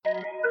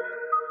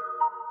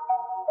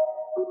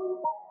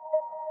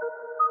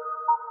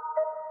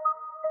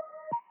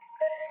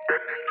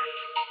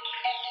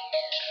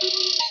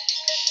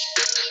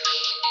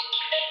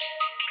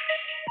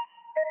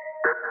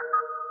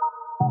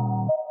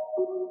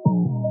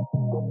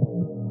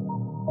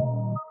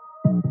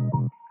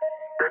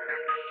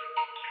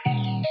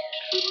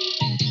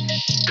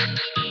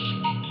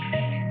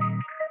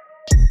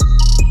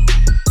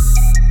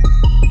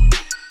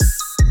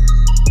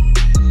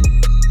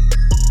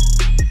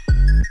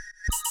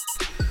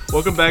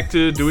Welcome back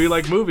to Do We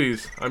Like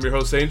Movies? I'm your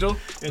host, Angel.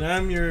 And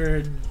I'm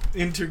your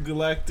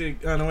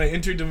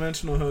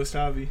interdimensional host,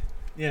 Javi.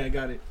 Yeah, I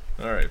got it.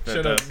 All right, fantastic.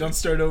 Shut up. Don't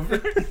start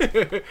over.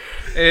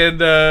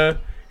 And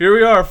here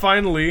we are,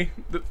 finally,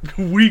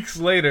 weeks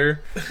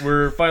later,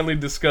 we're finally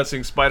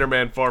discussing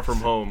Spider-Man Far From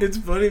Home. It's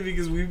funny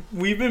because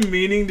we've been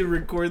meaning to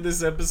record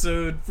this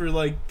episode for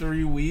like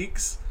 3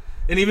 weeks.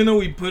 And even though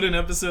we put an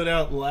episode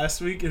out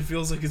last week, it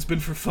feels like it's been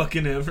for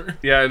fucking ever.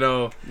 Yeah, I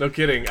know. No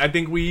kidding. I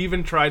think we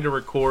even tried to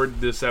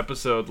record this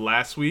episode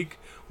last week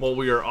while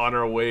we were on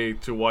our way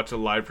to watch a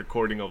live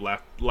recording of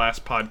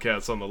Last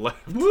Podcast on the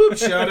Left. Whoop!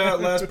 Shout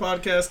out Last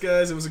Podcast,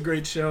 guys. It was a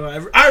great show.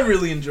 I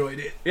really enjoyed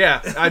it.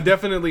 Yeah, I'd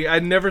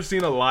never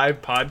seen a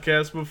live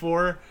podcast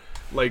before.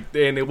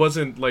 And it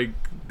wasn't like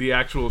the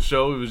actual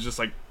show. It was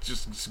just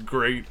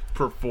great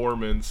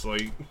performance,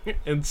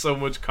 and so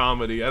much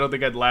comedy. I don't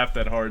think I'd laughed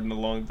that hard in a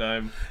long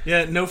time.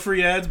 Yeah, no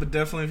free ads, but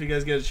definitely if you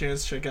guys get a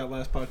chance, check out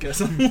Last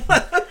Podcast on the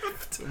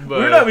Left.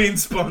 We're not being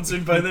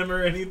sponsored by them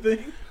or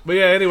anything. But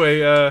yeah, anyway,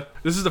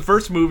 this is the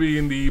first movie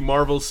in the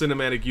Marvel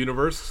Cinematic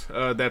Universe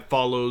that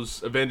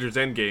follows Avengers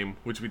Endgame,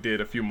 which we did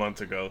a few months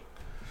ago.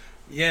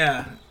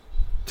 Yeah.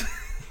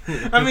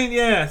 I mean,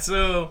 yeah,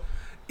 so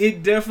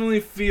it definitely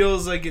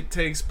feels like it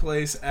takes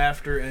place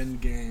after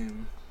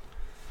Endgame.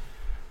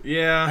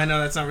 Yeah. I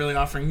know that's not really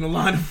offering a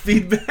lot of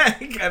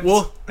feedback.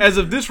 Well, as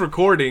of this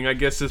recording, I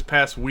guess this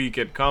past week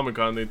at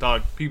Comic-Con,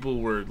 people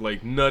were,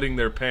 nutting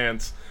their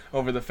pants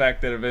over the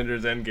fact that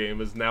Avengers Endgame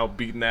has now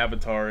beaten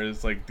Avatar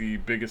as, the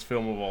biggest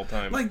film of all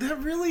time. That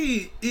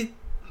really...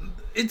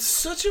 It's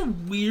such a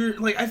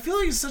weird... I feel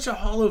like it's such a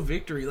hollow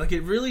victory.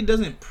 It really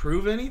doesn't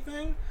prove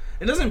anything.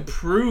 It doesn't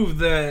prove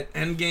that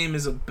Endgame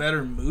is a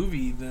better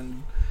movie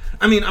than...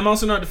 I mean, I'm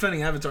also not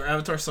defending Avatar.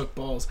 Avatar sucked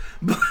balls.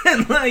 But,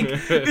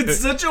 it's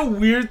such a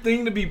weird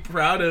thing to be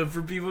proud of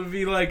for people to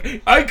be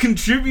like, I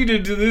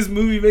contributed to this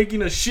movie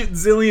making a shit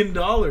zillion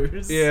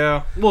dollars.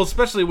 Yeah. Well,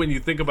 especially when you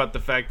think about the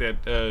fact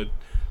that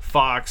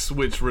Fox,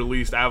 which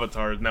released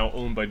Avatar, is now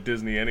owned by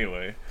Disney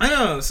anyway. I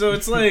know. So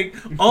it's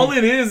all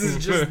it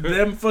is just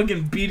them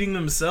fucking beating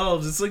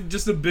themselves. It's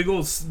just a big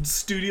old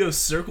studio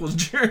circle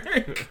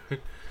jerk.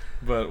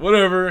 But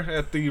whatever,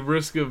 at the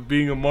risk of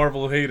being a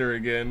Marvel hater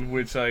again,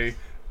 which I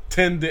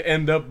tend to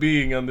end up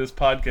being on this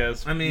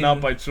podcast. I mean, not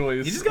by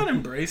choice. You just gotta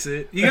embrace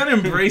it. You gotta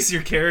embrace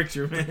your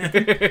character,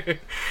 man.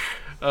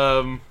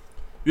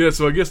 Yeah,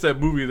 so I guess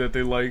that movie that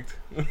they liked.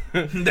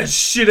 That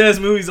shit-ass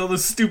movies all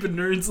those stupid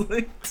nerds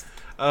liked.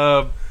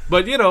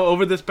 But,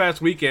 over this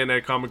past weekend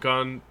at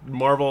Comic-Con,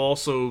 Marvel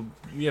also,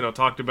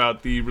 talked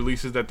about the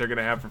releases that they're going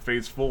to have for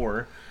Phase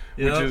 4.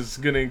 Yep. Which is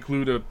going to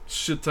include a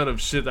shit ton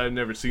of shit I've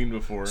never seen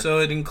before. So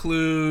it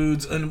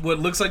includes what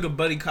looks like a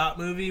buddy cop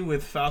movie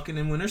with Falcon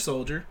and Winter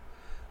Soldier.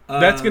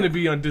 That's going to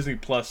be on Disney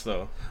Plus,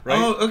 though, right?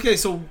 Oh, okay.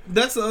 So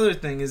that's the other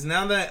thing is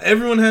now that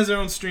everyone has their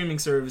own streaming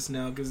service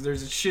now because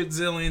there's a shit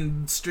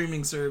zillion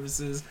streaming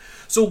services.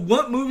 So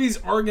what movies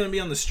are going to be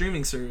on the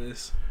streaming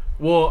service?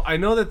 Well, I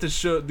know that the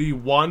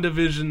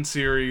WandaVision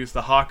series,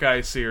 the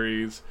Hawkeye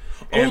series.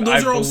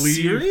 Those are all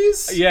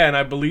series? Yeah, and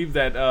I believe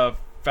that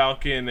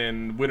Falcon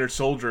and Winter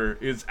Soldier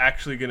is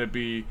actually going to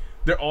be...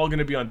 They're all going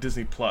to be on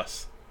Disney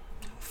Plus.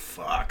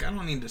 Fuck, I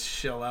don't need to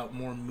shell out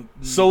more...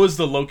 So is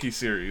the Loki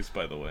series,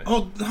 by the way.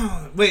 Oh,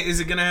 wait,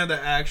 is it going to have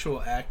the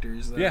actual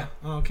actors, though? Yeah.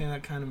 Oh, okay,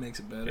 that kind of makes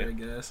it better, I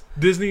guess.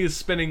 Disney is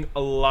spending a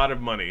lot of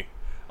money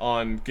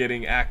on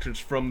getting actors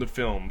from the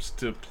films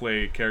to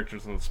play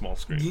characters on the small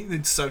screen.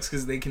 It sucks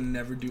because they can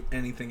never do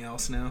anything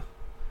else now.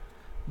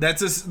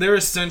 They're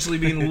essentially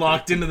being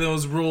locked into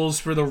those roles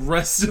for the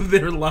rest of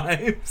their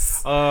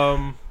lives.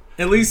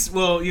 At least,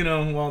 while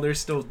they're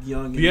still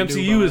young. The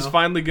MCU is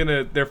finally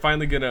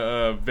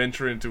gonna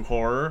venture into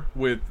horror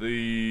with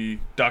the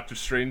Doctor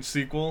Strange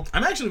sequel.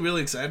 I'm actually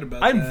really excited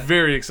about that. I'm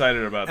very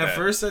excited about that. At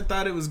first, I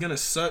thought it was gonna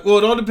suck. Well,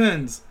 it all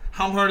depends.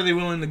 How hard are they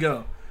willing to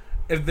go?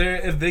 If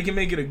they can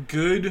make it a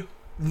good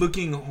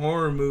looking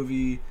horror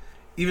movie,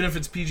 even if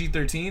it's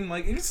PG-13,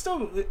 it can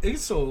still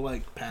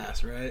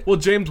pass, right? Well,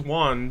 James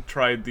Wan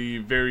tried the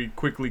very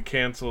quickly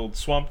canceled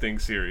Swamp Thing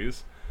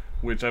series,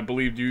 which I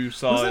believe you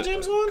saw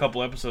a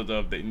couple episodes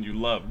of that and you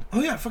loved.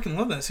 Oh yeah, I fucking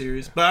love that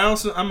series.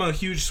 But I'm a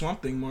huge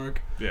Swamp Thing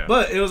mark. Yeah.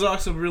 But it was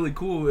also really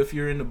cool if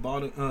you're into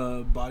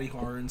body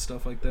horror and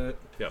stuff like that.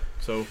 Yeah.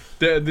 So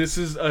this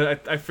is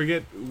I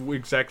forget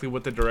exactly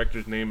what the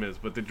director's name is,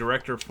 but the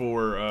director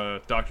for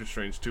Doctor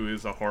Strange 2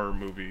 is a horror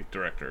movie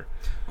director.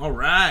 All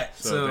right.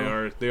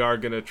 So they are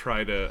gonna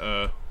try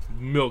to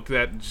milk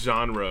that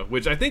genre,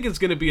 which I think is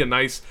going to be a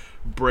nice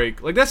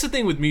break. Like, that's the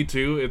thing with me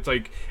too. It's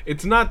like,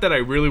 it's not that I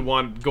really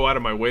want to go out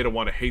of my way to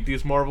want to hate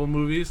these Marvel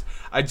movies.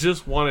 I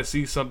just want to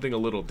see something a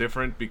little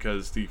different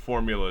because the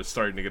formula is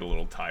starting to get a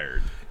little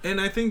tired. And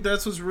I think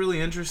that's what's really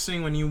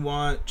interesting when you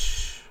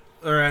watch.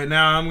 All right,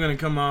 now I'm gonna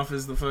come off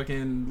as the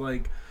fucking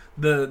like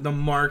the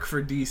mark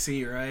for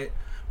DC, right?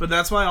 But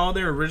that's why all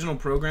their original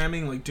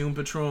programming, like Doom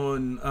Patrol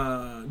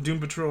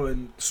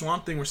and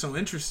Swamp Thing, were so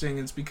interesting.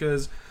 It's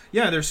because,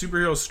 yeah, they're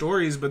superhero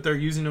stories, but they're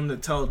using them to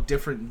tell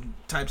different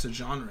types of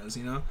genres.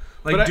 You know,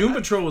 like Doom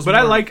Patrol was. But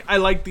I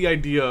like the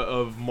idea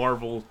of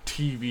Marvel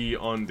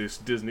TV on this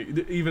Disney,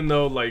 even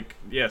though, like,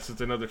 yes, it's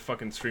another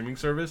fucking streaming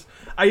service.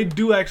 I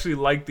do actually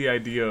like the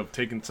idea of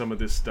taking some of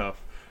this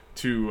stuff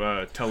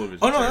to television.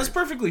 Oh no, that's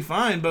perfectly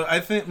fine. But I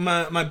think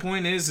my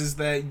point is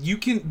that you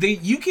can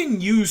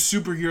use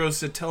superheroes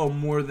to tell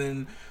more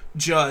than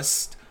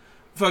just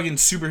fucking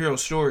superhero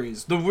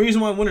stories. The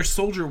reason why Winter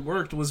Soldier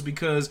worked was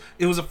because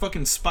it was a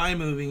fucking spy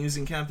movie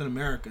using Captain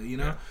America. You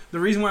know, the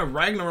reason why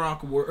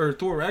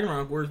Thor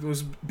Ragnarok worked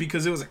was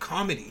because it was a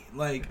comedy.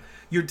 Like,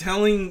 you're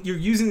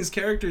using these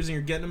characters and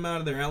you're getting them out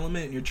of their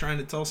element and you're trying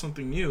to tell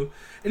something new.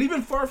 And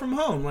even Far From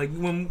Home, like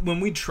when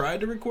we tried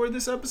to record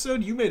this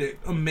episode, you made an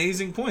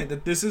amazing point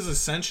that this is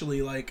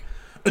essentially like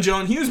a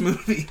John Hughes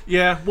movie.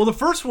 Yeah, well, the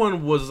first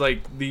one was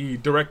like the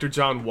director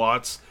John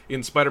Watts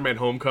in Spider-Man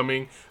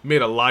Homecoming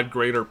made a lot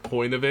greater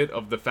point of it,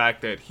 of the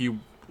fact that he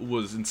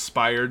was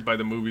inspired by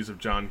the movies of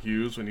John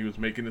Hughes when he was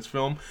making this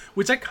film,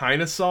 which I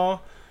kind of saw,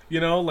 you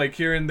know, like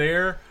here and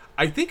there.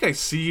 I think I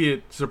see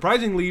it,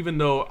 surprisingly, even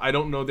though I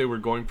don't know they were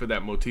going for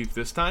that motif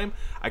this time.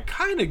 It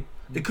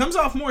comes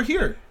off more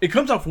here. It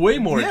comes off way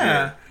more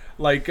here.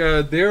 Like,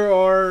 there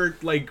are,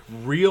 like,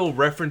 real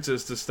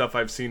references to stuff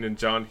I've seen in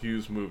John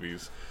Hughes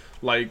movies.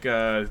 Like,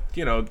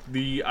 you know,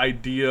 the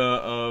idea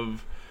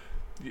of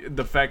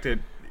the fact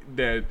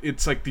that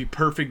it's, like, the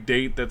perfect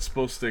date that's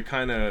supposed to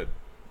kind of...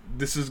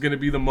 This is going to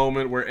be the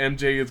moment where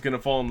MJ is going to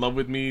fall in love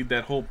with me.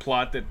 That whole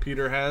plot that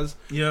Peter has.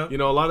 Yeah. You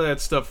know, a lot of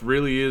that stuff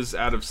really is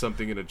out of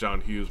something in a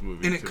John Hughes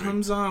movie. And it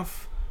comes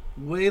off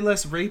way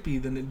less rapey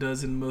than it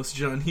does in most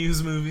John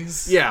Hughes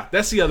movies. Yeah,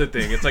 that's the other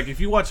thing. It's like, if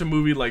you watch a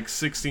movie like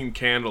 16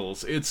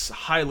 Candles, it's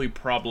highly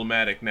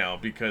problematic now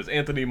because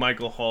Anthony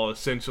Michael Hall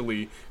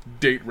essentially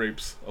date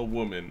rapes a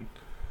woman.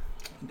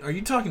 Are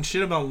you talking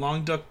shit about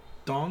Long Duck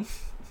Dong?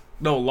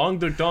 No, Long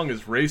Duck Dong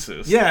is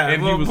racist. Yeah,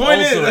 and well, he was point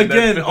also is, in that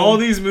again, film. all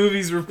these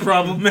movies were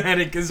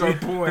problematic is our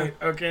point,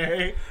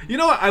 okay? You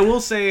know what? I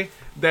will say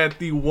that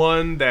the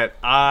one that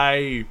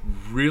I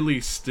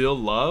really still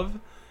love,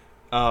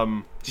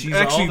 She's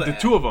actually, All the That.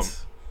 two of them.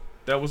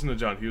 That wasn't a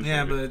John Hughes movie.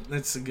 Yeah, but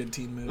that's a good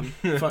teen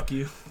movie. Fuck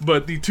you.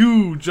 But the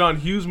two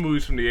John Hughes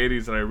movies from the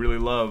 80s that I really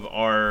love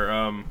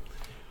are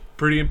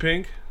Pretty in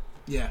Pink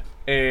Yeah.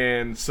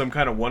 and Some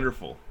Kind of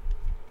Wonderful.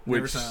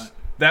 Never saw it.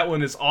 That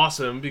one is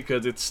awesome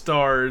because it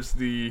stars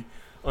the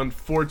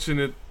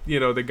unfortunate,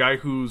 you know, the guy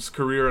whose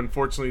career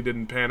unfortunately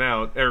didn't pan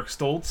out, Eric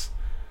Stoltz.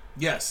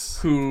 Yes.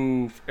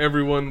 Who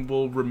everyone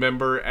will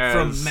remember as...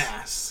 From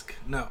Mask.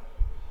 No.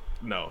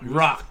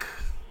 Rock.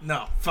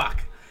 No.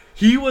 Fuck.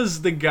 He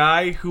was the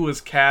guy who was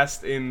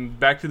cast in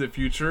Back to the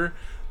Future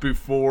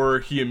before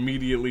he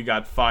immediately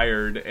got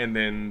fired, and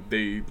then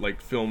they, like,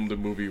 filmed a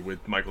movie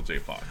with Michael J.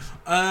 Fox.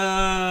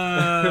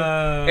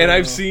 And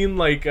I've seen,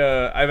 like,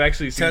 I've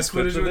actually seen Test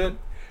clips footage of with it.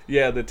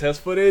 Yeah, the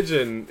test footage,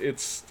 and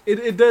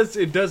it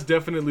does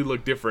definitely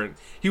look different.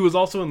 He was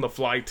also in The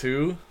Fly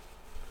 2.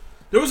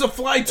 There was a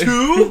Fly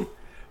 2?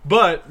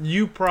 But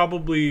you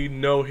probably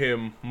know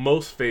him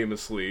most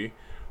famously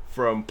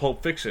from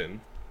Pulp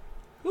Fiction.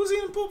 Who's he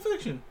in Pulp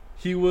Fiction?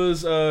 He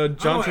was John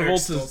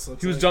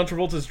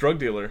Travolta's drug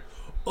dealer.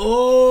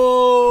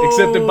 Oh!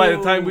 Except that by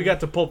the time we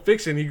got to Pulp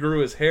Fiction, he grew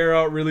his hair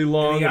out really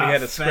long, and he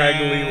had a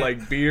scraggly,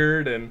 like,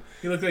 beard, and...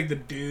 He looked like the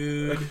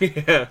dude.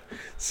 Yeah.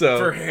 So...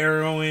 For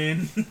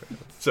heroin.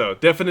 So,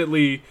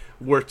 definitely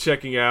worth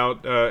checking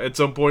out. At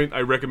some point,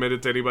 I recommend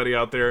it to anybody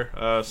out there.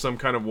 Some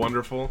Kind of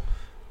Wonderful.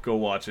 Go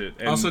watch it.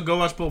 And also, go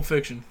watch Pulp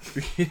Fiction.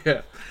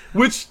 Yeah.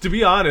 Which, to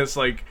be honest,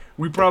 like,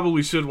 we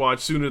probably should watch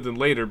sooner than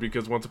later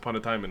because Once Upon a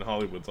Time in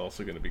Hollywood's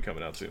also going to be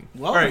coming out soon.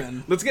 Well, all right,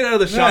 then. let's get out of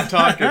the shop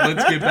talk and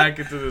let's get back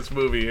into this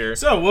movie here.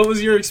 So, what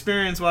was your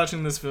experience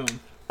watching this film?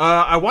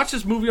 I watched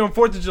this movie on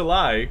 4th of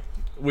July,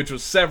 which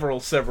was several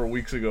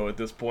weeks ago at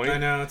this point. I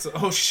know.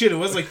 Oh, shit. It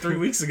was like 3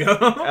 weeks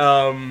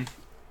ago.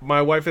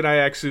 My wife and I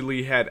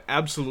actually had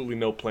absolutely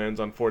no plans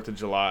on 4th of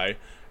July.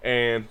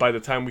 And by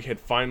the time we had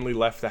finally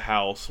left the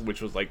house,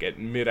 which was like at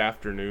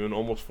mid-afternoon,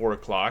 almost 4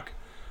 o'clock,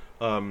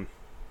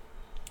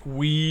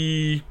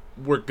 we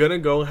were going to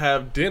go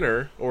have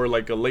dinner, or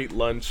like a late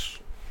lunch,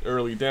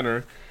 early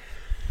dinner.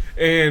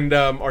 And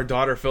our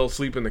daughter fell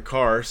asleep in the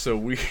car, so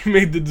we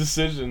made the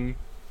decision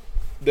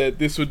that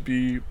this would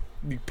be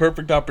the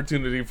perfect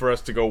opportunity for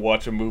us to go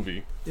watch a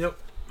movie. Yep.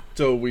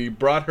 So we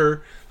brought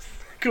her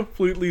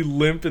completely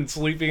limp and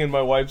sleeping in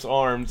my wife's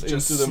arms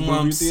Just into the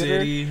Slum movie theater.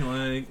 City,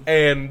 like...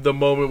 And the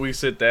moment we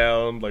sit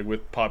down, like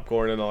with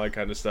popcorn and all that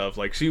kind of stuff,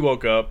 like she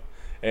woke up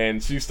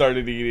and she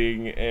started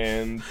eating,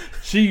 and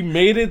she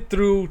made it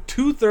through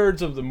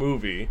 2/3 of the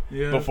movie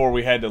before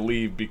we had to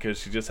leave because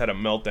she just had a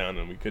meltdown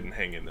and we couldn't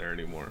hang in there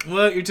anymore.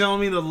 What, you're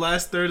telling me the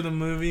last third of the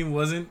movie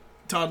wasn't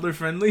toddler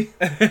friendly?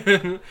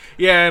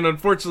 Yeah, and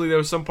unfortunately there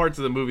was some parts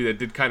of the movie that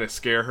did kind of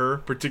scare her,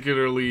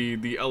 particularly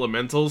the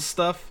elementals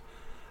stuff.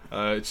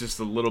 It's just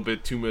a little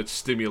bit too much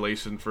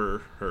stimulation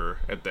for her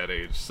at that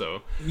age,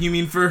 so... You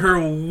mean for her,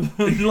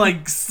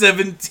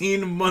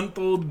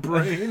 17-month-old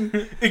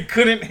brain? It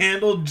couldn't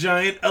handle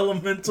giant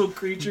elemental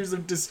creatures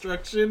of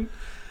destruction?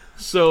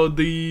 So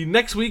the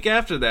next week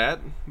after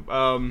that,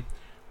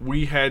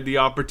 we had the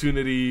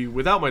opportunity,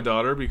 without my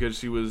daughter, because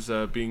she was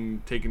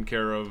being taken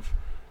care of,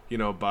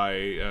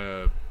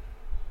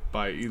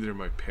 by either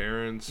my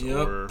parents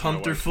or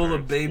pumped her my wife's full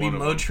parents, of baby one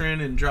of them.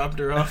 Motrin and dropped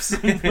her off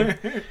somewhere.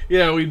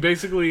 Yeah, we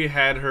basically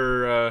had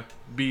her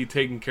be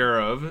taken care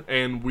of,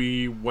 and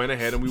we went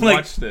ahead and we Like,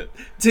 watched it.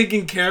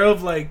 Taken care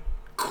of, like...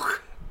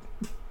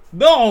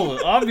 No,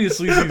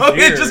 obviously she's Okay,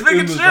 here just in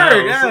making this sure.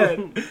 house. Yeah.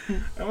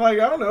 I'm like,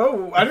 I don't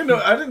know. I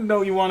didn't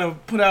know you want to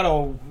put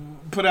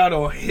out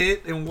a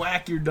hit and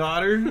whack your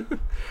daughter.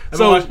 I've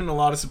been watching a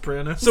lot of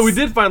Sopranos. So we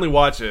did finally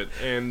watch it,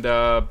 and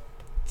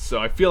so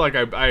I feel like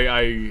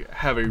I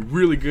have a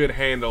really good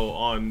handle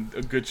on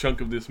a good chunk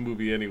of this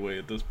movie anyway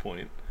at this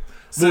point.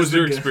 What was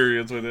your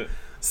experience with it?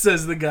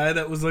 Says the guy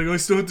that was like, I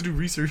still have to do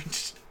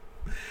research.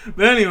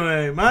 But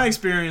anyway, my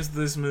experience with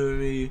this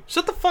movie...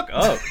 Shut the fuck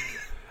up.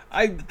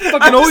 I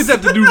fucking always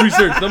have to do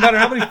research, no matter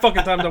how many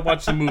fucking times I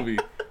watch the movie.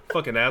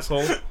 Fucking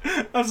asshole.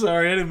 I'm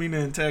sorry, I didn't mean to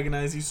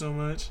antagonize you so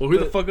much. Well, hurry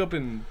the fuck up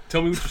and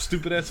tell me what your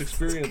stupid ass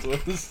experience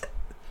was.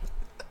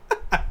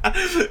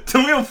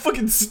 Tell me how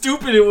fucking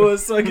stupid it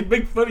was so I can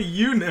make fun of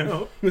you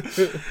now.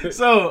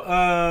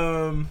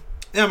 So,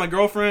 yeah, my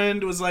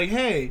girlfriend was like,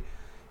 hey,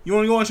 you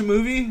want to go watch a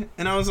movie?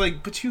 And I was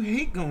like, but you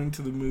hate going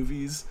to the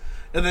movies.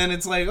 And then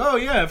it's like, oh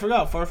yeah, I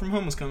forgot Far From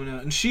Home was coming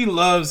out. And she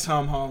loves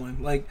Tom Holland.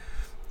 Like,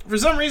 for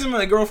some reason,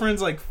 my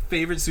girlfriend's like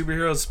favorite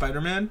superhero is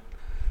Spider-Man.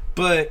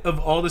 But of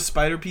all the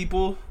Spider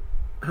people,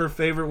 her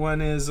favorite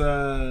one is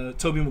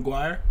Tobey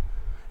Maguire.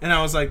 And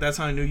I was like, that's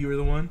how I knew you were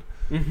the one.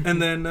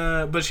 And then,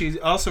 but she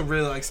also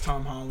really likes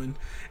Tom Holland.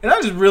 And I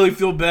just really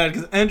feel bad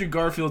because Andrew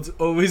Garfield's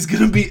always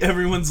going to be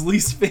everyone's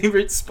least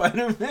favorite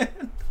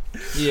Spider-Man.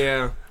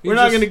 Yeah. We're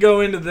not going to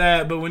go into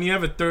that, but when you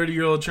have a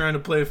 30-year-old trying to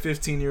play a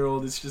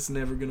 15-year-old, it's just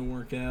never going to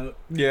work out.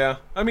 Yeah.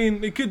 I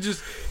mean, he could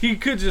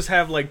just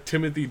have like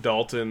Timothy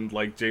Dalton,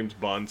 like James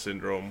Bond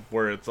syndrome,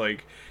 where it's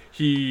like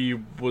he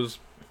was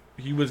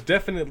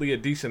definitely a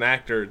decent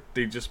actor.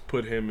 They just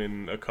put him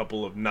in a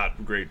couple of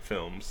not great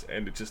films,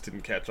 and it just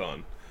didn't catch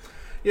on.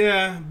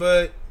 Yeah,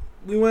 but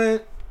we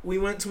went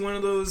to one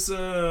of those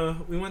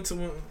we went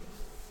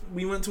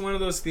to one of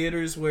those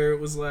theaters where it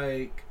was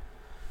like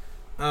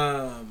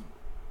kind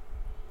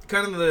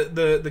of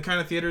the kind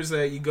of theaters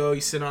that you go,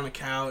 you sit on a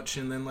couch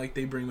and then like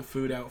they bring the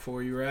food out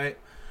for you, right?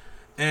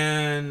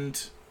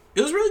 And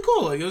it was really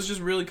cool. Like, it was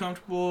just really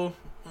comfortable,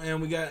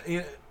 and we got,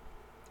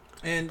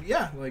 and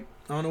yeah, like,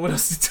 I don't know what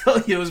else to tell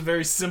you. It was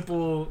very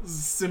simple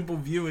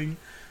viewing,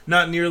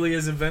 not nearly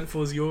as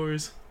eventful as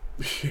yours.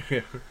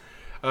 Yeah.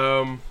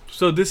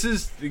 So this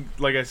is,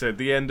 like I said,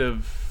 the end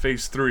of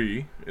Phase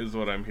 3 is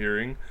what I'm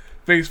hearing.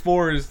 Phase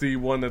 4 is the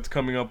one that's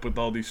coming up with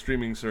all these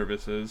streaming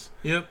services.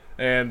 Yep.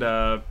 And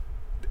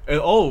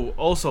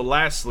also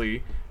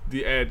lastly,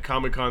 at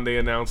Comic-Con they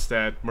announced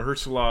that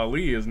Mahershala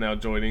Ali is now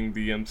joining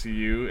the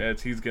MCU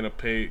as he's gonna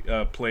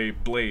play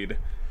Blade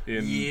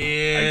in.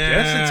 Yeah. I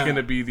guess it's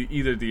gonna be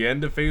either the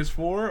end of Phase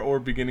 4 or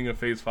beginning of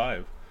Phase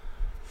 5.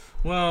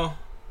 Well,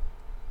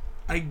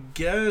 I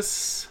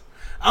guess,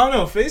 I don't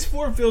know. Phase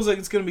 4 feels like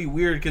it's going to be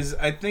weird because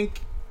I think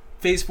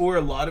Phase 4,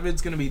 a lot of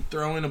it's going to be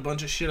throwing a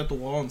bunch of shit at the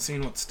wall and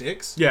seeing what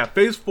sticks. Yeah,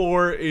 Phase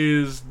 4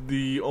 is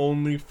the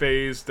only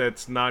phase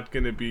that's not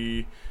going to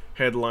be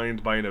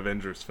headlined by an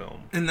Avengers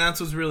film. And that's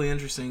what's really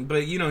interesting.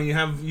 But, you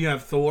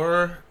have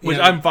Thor. Which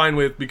I'm fine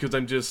with because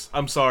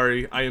I'm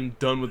sorry, I am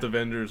done with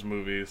Avengers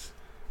movies.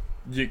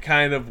 You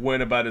kind of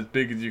went about as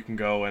big as you can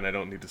go and I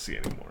don't need to see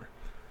anymore.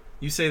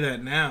 You say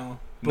that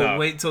now. But No.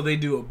 wait till they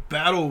do a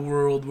battle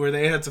world where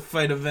they had to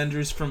fight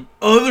Avengers from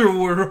other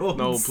worlds.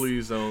 No,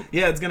 please don't.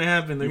 Yeah, it's gonna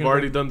happen. You've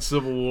already done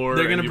Civil War.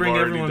 They're gonna and bring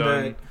you've already everyone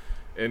done back.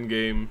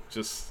 Endgame.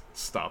 Just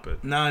stop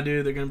it. Nah,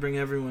 dude, they're gonna bring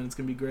everyone. It's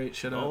gonna be great.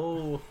 Shut up.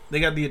 Oh,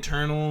 They got the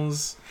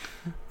Eternals.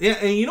 Yeah,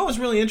 and you know what's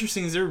really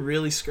interesting is they're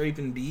really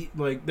scraping deep.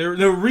 Like they're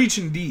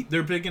reaching deep.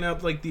 They're picking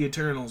up like the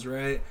Eternals,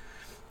 right?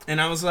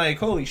 And I was like,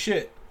 holy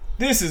shit,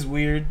 this is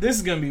weird. This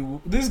is gonna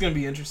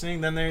be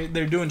interesting. Then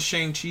they're doing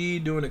Shang-Chi,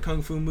 doing a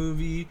kung fu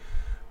movie.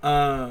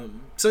 So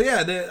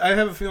yeah, I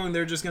have a feeling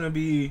they're just gonna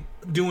be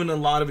doing a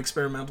lot of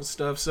experimental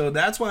stuff. So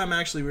that's why I'm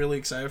actually really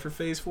excited for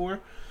Phase 4.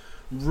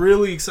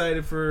 Really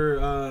excited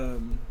for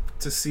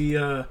to see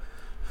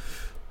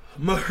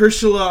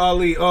Mahershala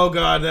Ali. Oh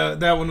god,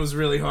 that one was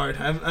really hard.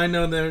 I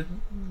know that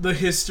the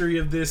history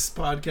of this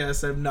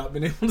podcast, I've not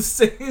been able to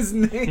say his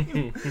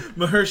name.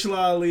 Mahershala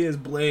Ali is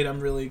Blade.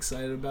 I'm really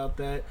excited about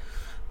that.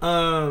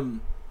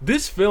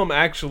 This film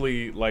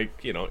actually,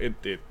 like, you know,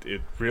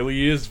 it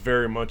really is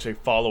very much a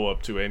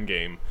follow-up to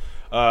Endgame.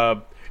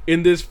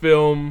 In this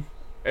film,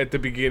 at the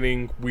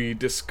beginning, we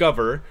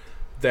discover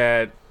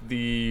that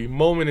the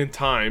moment in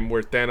time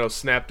where Thanos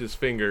snapped his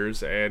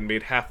fingers and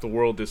made half the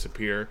world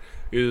disappear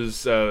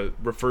is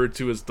referred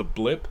to as the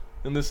blip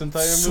in this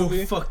entire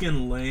movie. So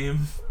fucking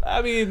lame.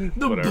 I mean,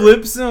 The whatever.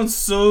 blip sounds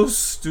so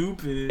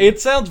stupid.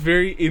 It sounds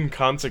very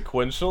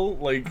inconsequential.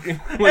 Like, Hey,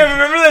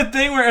 remember that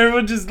thing where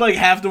everyone just, like,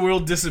 half the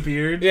world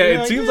disappeared? yeah, You're it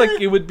like, seems "Eh."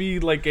 like it would be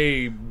like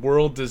a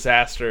world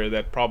disaster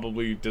that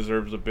probably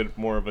deserves a bit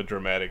more of a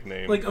dramatic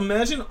name. Like,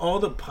 imagine all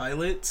the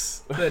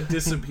pilots that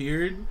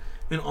disappeared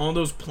and all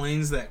those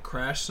planes that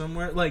crashed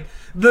somewhere. Like,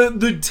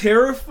 the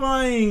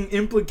terrifying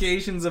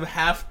implications of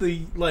half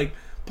the, like,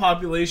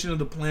 population of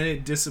the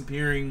planet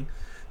disappearing.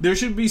 There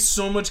should be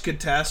so much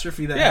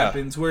catastrophe that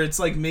happens where it's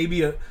like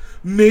maybe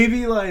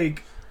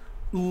like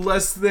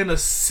less than a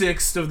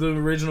sixth of the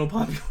original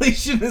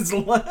population is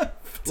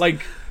left.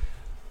 Like,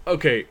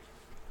 okay,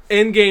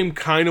 Endgame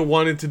kind of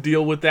wanted to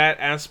deal with that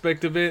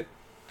aspect of it,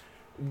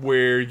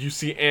 where you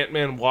see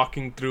Ant-Man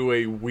walking through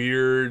a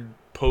weird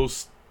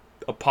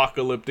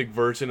post-apocalyptic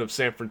version of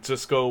San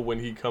Francisco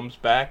when he comes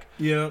back.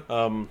 Yeah.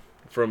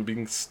 From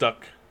being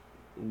stuck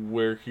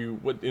where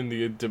what in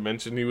the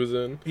dimension he was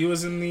in. He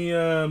was in the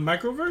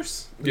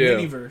microverse? The Yeah.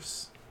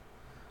 miniverse.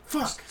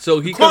 Fuck. So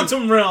he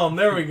Quantum Realm,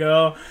 there we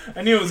go.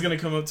 I knew it was gonna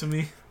come up to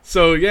me.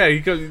 So yeah,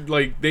 he comes,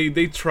 like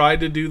they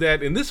tried to do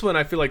that. In this one,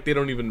 I feel like they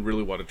don't even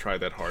really want to try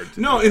that hard.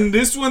 No, in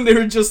this one they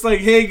were just like,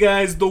 hey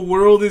guys, the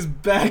world is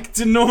back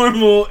to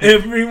normal.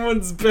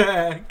 Everyone's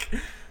back.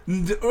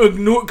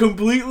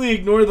 Completely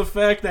ignore the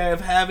fact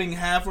that having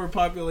half our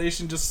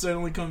population just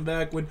suddenly come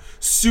back would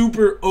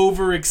super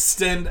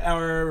overextend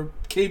our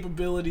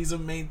capabilities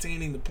of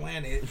maintaining the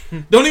planet.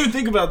 Don't even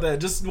think about that.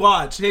 Just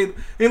watch. Hey,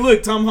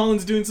 look, Tom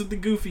Holland's doing something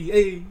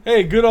goofy.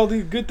 Hey,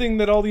 Good thing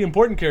that all the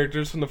important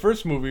characters from the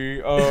first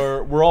movie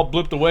were all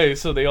blipped away,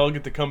 so they all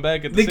get to come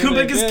back. They come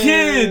back as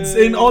kids,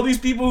 and all these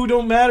people who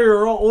don't matter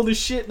are all old as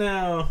shit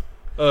now.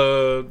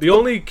 The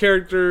only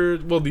character,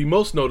 well, the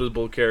most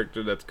noticeable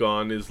character that's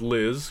gone is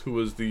Liz, who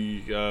was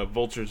the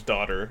Vulture's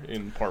daughter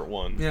in part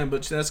 1. Yeah,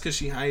 but that's because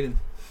she's hiding.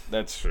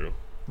 That's true.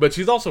 But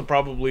she's also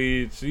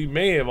probably she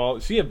may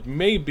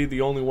be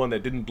the only one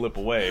that didn't blip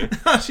away.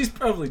 She's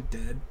probably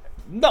dead.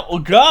 No, oh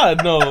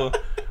God, no.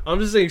 I'm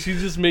just saying she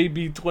just may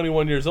be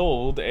 21 years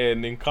old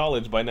and in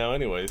college by now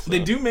anyway. So. They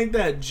do make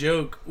that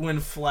joke when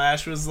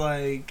Flash was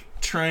like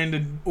trying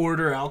to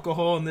order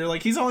alcohol and they're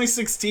like, he's only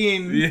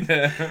 16.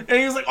 Yeah. And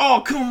he was like,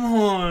 oh, come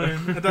on.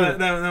 I thought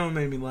that one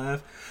made me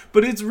laugh.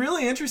 But it's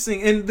really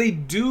interesting, and they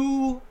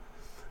do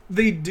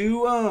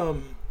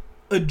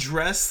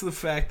address the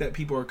fact that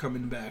people are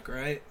coming back,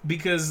 right?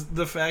 Because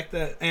the fact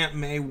that Aunt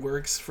May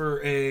works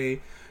for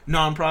a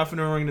nonprofit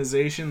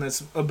organization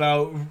that's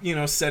about,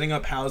 setting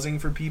up housing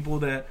for people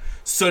that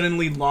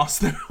suddenly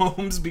lost their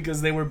homes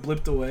because they were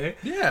blipped away.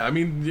 Yeah, I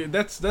mean,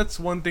 that's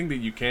one thing that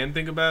you can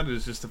think about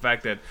is just the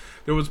fact that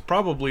there was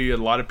probably a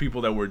lot of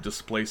people that were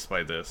displaced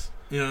by this.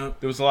 Yeah.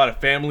 There was a lot of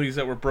families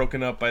that were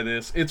broken up by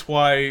this. It's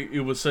why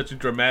it was such a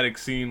dramatic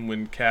scene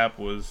when Cap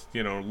was,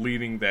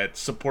 leading that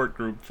support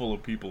group full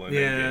of people in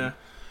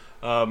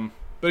Endgame.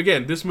 But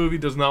again, this movie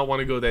does not want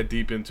to go that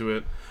deep into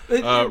it.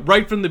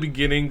 Right from the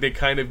beginning, they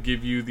kind of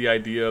give you the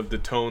idea of the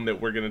tone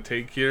that we're going to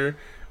take here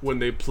when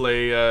they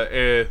play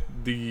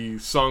the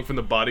song from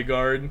The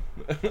Bodyguard,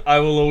 I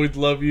Will Always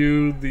Love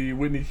You, the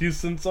Whitney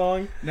Houston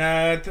song.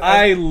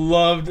 I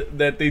loved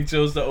that they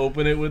chose to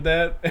open it with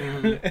that.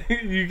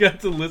 Mm-hmm. You got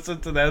to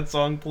listen to that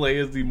song play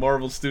as the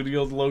Marvel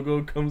Studios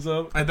logo comes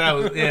up. I thought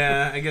it was,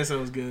 I guess that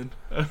was good.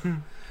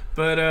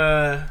 But,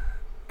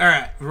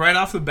 alright, right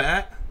off the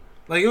bat,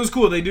 like, it was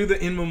cool. They do the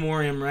in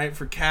memoriam, right,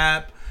 for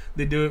Cap.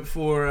 They do it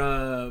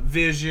for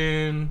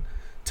Vision,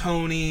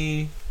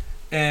 Tony,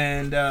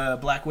 and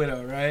Black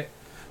Widow, right?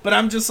 But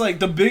I'm just like,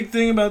 the big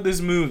thing about this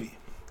movie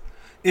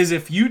is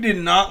if you did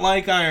not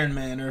like Iron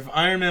Man, or if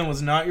Iron Man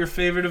was not your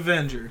favorite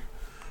Avenger,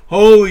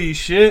 holy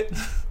shit,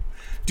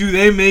 do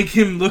they make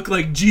him look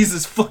like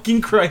Jesus fucking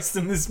Christ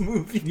in this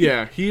movie?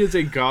 Yeah, he is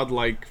a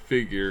godlike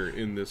figure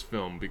in this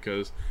film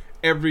because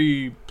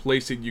every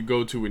place that you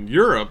go to in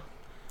Europe,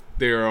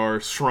 there are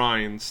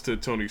shrines to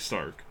Tony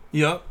Stark.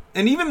 Yep.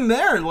 And even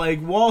there,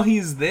 like, while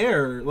he's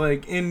there,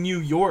 like, in New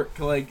York,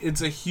 like,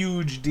 it's a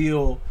huge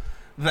deal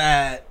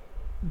that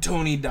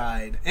Tony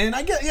died. And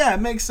I get,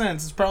 it makes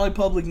sense. It's probably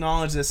public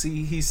knowledge that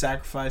he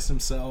sacrificed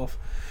himself.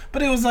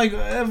 But it was like,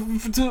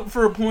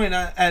 for a point,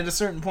 at a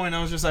certain point,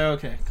 I was just like,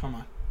 okay, come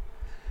on.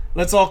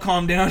 Let's all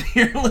calm down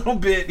here a little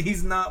bit.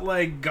 He's not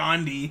like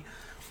Gandhi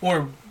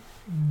or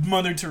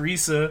Mother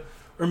Teresa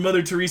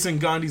and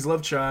Gandhi's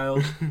love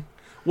child.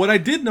 What I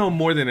did know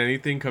more than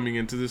anything coming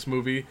into this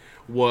movie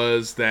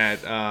was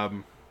that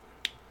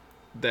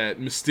that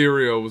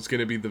Mysterio was going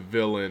to be the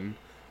villain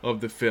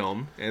of the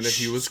film, and that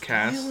he was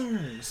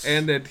cast,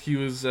 and that he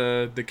was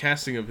the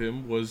casting of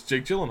him was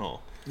Jake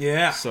Gyllenhaal.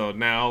 Yeah. So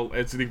now,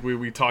 as I think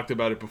we talked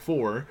about it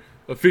before,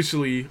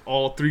 officially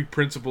all 3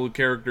 principal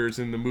characters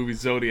in the movie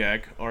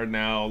Zodiac are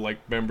now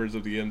like members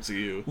of the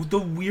MCU. The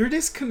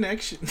weirdest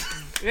connection.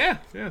 Yeah,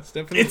 it's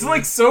definitely. It's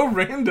like so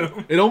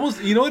random. It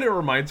almost, you know what it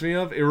reminds me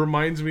of? It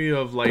reminds me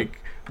of like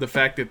the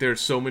fact that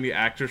there's so many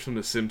actors from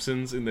The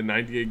Simpsons in the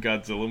 '98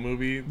 Godzilla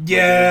movie.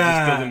 Yeah, like, it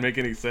just doesn't make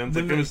any sense.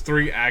 Like there was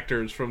 3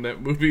 actors from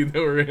that movie that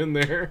were in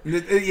there.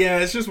 Yeah,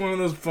 it's just one of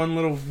those fun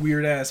little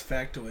weird ass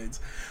factoids.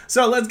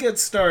 So let's get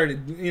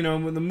started. You know,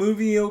 when the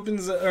movie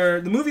opens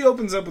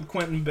up with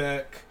Quentin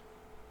Beck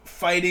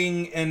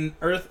fighting an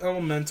Earth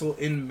Elemental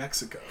in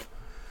Mexico.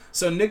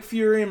 So Nick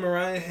Fury and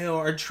Mariah Hill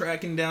are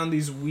tracking down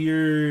these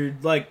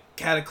weird, like,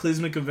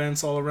 cataclysmic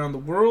events all around the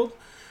world.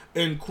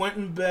 And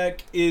Quentin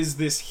Beck is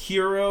this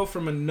hero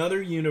from another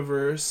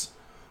universe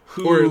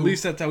who... Or at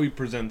least that's how he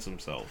presents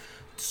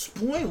himself.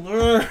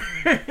 Spoilers!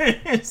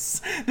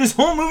 This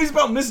whole movie's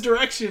about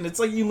misdirection. It's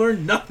like you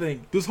learn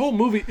nothing. This whole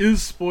movie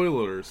is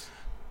spoilers.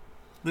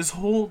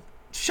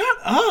 Shut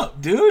up,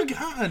 dude.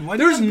 God, why?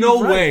 There's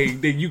no way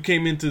that you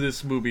came into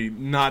this movie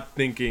not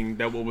thinking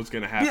that what was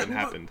going to happen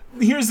happened.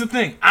 Here's the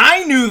thing.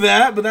 I knew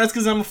that, but that's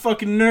because I'm a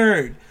fucking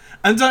nerd.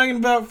 I'm talking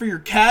about for your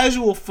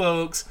casual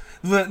folks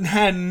that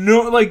had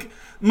no... Like,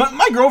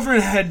 my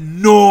girlfriend had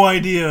no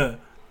idea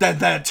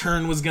that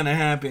turn was going to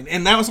happen.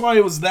 And that was why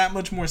it was that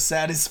much more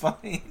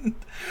satisfying.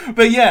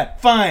 But yeah,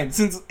 fine.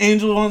 Since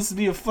Angel wants to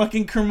be a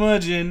fucking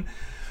curmudgeon...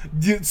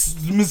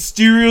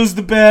 Mysterio's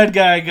the bad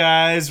guy,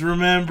 guys.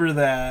 Remember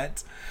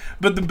that.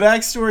 But the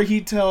backstory he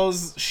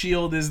tells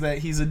S.H.I.E.L.D. is that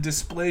he's a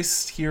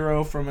displaced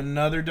hero from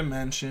another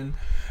dimension,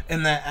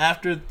 and that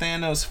after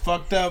Thanos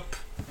fucked up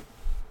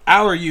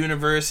our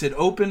universe, it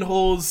opened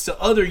holes to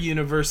other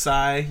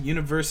universes,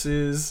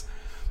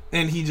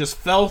 and he just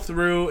fell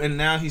through, and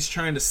now he's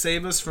trying to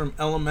save us from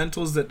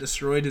elementals that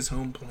destroyed his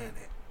home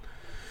planet.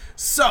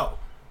 So,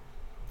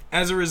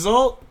 as a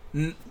result,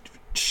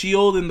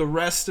 S.H.I.E.L.D. and the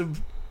rest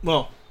of...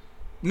 Well...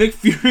 Nick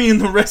Fury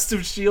and the rest of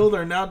S.H.I.E.L.D.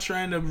 are now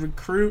trying to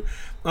recruit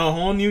a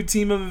whole new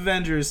team of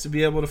Avengers to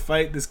be able to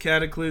fight this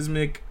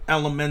cataclysmic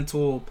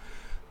elemental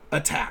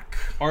attack.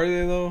 Are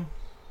they, though?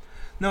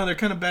 No, they're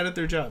kind of bad at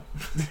their job.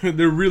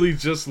 They're really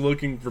just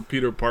looking for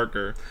Peter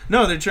Parker.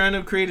 No, they're trying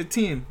to create a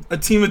team. A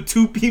team of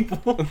 2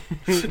 people.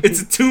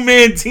 It's a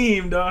 2-man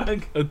team,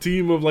 dog. A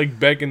team of, like,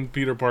 Beck and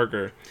Peter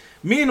Parker.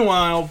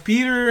 Meanwhile,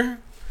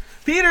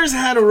 Peter's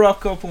had a rough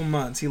couple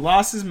months. He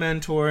lost his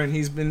mentor, and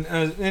he's been,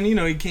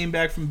 he came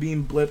back from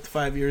being blipped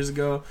 5 years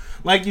ago.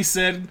 Like you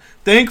said,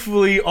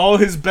 thankfully, all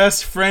his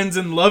best friends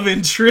and love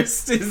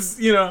interest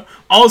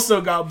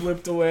also got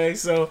blipped away.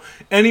 So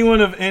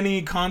anyone of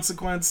any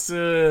consequence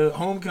to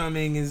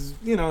Homecoming is,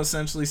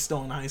 essentially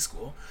still in high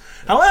school.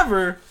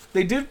 However,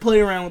 they did play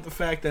around with the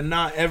fact that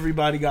not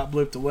everybody got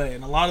blipped away,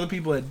 and a lot of the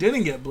people that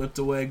didn't get blipped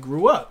away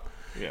grew up.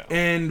 Yeah.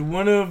 And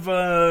one of,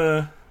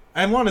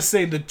 I want to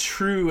say the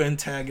true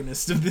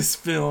antagonist of this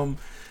film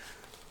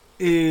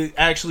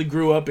actually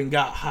grew up and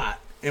got hot.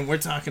 And we're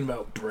talking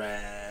about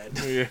Brad.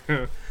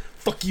 Yeah.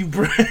 Fuck you,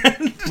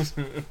 Brad.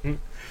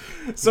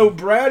 So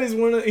Brad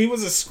he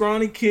was a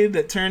scrawny kid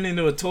that turned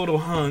into a total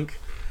hunk.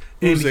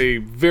 Who's a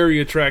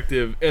very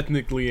attractive,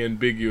 ethnically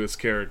ambiguous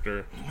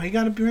character. Why you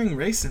gotta bring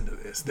race into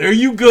this? There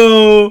you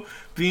go,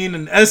 being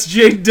an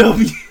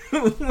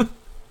SJW.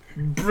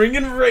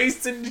 Bringing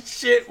race into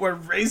shit where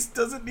race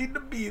doesn't need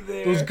to be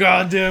there. Those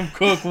goddamn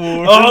cook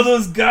wars. Oh,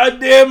 those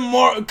goddamn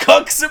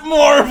cucks at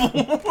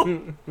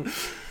Marvel.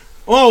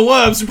 Oh,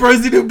 what? I'm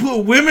surprised they didn't put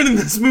women in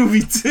this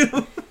movie,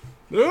 too.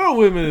 There are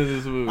women in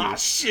this movie. Ah,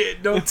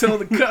 shit. Don't tell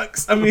the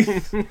cucks. I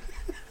mean...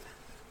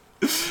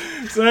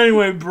 So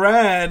anyway,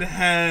 Brad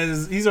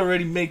he's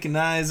already making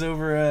eyes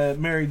over at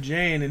Mary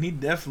Jane, and he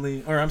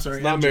definitely,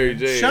 Not Mary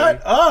Jane.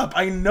 Shut up!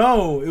 I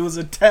know it was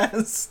a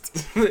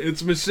test.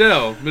 It's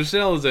Michelle.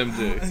 Michelle is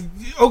MJ.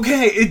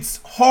 Okay,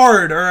 it's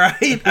hard. All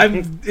right,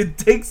 it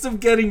takes some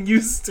getting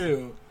used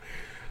to.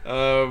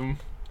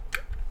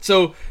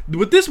 So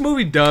what this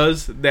movie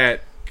does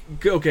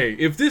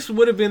if this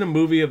would have been a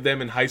movie of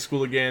them in high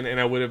school again, and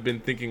I would have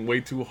been thinking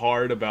way too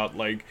hard about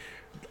like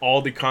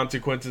all the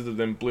consequences of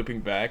them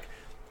blipping back,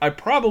 I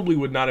probably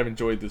would not have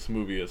enjoyed this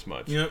movie as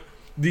much. Yep.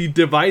 The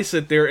device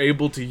that they're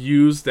able to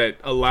use that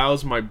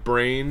allows my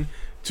brain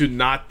to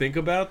not think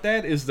about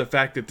that is the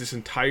fact that this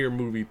entire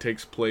movie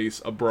takes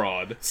place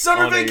abroad.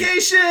 Summer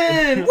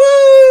vacation!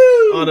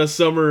 Woo! On a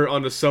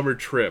summer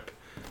trip.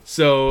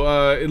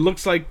 So it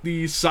looks like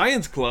the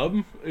science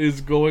club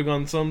is going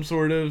on some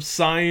sort of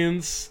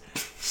science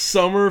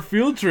summer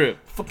field trip.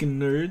 Fucking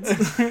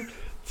nerds.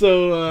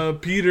 So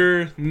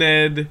Peter,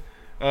 Ned,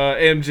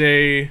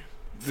 MJ,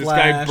 this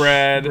guy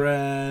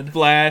Brad,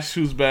 Flash,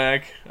 who's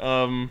back,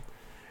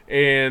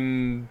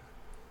 and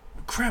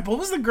crap, what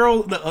was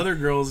the other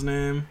girl's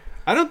name?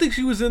 I don't think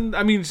she was in.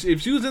 I mean,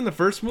 if she was in the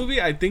first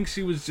movie, I think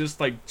she was just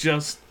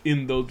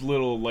in those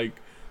little like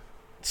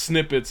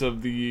snippets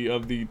of the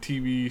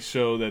TV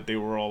show that they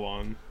were all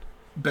on.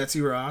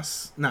 Betsy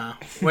Ross? Nah,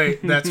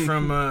 wait, that's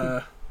from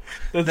from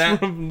the that's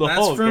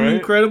Hulk, from right?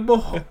 Incredible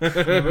Hulk.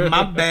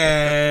 My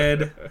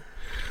bad.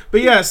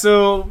 But yeah,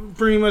 so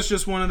pretty much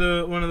just one of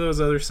those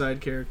other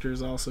side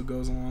characters also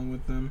goes along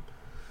with them.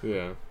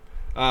 Yeah.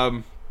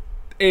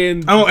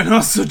 And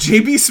also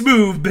JB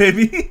Smoove,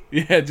 baby.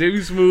 Yeah,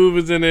 JB Smoove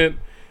is in it.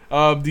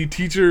 The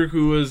teacher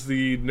who was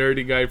the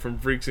nerdy guy from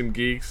Freaks and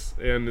Geeks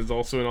and is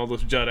also in all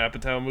those Judd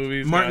Apatow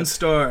movies. Martin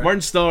Starr.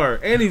 Martin Starr.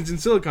 And he's in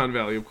Silicon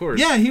Valley, of course.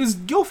 Yeah, he was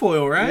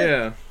Guilfoyle, right?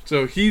 Yeah.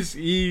 So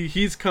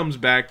he's comes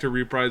back to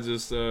reprise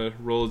this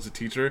role as a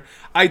teacher.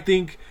 I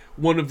think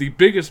one of the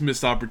biggest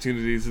missed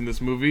opportunities in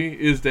this movie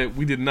is that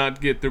we did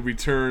not get the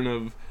return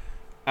of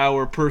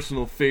our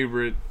personal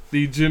favorite,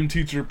 the gym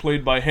teacher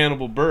played by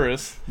Hannibal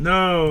Buress.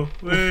 No,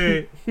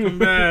 wait, come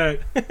back.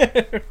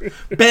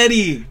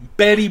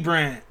 Betty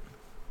Brant.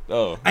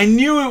 Oh. I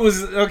knew it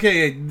was...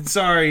 Okay,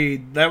 sorry.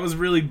 That was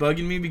really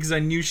bugging me because I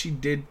knew she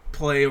did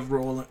play a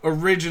role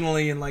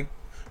originally in, like,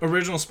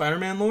 original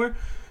Spider-Man lore.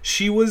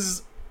 She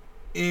was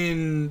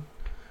in...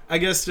 I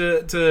guess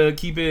to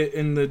keep it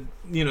in the,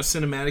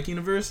 cinematic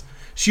universe,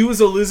 she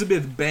was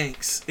Elizabeth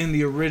Banks in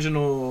the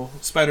original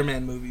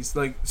Spider-Man movies,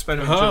 like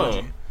Spider-Man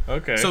trilogy.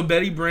 Okay. So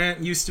Betty Brant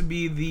used to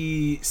be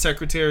the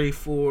secretary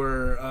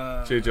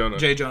for... J.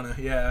 Jonah,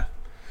 yeah.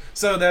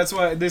 So that's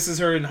why this is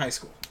her in high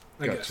school,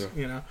 I Gotcha.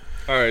 guess,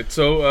 All right,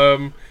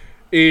 so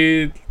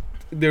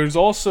there's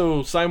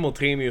also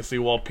simultaneously,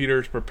 while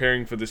Peter's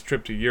preparing for this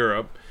trip to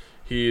Europe,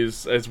 he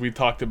is, as we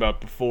talked about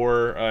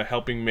before,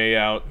 helping May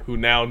out, who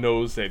now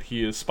knows that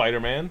he is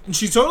Spider-Man. And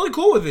she's totally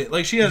cool with it.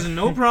 Like, she has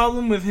no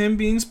problem with him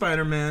being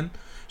Spider-Man.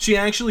 She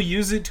actually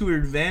used it to her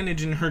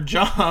advantage in her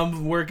job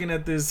working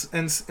at this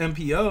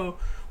MPO,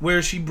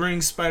 where she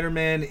brings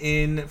Spider-Man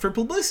in for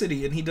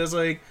publicity, and he does,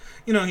 like,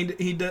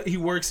 he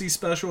works these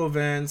special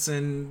events,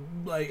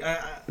 and like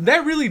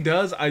that really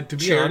does. To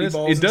be honest,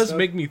 it does stuff.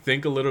 make me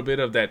think a little bit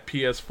of that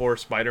PS4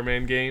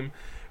 Spider-Man game,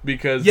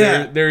 because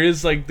Yeah. there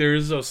is the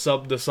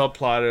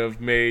subplot of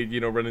May,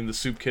 running the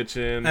soup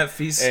kitchen at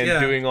Feast and yeah.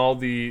 doing all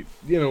the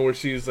where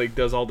she's like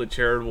does all the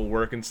charitable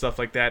work and stuff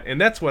like that, and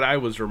that's what I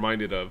was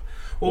reminded of.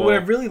 Well, what I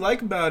really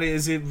like about it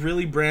is it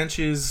really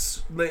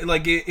branches,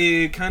 like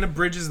it kind of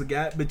bridges the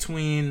gap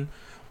between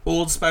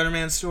old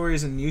Spider-Man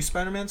stories and new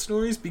Spider-Man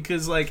stories,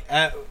 because like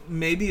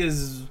maybe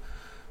as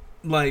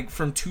like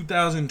from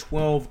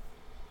 2012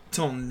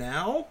 till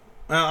now,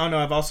 I don't know,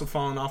 I've also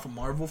fallen off of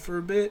Marvel for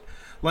a bit.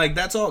 Like,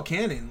 that's all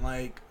canon.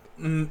 Like,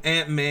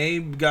 Aunt May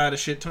got a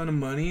shit ton of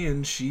money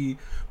and she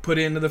put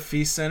it into the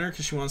Feast Center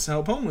because she wants to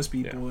help homeless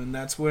people, and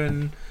that's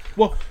when...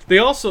 Well,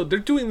 they're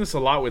doing this a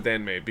lot with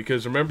Aunt May,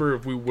 because remember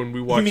when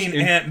we watched... You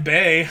mean Aunt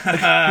Bay?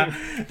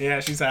 Yeah,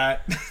 she's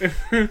hot.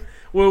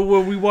 Well,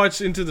 when we watched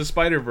Into the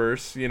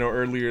Spider-Verse,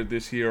 earlier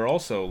this year,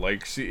 also,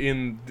 like, she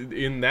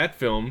in that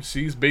film,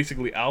 she's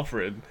basically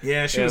Alfred.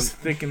 Yeah, she was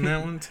thick in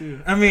that one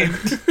too. I mean,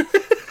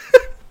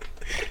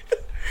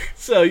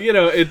 so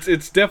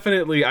it's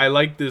definitely, I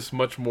like this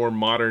much more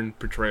modern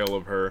portrayal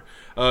of her.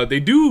 They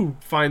do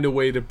find a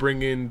way to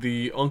bring in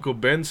the Uncle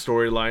Ben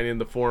storyline in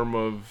the form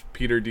of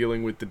Peter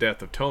dealing with the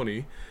death of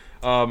Tony.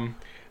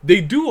 They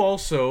do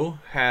also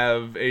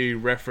have a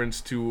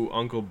reference to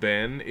Uncle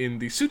Ben in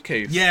the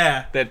suitcase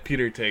that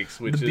Peter takes,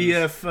 which the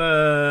is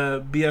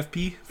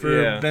BFP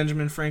for Yeah.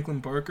 Benjamin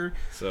Franklin Parker.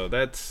 So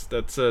that's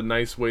a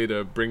nice way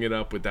to bring it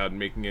up without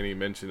making any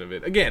mention of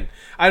it. Again,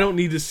 I don't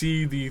need to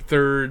see the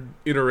third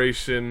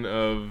iteration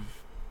of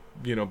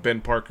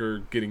Ben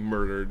Parker getting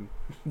murdered.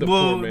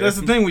 Poor man. That's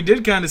the thing. We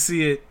did kind of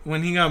see it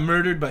when he got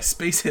murdered by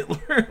Space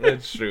Hitler.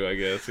 That's true, I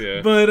guess.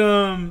 Yeah. But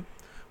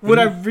what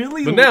I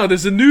really But now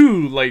there's a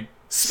new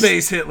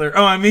Space Hitler.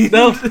 Oh, I mean,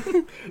 no,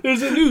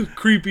 there's a new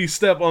creepy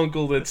step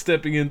uncle that's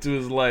stepping into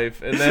his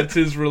life, and that's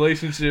his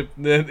relationship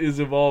that is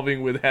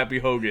evolving with Happy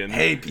Hogan.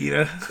 Hey,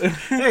 Peter.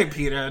 Hey,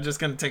 Peter. I'm just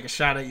gonna take a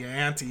shot at your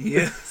auntie.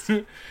 Yes.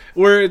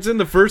 Where it's in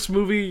the first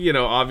movie,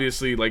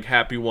 obviously, like,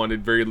 Happy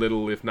wanted very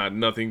little, if not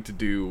nothing, to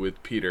do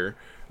with Peter.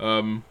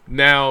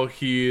 Now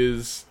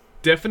he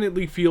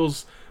definitely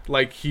feels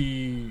like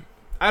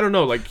I don't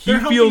know, like They're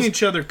helping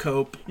each other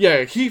cope.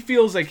 Yeah, he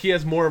feels like he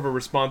has more of a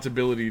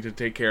responsibility to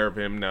take care of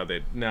him now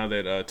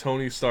that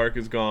Tony Stark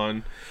is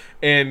gone,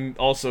 and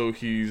also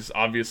he's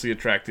obviously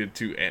attracted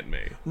to Aunt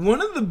May.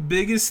 One of the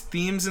biggest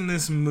themes in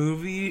this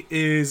movie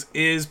is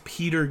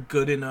Peter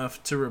good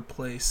enough to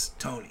replace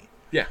Tony?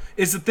 Yeah,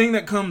 it's the thing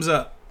that comes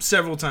up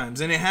several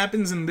times, and it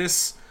happens in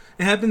this.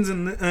 It happens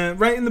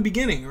right in the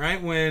beginning, right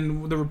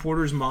when the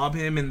reporters mob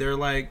him, and they're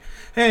like,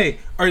 "Hey,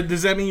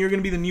 does that mean you're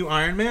gonna be the new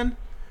Iron Man?"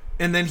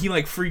 And then he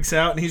like freaks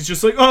out and he's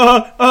just like,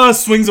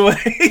 swings away.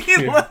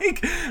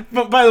 Like,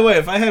 but by the way,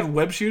 if I had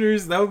web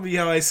shooters, that would be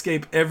how I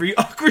escape every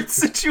awkward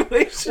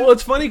situation. Well,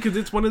 it's funny because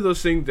it's one of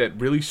those things that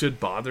really should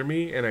bother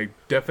me, and I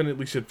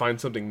definitely should find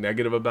something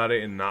negative about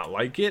it and not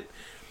like it.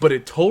 But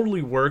it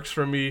totally works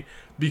for me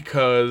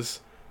because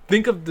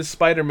think of the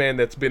Spider-Man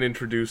that's been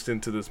introduced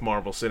into this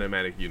Marvel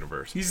Cinematic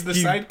Universe. He's the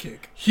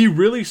sidekick. He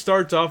really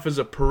starts off as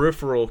a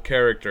peripheral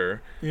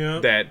character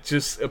that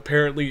just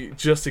apparently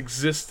just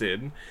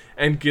existed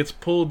and gets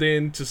pulled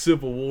into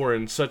Civil War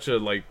in such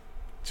a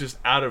just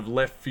out of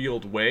left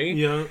field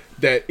way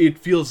that it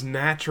feels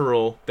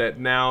natural that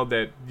now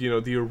that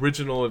the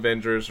original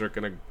Avengers are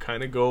going to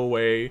kind of go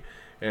away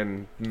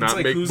and not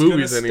like, make who's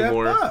movies gonna step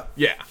anymore. up?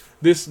 Yeah,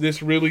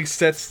 this really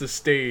sets the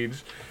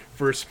stage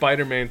for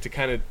Spider-Man to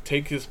kind of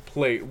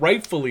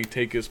rightfully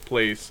take his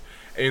place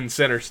in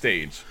center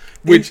stage,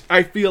 which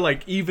I feel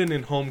like even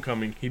in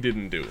Homecoming he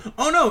didn't do.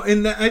 Oh no,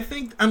 and I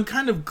think I'm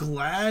kind of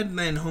glad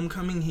that in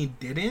Homecoming he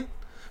didn't,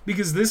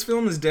 because this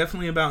film is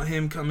definitely about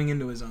him coming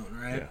into his own,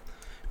 right? Yeah.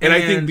 And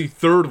I think the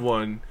third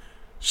one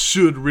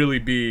should really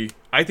be.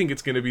 I think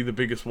it's going to be the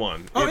biggest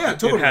one. Oh yeah,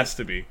 totally. It has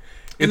to be.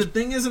 And the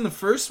thing is, in the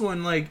first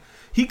one, like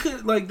he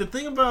could, like the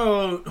thing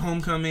about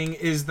Homecoming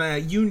is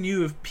that you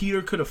knew if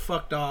Peter could have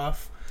fucked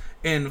off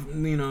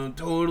and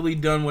totally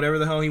done whatever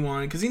the hell he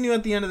wanted, because he knew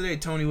at the end of the day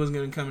Tony wasn't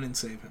going to come in and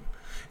save him.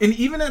 And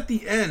even at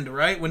the end,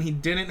 right, when he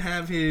didn't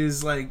have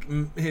his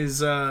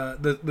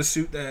the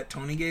suit that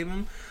Tony gave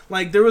him,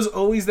 like there was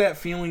always that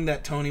feeling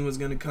that Tony was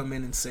going to come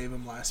in and save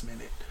him last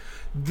minute.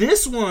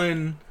 This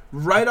one,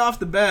 right off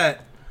the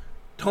bat,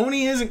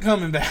 Tony isn't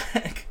coming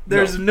back.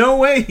 There's no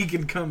way he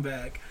can come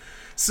back.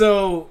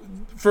 So,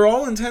 for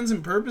all intents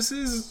and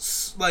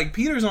purposes, like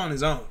Peter's on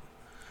his own.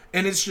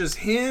 And it's just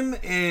him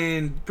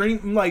and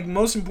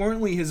most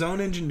importantly, his own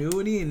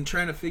ingenuity and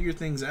trying to figure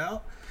things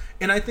out.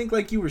 And I think,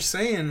 like you were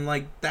saying,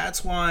 like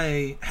that's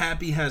why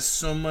Happy has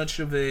so much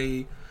of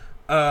a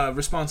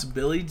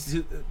responsibility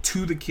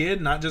to the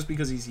kid, not just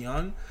because he's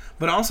young,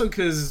 but also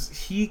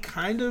because he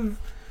kind of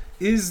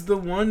is the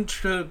one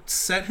to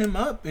set him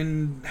up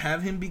and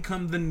have him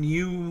become the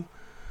new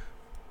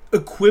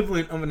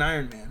equivalent of an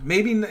Iron Man.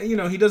 Maybe,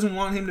 he doesn't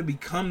want him to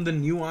become the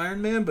new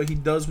Iron Man, but he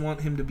does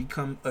want him to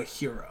become a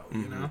hero,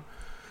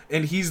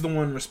 And he's the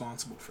one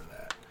responsible for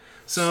that.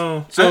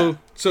 So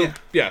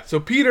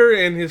Peter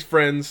and his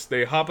friends,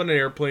 they hop on an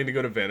airplane to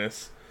go to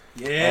Venice.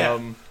 Yeah.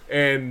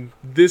 And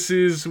this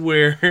is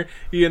where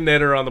he and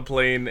Ned are on the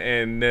plane,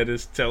 and Ned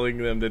is telling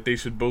them that they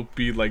should both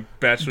be like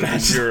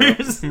bachelors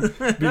in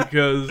Europe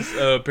because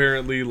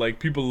apparently like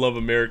people love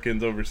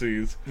Americans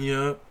overseas.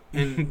 Yep.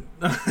 And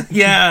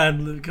yeah,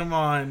 come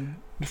on.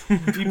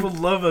 People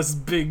love us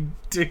big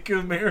dick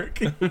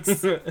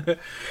Americans.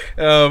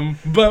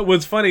 But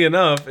what's funny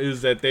enough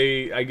is that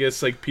I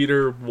guess like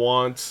Peter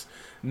wants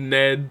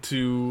Ned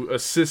to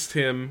assist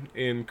him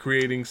in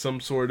creating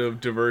some sort of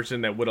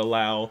diversion that would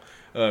allow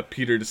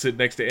Peter to sit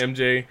next to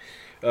MJ.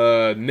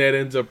 Ned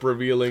ends up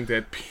revealing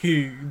that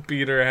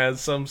Peter has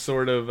some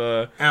sort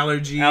of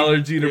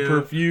allergy to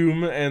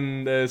perfume,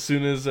 and as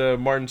soon as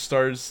Martin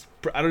Starr's,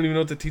 I don't even know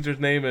what the teacher's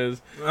name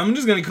is. I'm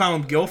just gonna call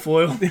him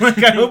Guilfoyle.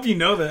 Like, I hope you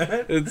know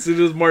that. As soon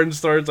as Martin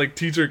Starr's like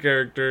teacher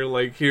character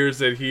like hears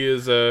that he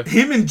is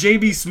him and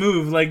JB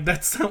Smoove, like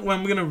that's not what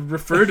I'm gonna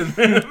refer to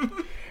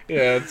them.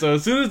 Yeah, so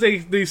as soon as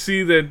they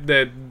see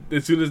that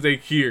as soon as they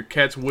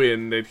catch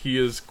wind that he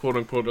is quote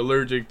unquote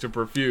allergic to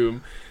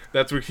perfume,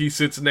 that's where he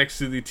sits next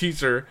to the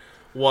teacher,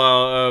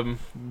 while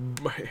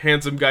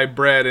handsome guy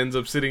Brad ends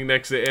up sitting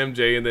next to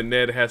MJ, and then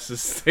Ned has to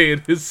stay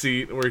in his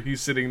seat where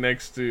he's sitting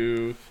next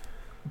to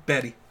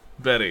Betty.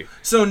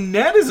 So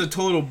Ned is a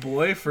total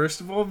boy,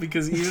 first of all,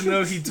 because even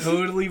though he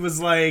totally was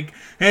like,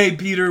 hey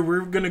Peter,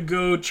 we're gonna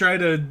go try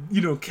to,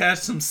 catch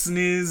some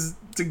sniz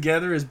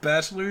together as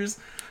bachelors,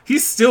 he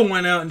still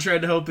went out and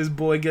tried to help his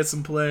boy get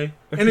some play.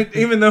 And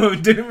even though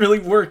it didn't really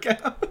work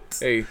out.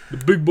 Hey, the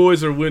big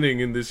boys are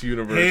winning in this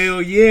universe.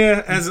 Hell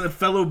yeah. As a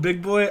fellow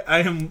big boy, I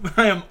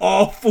am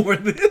all for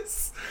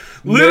this.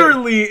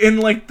 Literally in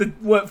like the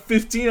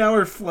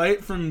 15-hour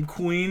flight from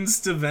Queens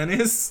to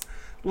Venice,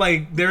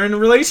 like they're in a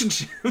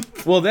relationship.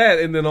 Well, that,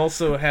 and then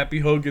also Happy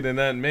Hogan and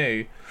Aunt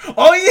May.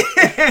 Oh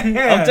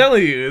yeah. I'm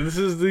telling you, this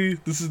is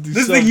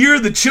the year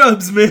of the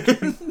chubs,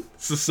 man.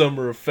 It's the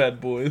summer of fat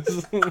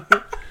boys.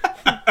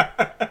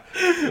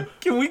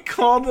 Can we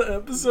call the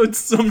episode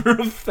 "Summer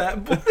of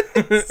Fat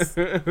Boys"?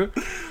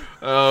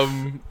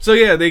 So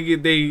yeah,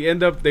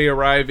 they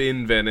arrive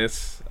in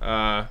Venice,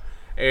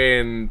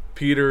 and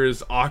Peter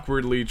is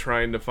awkwardly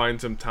trying to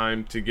find some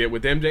time to get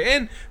with MJ.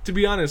 And to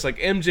be honest, like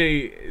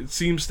MJ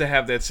seems to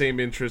have that same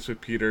interest with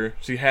Peter.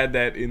 She had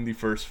that in the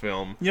first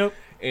film. Yep.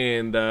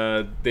 And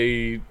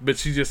but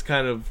she just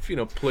kind of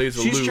plays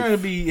aloof. She's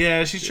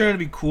trying to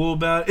be cool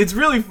about it. It's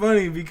really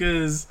funny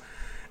because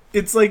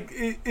it's like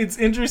it's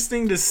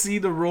interesting to see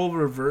the role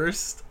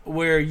reversed,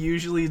 where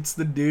usually it's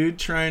the dude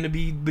trying to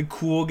be the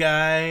cool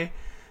guy,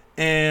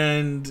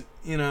 and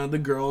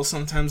the girl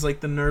sometimes like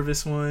the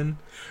nervous one.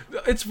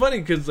 It's funny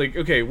because like,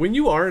 okay, when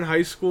you are in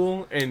high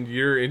school and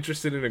you're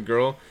interested in a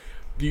girl,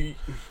 you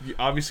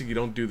obviously you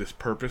don't do this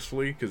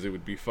purposefully because it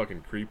would be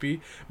fucking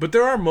creepy, but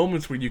there are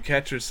moments where you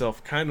catch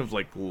yourself kind of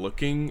like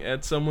looking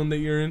at someone that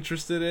you're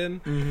interested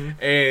in,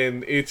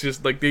 and it's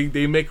just like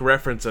they make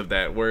reference of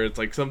that, where it's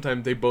like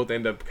sometimes they both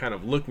end up kind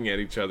of looking at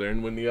each other,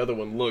 and when the other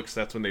one looks,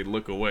 that's when they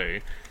look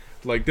away.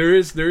 Like there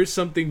is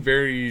something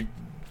very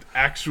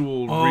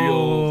actual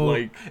real,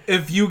 like,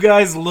 if you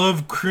guys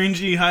love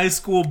cringy high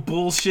school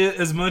bullshit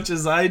as much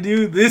as I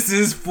do, this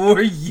is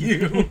for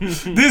you.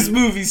 This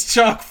movie's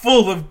chock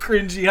full of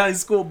cringy high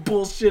school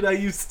bullshit I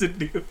used to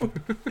do.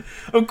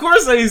 Of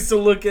course I used to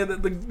look at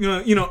it,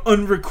 the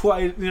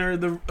unrequited,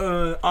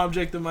 the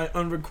object of my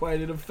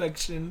unrequited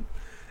affection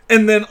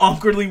and then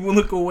awkwardly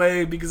look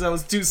away because I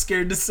was too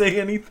scared to say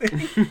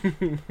anything.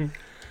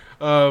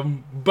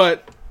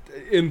 But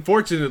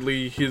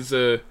unfortunately, his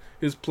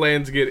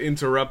plans get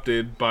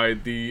interrupted by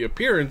the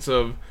appearance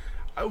of,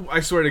 I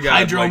swear to God,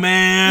 Hydro like,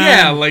 Man.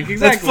 Yeah, like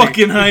exactly. That's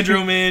fucking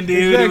Hydro Man,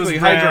 dude. Exactly,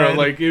 Hydro. Rad.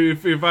 Like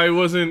if I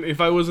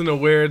wasn't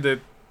aware that,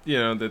 you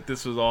know, that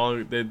this was all,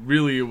 that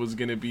really it was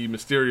gonna be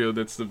Mysterio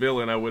that's the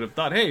villain, I would have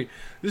thought, hey,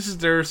 this is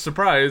their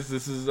surprise.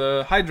 This is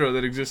Hydro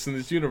that exists in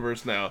this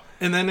universe now.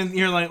 And then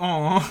you're like,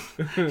 oh,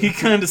 he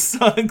kind of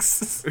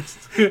sucks.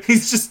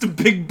 He's just a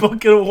big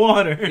bucket of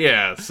water.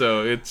 Yeah,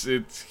 so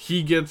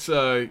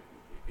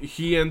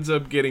he ends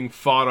up getting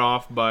fought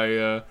off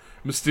by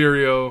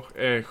Mysterio,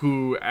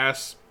 who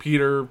asks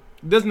Peter.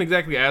 Doesn't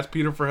exactly ask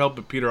Peter for help,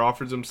 but Peter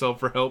offers himself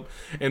for help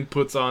and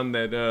puts on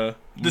that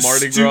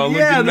Mardi Gras looking mask.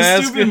 Yeah,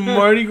 the stupid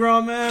Mardi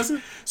Gras mask.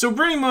 So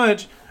pretty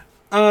much,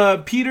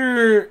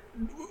 Peter,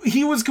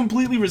 he was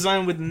completely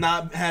resigned with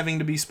not having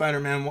to be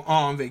Spider-Man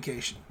on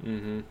vacation.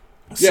 Mm-hmm.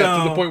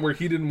 Yeah, to the point where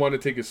he didn't want to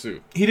take a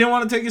suit. He didn't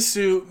want to take a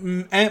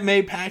suit. Aunt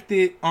May packed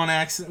it on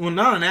accident. Well,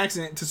 not on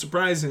accident, to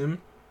surprise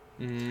him.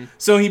 Mm-hmm.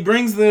 So he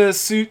brings the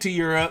suit to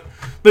Europe,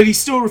 but he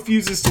still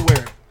refuses to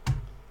wear it.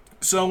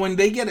 So when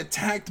they get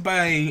attacked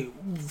by,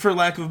 for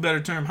lack of a better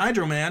term,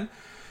 Hydro Man,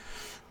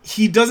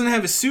 he doesn't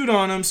have a suit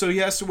on him, so he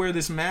has to wear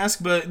this mask.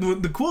 But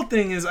the cool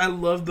thing is, I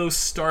love those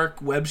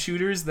Stark web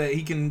shooters that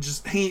he can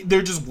just...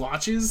 they're just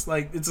watches.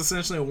 Like, it's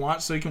essentially a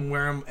watch, so he can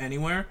wear them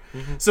anywhere.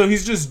 Mm-hmm. So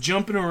he's just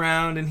jumping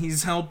around, and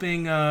he's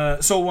helping...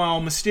 so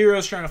while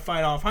Mysterio's trying to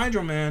fight off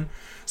Hydro Man,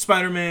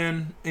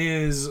 Spider-Man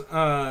is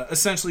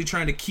essentially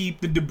trying to keep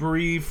the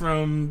debris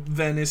from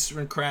Venice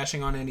from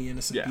crashing on any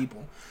innocent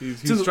people.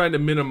 He's trying to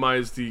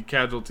minimize the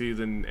casualties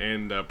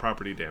and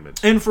property damage.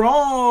 And for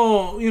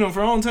all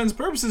intents and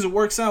purposes, it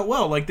works out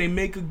well. Like, they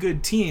make a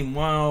good team.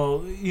 While,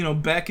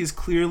 Beck is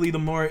clearly the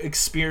more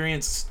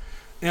experienced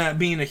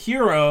being a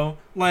hero,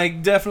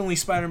 like, definitely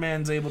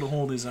Spider-Man's able to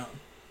hold his own.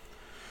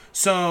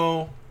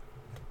 So,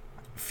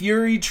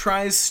 Fury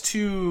tries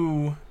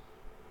to...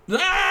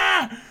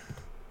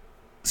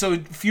 So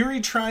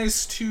Fury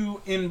tries to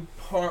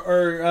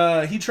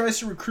he tries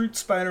to recruit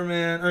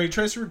Spider-Man, or he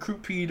tries to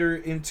recruit Peter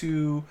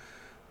into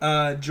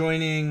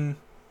joining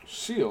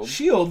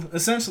S.H.I.E.L.D.,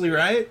 essentially,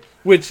 right?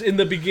 Which in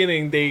the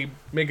beginning they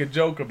make a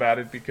joke about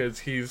it because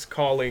he's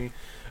calling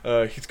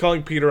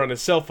Peter on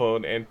his cell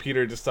phone, and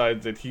Peter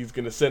decides that he's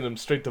gonna send him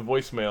straight to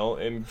voicemail,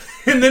 and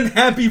then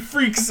Happy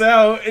freaks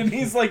out, and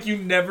he's like, "You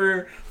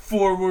never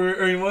forward,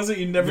 or was it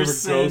you never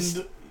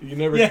send? You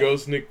never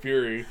ghost Nick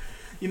Fury."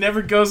 You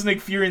never ghost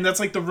Nick Fury, and that's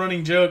like the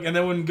running joke. And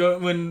then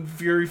when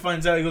Fury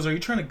finds out, he goes, "Are you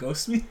trying to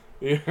ghost me?"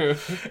 Yeah.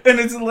 And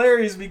it's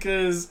hilarious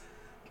because,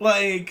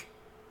 like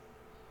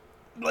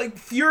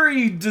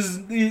Fury does,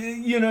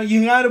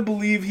 you gotta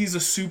believe he's a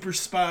super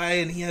spy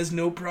and he has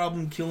no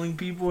problem killing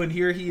people. And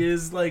here he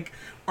is, like,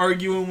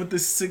 arguing with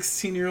this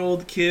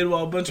 16-year-old kid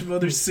while a bunch of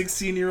other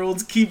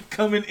 16-year-olds keep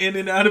coming in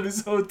and out of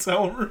his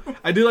hotel room.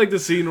 I do like the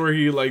scene where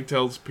he, like,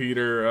 tells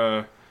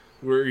Peter,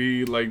 where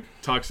he, like,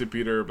 talks to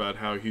Peter about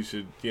how he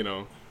should,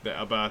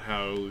 about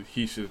how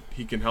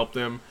he can help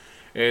them.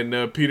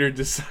 And Peter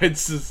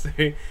decides to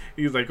say,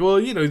 he's like, well,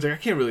 he's like, I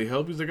can't really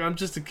help. He's like, I'm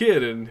just a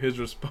kid. And his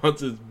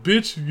response is,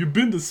 bitch, you've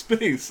been to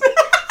space.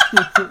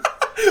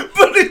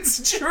 But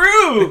it's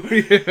true.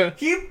 Yeah.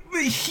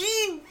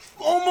 He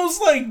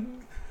almost, like,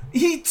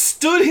 he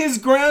stood his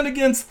ground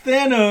against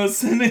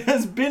Thanos and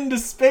has been to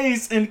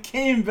space and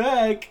came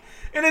back.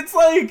 And it's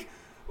like,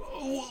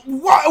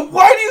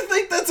 why do you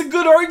think that's a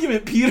good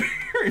argument, Peter?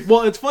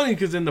 Well, it's funny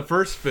because in the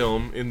first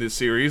film in this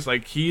series,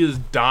 like, he is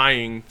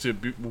dying to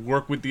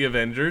work with the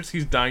Avengers.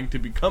 He's dying to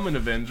become an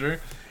Avenger,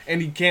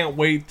 and he can't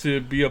wait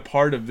to be a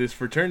part of this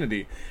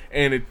fraternity.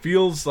 And it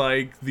feels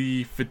like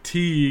the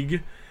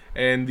fatigue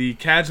and the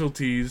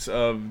casualties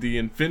of the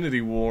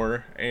Infinity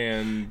War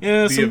and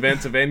the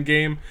events of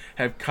Endgame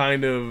have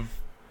kind of,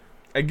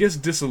 I guess,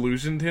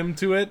 disillusioned him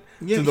to it.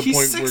 Yeah, to the he's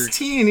point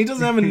 16. Where He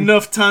doesn't have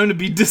enough time to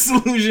be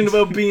disillusioned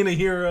about being a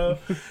hero.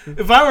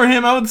 If I were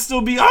him, I would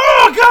still be,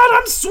 oh, God,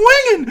 I'm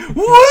swinging!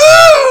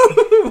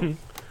 Woo!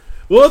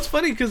 Well, it's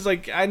funny because,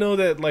 like, I know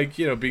that, like,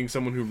 being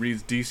someone who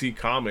reads DC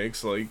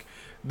Comics, like,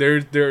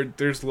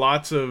 there's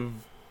lots of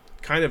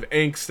kind of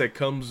angst that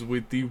comes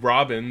with the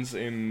Robins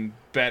and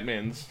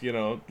Batman's,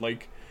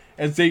 like,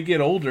 as they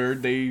get older,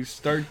 they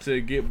start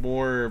to get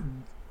more,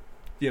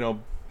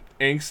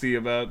 angsty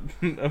about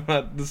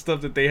the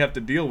stuff that they have to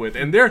deal with,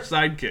 and they're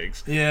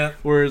sidekicks. Yeah.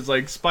 Whereas,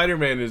 like,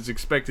 Spider-Man is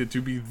expected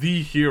to be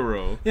the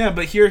hero. Yeah,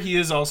 but here he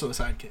is also a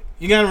sidekick.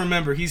 You gotta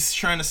remember, he's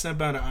trying to step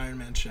out of Iron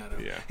Man's shadow.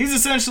 Yeah. He's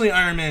essentially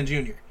Iron Man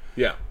Jr.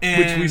 Yeah,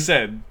 which we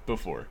said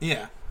before.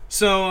 Yeah.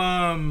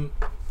 So,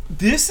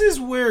 this is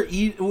where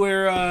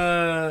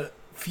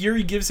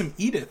Fury gives him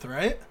Edith,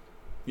 right?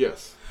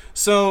 Yes.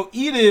 So,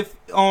 Edith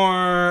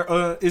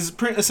is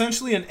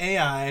essentially an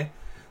AI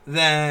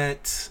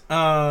that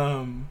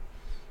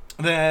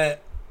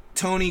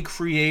Tony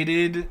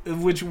created,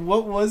 which,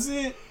 what was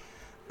it?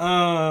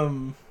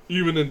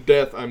 Even in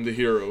death, I'm the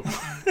hero.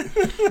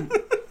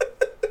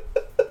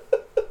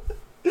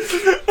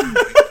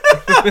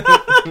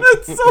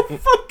 It's so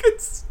fucking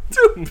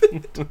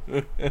stupid.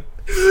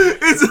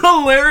 It's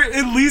hilarious.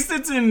 At least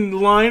it's in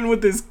line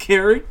with his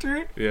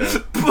character. Yeah.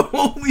 But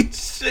holy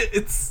shit,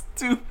 it's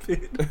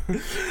stupid.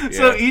 Yeah.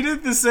 So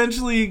Edith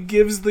essentially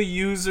gives the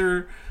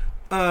user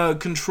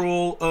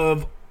control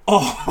of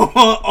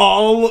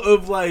all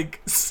of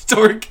like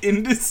Stark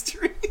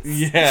Industries.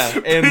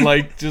 Yeah, and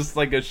like just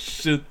like a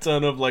shit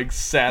ton of like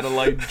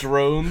satellite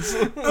drones.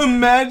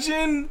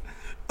 Imagine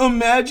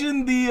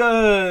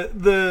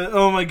the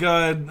oh my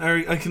god,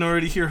 I can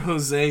already hear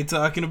Jose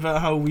talking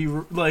about how we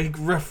like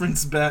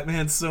reference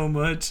Batman so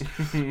much.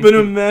 But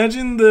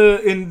imagine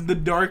in the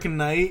Dark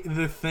Knight,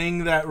 the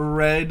thing that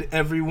read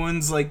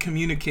everyone's like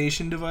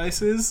communication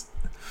devices,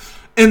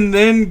 and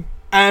then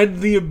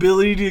add the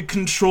ability to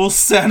control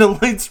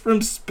satellites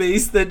from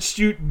space that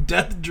shoot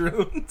death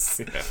drones.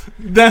 Yeah.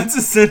 That's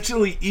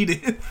essentially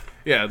Edith.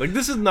 Yeah, like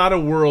this is not a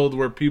world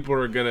where people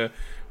are gonna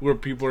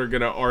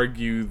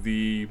argue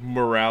the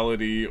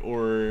morality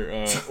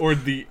or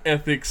the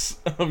ethics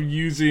of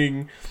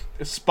using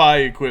spy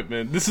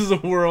equipment. This is a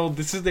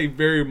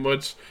very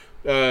much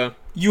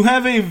you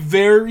have a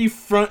very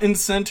front and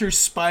center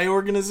spy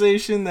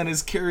organization that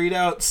has carried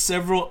out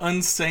several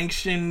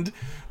unsanctioned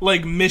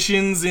like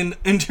missions in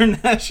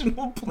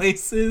international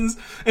places,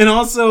 and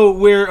also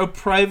where a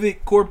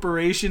private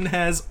corporation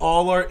has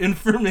all our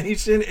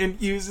information and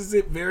uses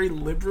it very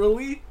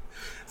liberally.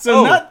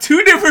 So not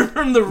too different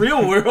from the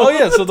real world. Oh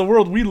yeah, so the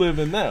world we live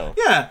in now.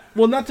 Yeah.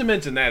 Well, not to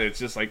mention that it's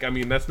just like, I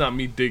mean, that's not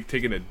me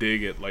taking a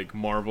dig at like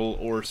Marvel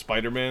or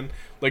Spider-Man.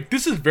 Like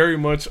this is very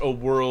much a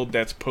world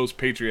that's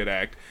post-Patriot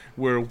Act,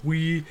 where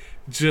we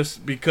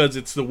just, because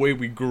it's the way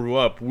we grew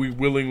up, we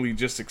willingly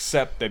just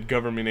accept that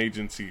government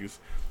agencies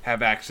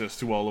have access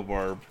to all of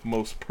our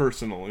most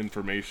personal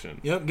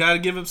information. Yep, gotta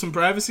give up some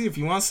privacy if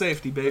you want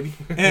safety, baby.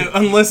 And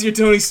unless you're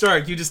Tony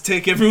Stark, you just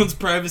take everyone's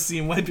privacy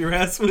and wipe your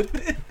ass with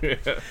it.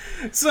 Yeah.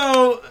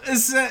 So,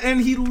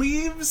 and he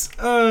leaves,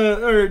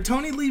 or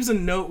Tony leaves a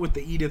note with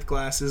the Edith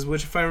glasses,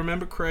 which if I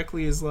remember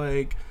correctly is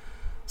like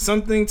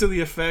something to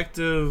the effect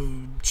of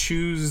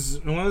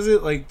choosing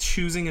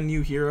a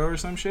new hero or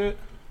some shit.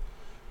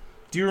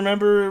 Do you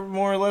remember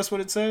more or less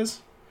what it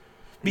says?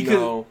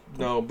 No,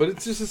 but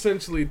it's just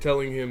essentially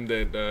telling him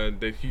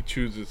that he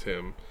chooses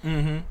him.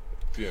 Mm-hmm.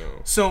 You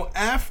know. So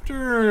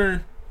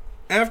after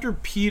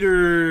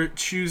Peter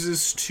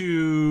chooses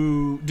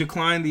to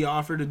decline the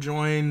offer to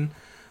join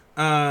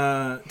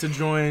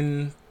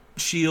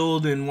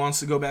SHIELD and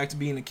wants to go back to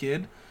being a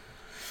kid,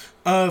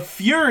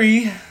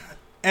 Fury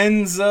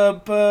ends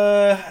up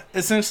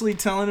essentially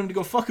telling him to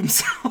go fuck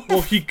himself.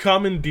 Well, he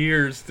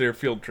commandeers their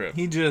field trip.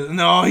 He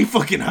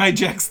fucking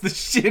hijacks the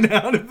shit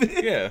out of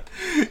it. Yeah.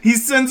 He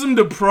sends him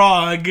to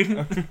Prague.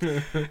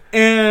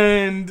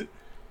 And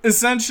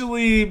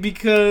essentially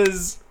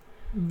because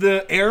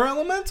the air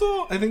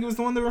elemental, I think it was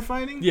the one they were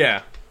fighting?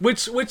 Yeah.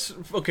 Which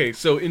okay,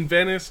 so in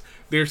Venice,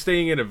 they're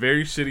staying at a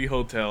very shitty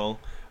hotel.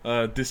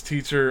 This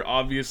teacher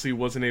obviously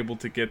wasn't able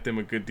to get them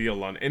a good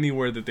deal on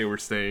anywhere that they were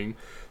staying.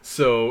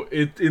 So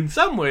it, in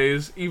some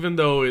ways, even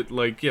though it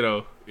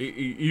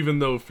even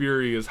though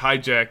Fury is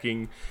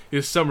hijacking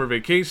his summer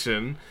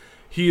vacation,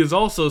 he is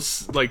also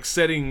like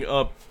setting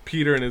up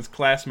Peter and his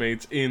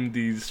classmates in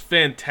these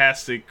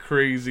fantastic,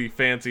 crazy,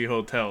 fancy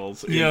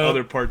hotels in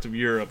other parts of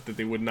Europe that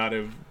they would not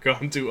have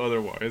gone to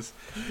otherwise.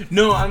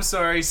 No, I'm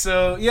sorry.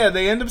 So yeah,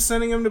 they end up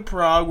sending him to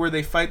Prague where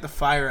they fight the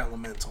fire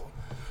elemental.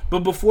 But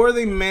before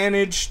they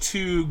manage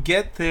to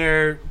get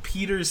there,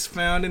 Peter's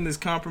found in this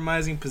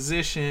compromising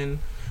position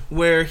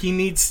where he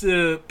needs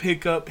to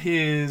pick up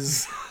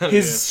his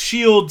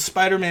SHIELD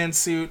Spider-Man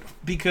suit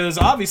because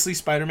obviously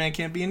Spider-Man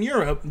can't be in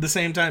Europe the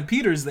same time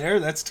Peter's there.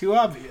 That's too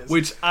obvious.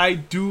 Which I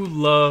do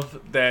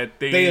love that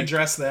they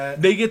address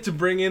that. They get to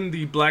bring in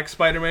the black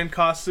Spider-Man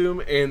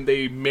costume and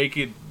they make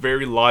it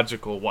very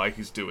logical why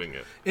he's doing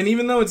it. And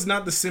even though it's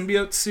not the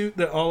symbiote suit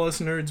that all us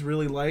nerds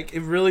really like,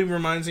 it really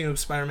reminds me of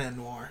Spider-Man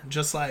Noir.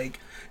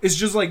 It's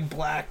just like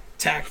black,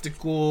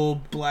 tactical,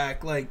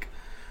 black, like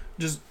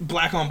just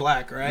black on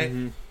black, right?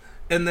 Mm-hmm.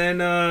 And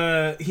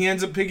then he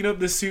ends up picking up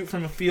this suit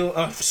from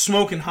a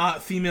smoking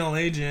hot female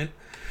agent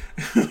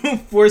who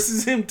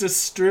forces him to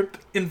strip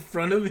in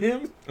front of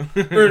him,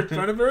 or in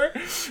front of her,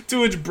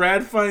 to which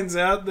Brad finds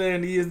out,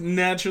 then he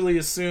naturally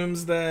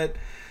assumes that,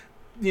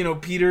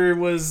 Peter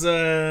was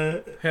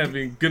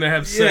gonna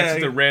have sex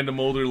with a random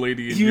older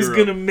lady in Europe. He was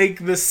gonna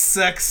make the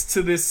sex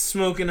to this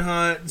smoking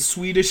hot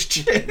Swedish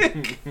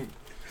chick.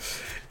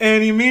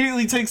 And he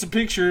immediately takes a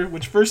picture,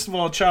 which first of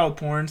all, child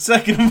porn.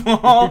 Second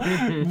of all,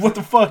 what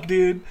the fuck,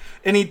 dude?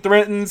 And he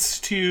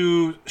threatens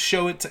to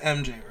show it to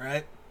MJ,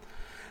 right?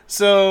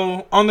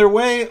 So on their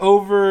way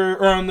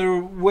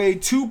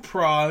to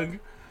Prague,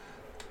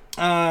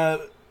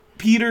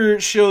 Peter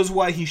shows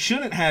why he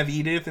shouldn't have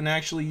Edith and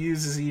actually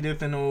uses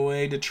Edith in a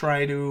way to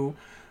try to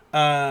he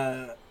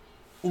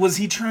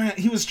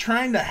was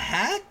trying to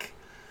hack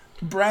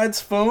Brad's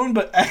phone,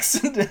 but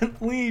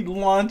accidentally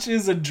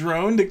launches a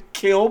drone to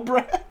kill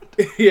Brad.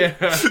 Yeah.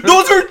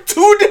 Those are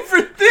two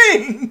different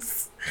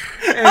things.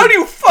 How do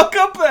you fuck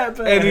up that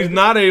bad? And he's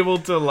not able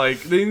to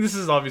like. This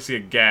is obviously a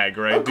gag,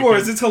 right? Of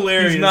course, it's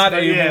hilarious. He's not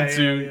able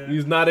to.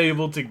 He's not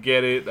able to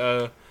get it.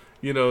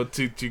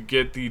 To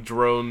get the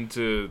drone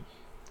to,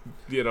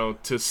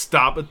 to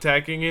stop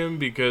attacking him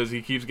because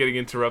he keeps getting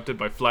interrupted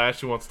by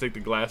Flash who wants to take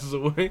the glasses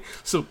away.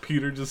 So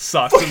Peter just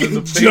socks him in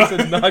the face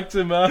and knocks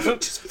him out.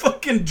 Just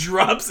fucking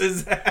drops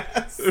his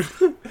ass.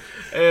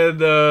 And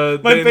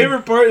my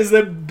favorite part is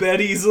that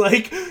Betty's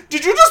like,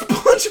 "Did you just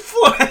punch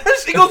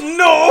Flash?" He goes,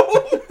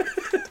 "No."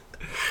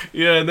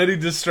 Yeah, and then he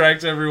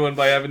distracts everyone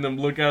by having them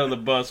look out of the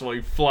bus while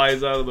he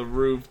flies out of the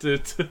roof to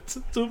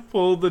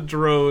pull the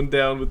drone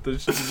down with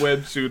the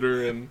web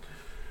shooter.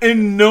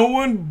 And no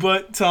one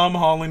but Tom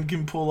Holland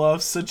can pull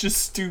off such a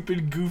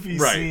stupid, goofy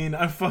scene.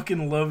 I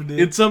fucking loved it.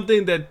 It's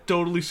something that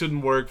totally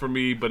shouldn't work for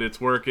me, but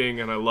it's working,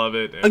 and I love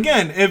it. And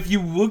again, if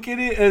you look at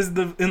it as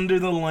under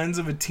the lens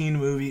of a teen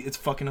movie, it's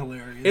fucking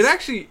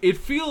hilarious. It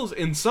feels,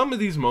 in some of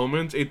these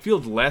moments, it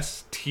feels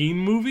less teen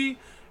movie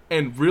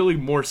and really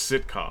more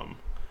sitcom.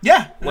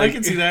 Yeah, I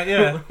can see that,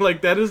 yeah. Like,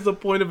 that is the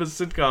point of a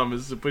sitcom,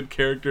 is to put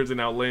characters in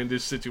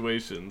outlandish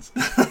situations.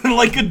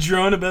 Like a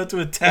drone about to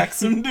attack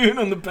some dude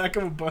on the back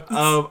of a bus.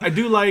 I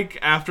do like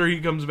after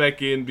he comes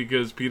back in,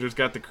 because Peter's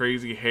got the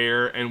crazy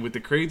hair, and with the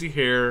crazy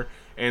hair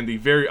and the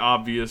very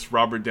obvious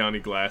Robert Downey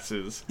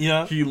glasses,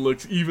 he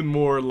looks even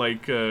more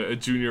like a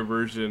junior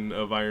version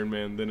of Iron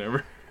Man than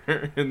ever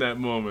in that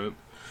moment.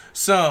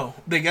 So,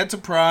 they get to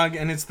Prague,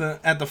 and it's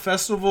at the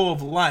Festival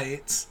of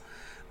Lights,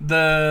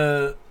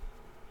 the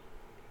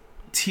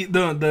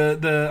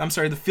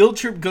field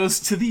trip goes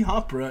to the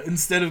opera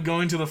instead of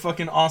going to the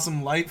fucking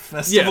awesome light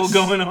festival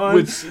going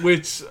on.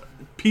 Which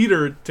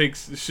Peter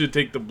should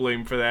take the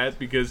blame for that,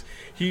 because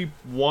he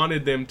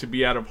wanted them to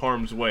be out of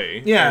harm's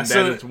way. Yeah, and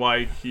that is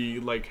why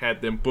he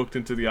had them booked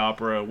into the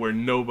opera where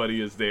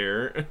nobody is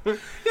there.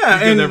 Yeah,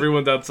 because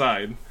everyone's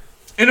outside.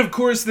 And of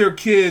course they're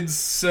kids,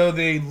 so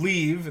they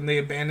leave and they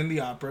abandon the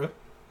opera.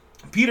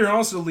 Peter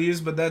also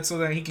leaves, but that's so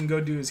that he can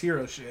go do his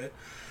hero shit.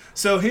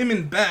 So him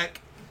and Beck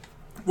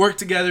work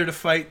together to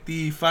fight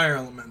the fire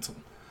elemental.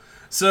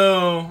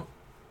 So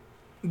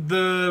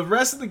the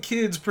rest of the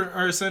kids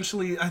are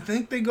essentially, I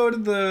think they go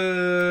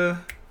to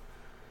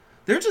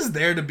they're just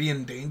there to be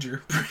in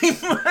danger, pretty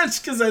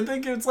much, because I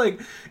think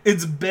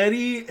it's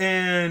Betty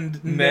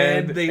and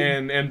Ned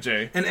and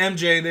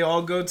MJ. They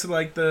all go to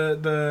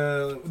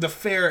the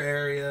fair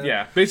area.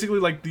 Yeah,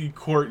 basically the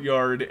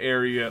courtyard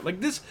area.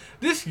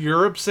 This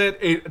Europe set,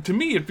 to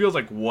me it feels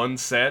like one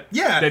set.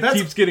 Yeah, that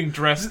keeps getting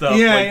dressed up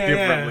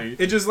differently.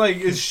 It just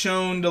is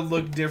shown to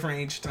look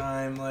different each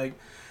time.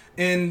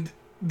 And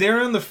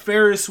they're on the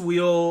Ferris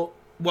wheel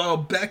while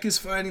Beck is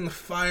fighting the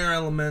fire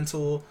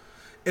elemental.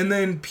 And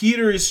then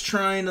Peter is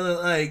trying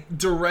to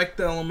direct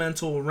the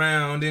elemental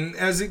around, and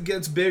as it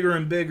gets bigger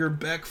and bigger,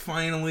 Beck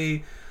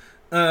finally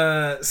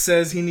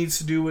says he needs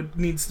to do what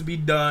needs to be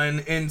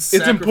done, and it's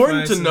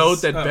important to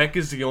note that Beck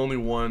is the only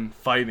one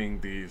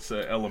fighting these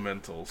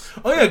elementals.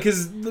 Oh yeah,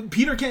 because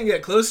Peter can't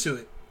get close to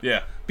it.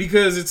 Yeah,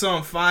 because it's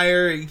on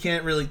fire, he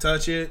can't really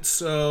touch it,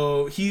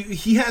 so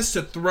he has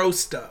to throw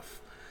stuff.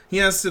 He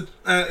has to,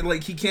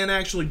 he can't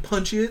actually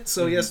punch it,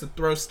 so he has to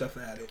throw stuff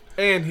at it.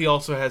 And he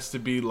also has to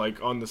be,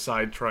 on the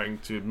side trying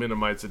to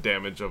minimize the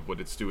damage of what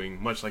it's doing,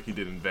 much like he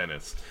did in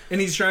Venice. And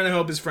he's trying to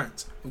help his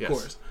friends, of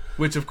course.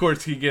 Which, of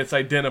course, he gets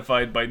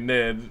identified by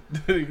Ned,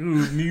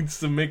 who needs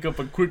to make up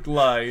a quick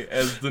lie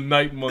as the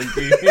Night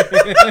Monkey.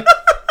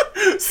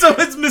 So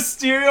it's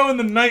Mysterio and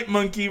the Night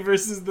Monkey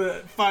versus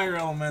the Fire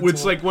Elemental.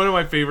 Which, one of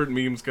my favorite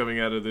memes coming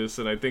out of this,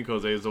 and I think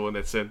Jose is the one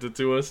that sent it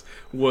to us,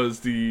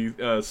 was the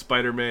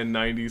Spider-Man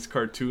 90s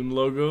cartoon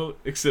logo,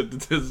 except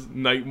it says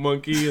Night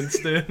Monkey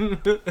instead.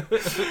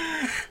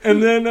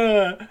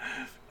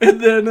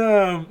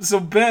 So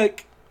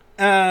Beck,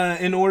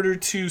 in order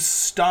to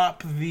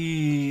stop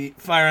the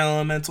Fire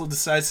Elemental,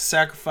 decides to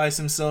sacrifice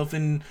himself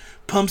and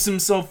pumps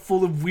himself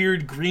full of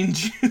weird green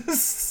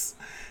juice.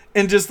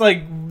 And just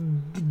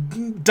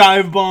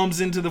dive bombs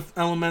into the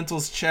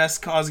elemental's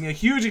chest, causing a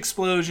huge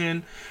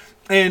explosion.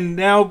 And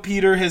now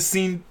Peter has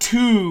seen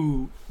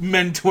 2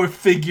 mentor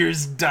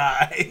figures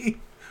die.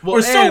 Well,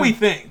 or so we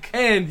think.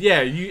 And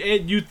yeah,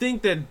 you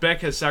think that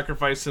Beck has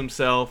sacrificed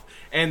himself,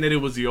 and that it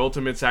was the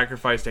ultimate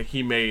sacrifice that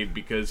he made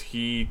because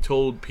he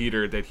told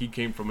Peter that he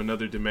came from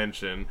another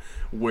dimension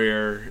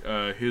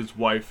where his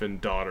wife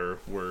and daughter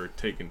were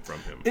taken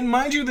from him. And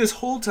mind you, this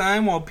whole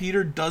time, while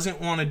Peter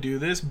doesn't want to do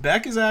this,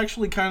 Beck is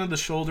actually kind of the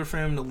shoulder for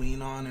him to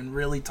lean on and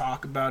really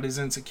talk about his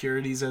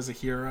insecurities as a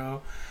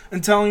hero,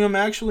 and telling him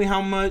actually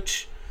how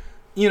much,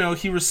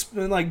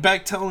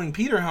 Beck telling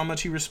Peter how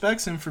much he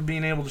respects him for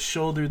being able to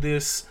shoulder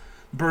this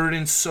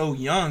burden so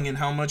young, and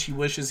how much he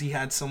wishes he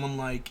had someone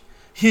like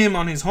him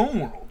on his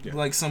homeworld,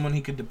 someone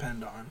he could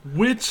depend on.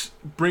 Which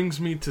brings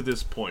me to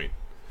this point.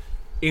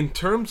 In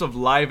terms of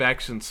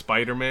live-action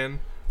Spider-Man,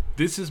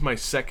 this is my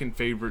second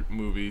favorite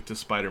movie to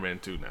Spider-Man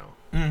 2 now.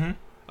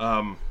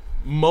 Mm-hmm.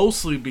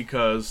 Mostly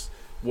because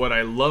what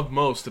I love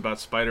most about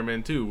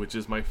Spider-Man 2, which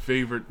is my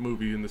favorite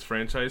movie in this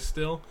franchise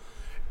still,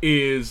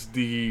 is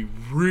the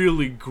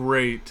really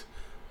great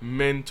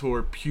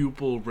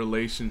mentor-pupil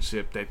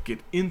relationship that get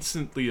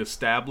instantly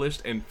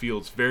established and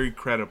feels very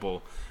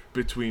credible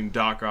between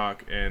Doc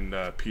Ock and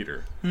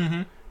Peter.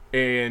 Mm-hmm.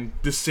 And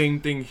the same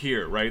thing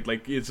here, right?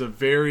 Like, it's a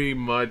very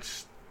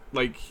much,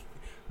 like,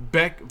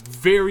 Beck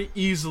very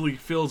easily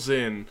fills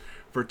in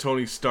for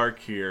Tony Stark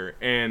here,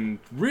 and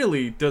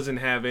really doesn't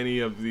have any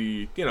of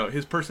the,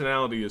 his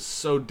personality is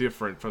so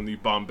different from the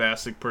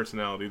bombastic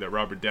personality that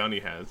Robert Downey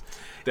has,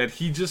 that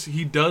he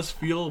does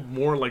feel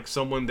more like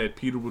someone that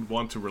Peter would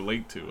want to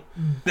relate to.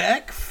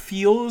 Beck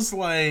feels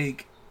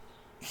like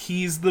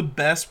he's the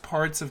best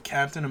parts of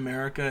Captain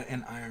America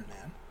and Iron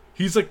Man.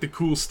 He's like the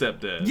cool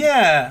stepdad.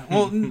 Yeah,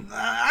 well, no,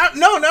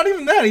 not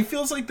even that. He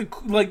feels like the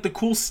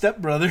cool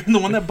stepbrother, the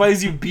one that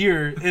buys you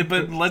beer,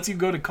 but lets you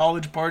go to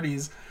college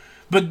parties.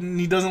 But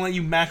he doesn't let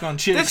you mac on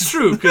chicks. That's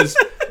true, because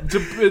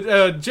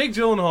Jake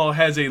Gyllenhaal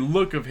has a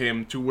look of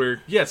him to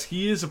where, yes,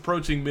 he is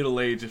approaching middle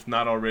age, if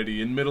not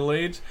already in middle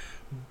age,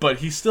 but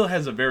he still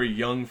has a very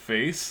young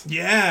face.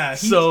 Yeah.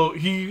 So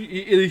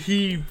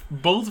he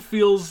both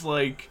feels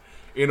like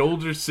an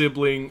older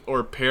sibling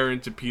or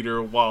parent to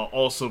Peter, while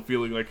also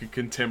feeling like a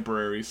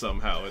contemporary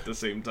somehow at the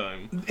same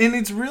time. And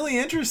it's really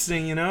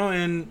interesting,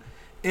 and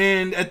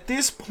at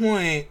this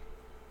point,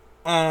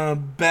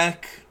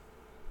 Beck...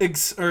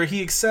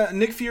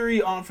 Nick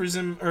Fury offers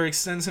him, or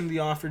extends him the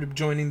offer to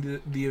joining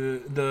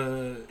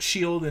the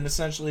Shield and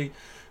essentially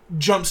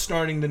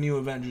jump-starting the new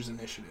Avengers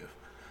initiative.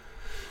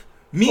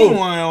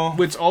 Meanwhile,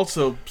 which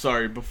also,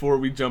 sorry, before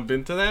we jump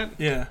into that,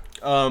 yeah,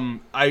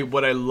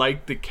 what I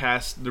like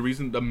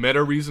the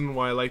meta reason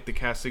why I like the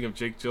casting of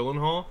Jake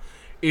Gyllenhaal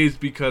is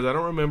because I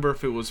don't remember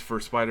if it was for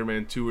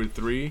Spider-Man 2 or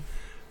 3,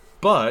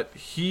 but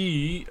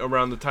he,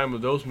 around the time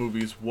of those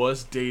movies,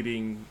 was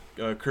dating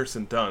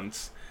Kirsten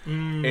Dunst.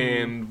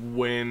 And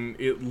when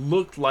it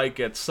looked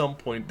like at some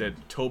point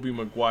that Tobey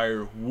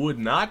Maguire would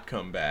not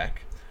come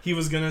back, he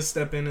was gonna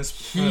step in as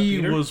he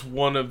Peter? was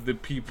one of the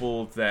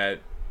people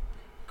that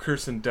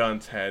Kirsten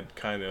Dunst had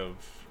kind of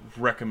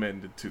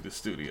recommended to the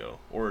studio,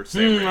 or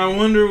Sam Raimi. I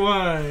wonder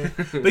why.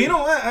 But you know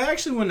what? I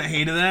actually wouldn't have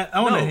hated that.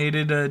 I wouldn't have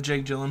hated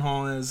Jake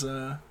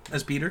Gyllenhaal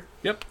as Peter.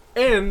 Yep.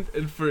 And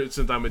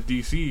since I'm a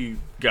DC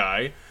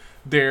guy,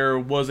 there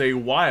was a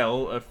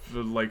while,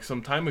 like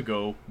some time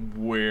ago,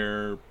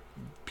 where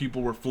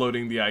people were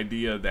floating the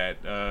idea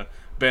that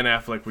Ben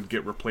Affleck would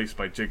get replaced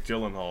by Jake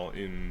Gyllenhaal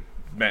in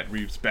Matt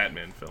Reeves'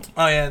 Batman film.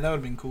 Oh yeah, that would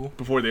have been cool.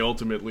 Before they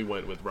ultimately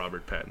went with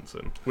Robert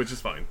Pattinson, which is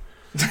fine.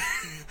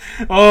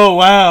 Oh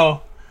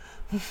wow.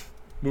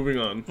 Moving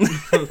on.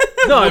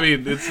 No, I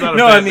mean, it's not a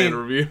Batman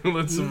review.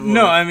 Let's move on.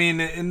 I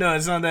mean, no,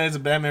 it's not that it's a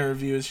Batman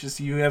review. It's just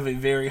you have a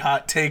very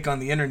hot take on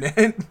the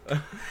internet.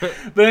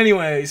 But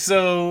anyway,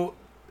 so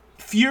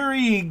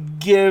Fury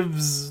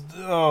gives...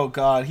 Oh,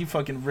 God. He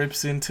fucking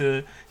rips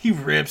into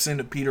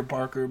Peter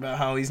Parker about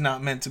how he's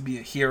not meant to be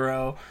a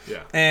hero.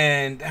 Yeah.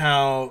 And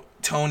how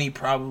Tony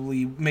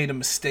probably made a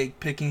mistake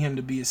picking him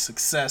to be a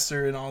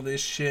successor and all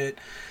this shit.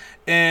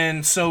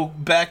 And so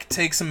Beck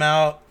takes him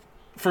out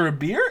for a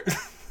beer?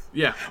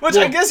 Yeah. Which,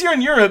 I guess you're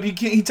in Europe.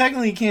 He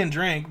technically can't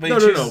drink. But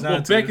No.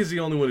 Well, Beck is the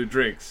only one who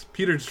drinks.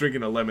 Peter's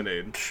drinking a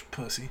lemonade.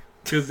 Pussy.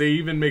 Because they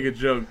even make a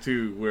joke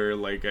too, where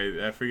like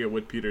I forget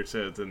what Peter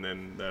says, and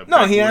then he doesn't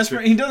ask for.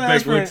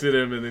 Beck looks at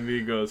him, and then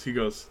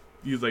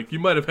he's like, you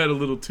might have had a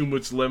little too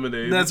much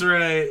lemonade. That's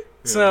right. Yeah.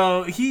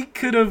 So he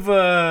could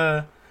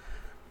have,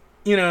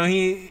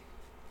 he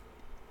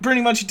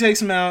pretty much he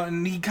takes him out,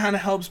 and he kind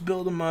of helps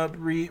build him up,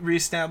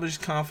 reestablish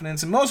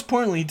confidence, and most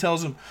importantly, he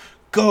tells him,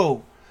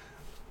 "Go,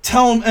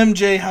 tell him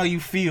MJ how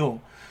you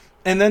feel."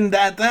 And then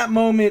at that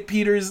moment,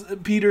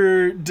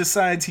 Peter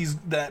decides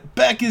that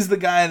Beck is the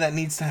guy that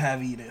needs to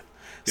have Edith.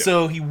 Yeah.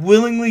 So he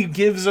willingly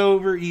gives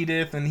over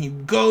Edith, and he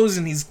goes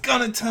and he's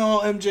gonna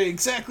tell MJ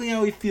exactly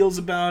how he feels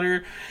about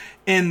her.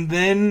 And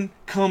then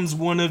comes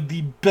one of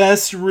the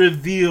best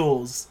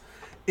reveals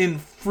in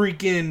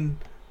freaking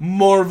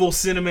Marvel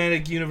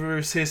Cinematic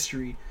Universe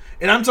history.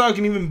 And I'm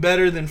talking even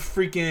better than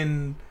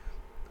freaking...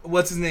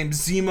 What's his name?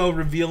 Zemo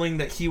revealing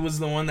that he was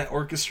the one that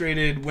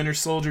orchestrated Winter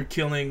Soldier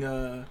killing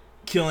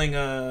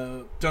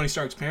Tony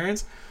Stark's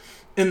parents.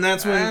 And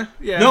that's when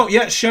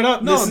shut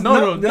up.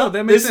 No,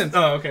 that makes sense.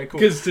 Oh, okay, cool.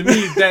 Because to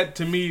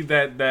me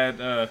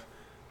that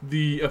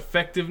the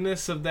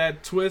effectiveness of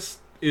that twist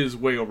is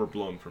way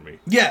overblown for me.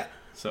 Yeah.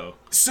 So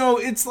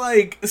it's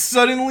like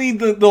suddenly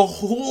the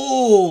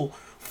whole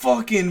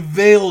fucking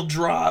veil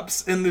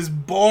drops, and this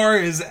bar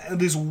is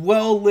this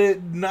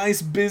well-lit,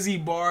 nice, busy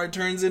bar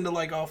turns into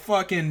like a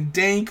fucking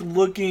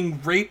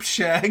dank-looking rape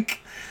shack.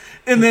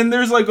 And then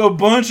there's like a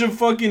bunch of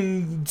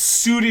fucking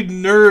suited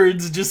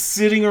nerds just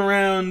sitting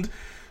around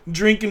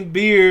drinking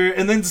beer.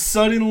 And then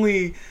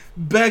suddenly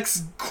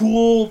Beck's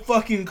cool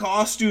fucking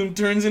costume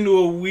turns into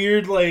a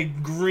weird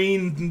like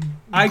green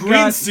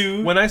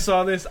suit. When I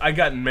saw this, I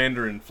got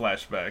Mandarin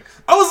flashbacks.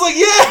 I was like,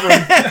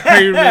 yeah.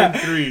 Iron Man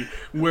 3,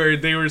 where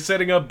they were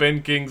setting up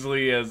Ben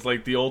Kingsley as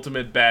like the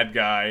ultimate bad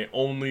guy,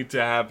 only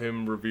to have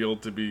him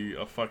revealed to be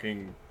a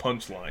fucking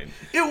punchline.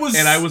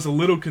 And I was a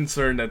little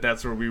concerned that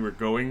that's where we were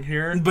going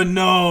here. But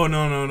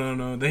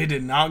no. They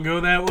did not go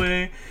that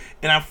way.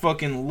 And I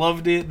fucking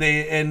loved it.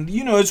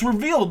 It's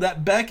revealed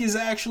that Beck is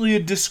actually a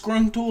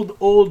disgruntled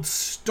old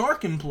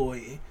Stark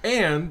employee.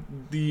 And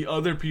the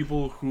other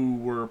people who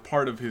were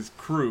part of his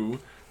crew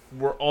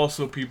were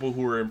also people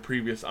who were in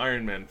previous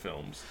Iron Man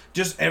films.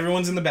 Just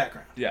everyone's in the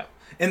background. Yeah.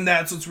 And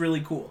that's what's really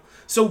cool.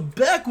 So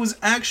Beck was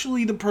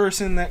actually the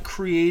person that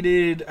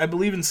created, I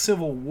believe in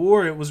Civil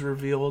War it was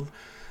revealed,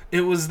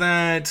 it was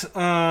that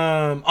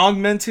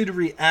augmented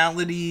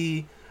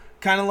reality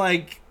kind of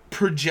like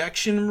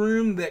projection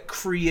room that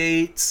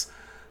creates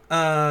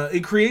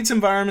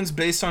environments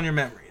based on your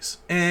memories,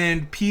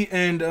 and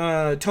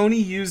Tony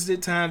used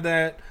it to have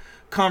that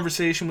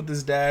conversation with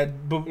his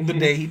dad the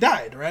day he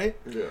died, right?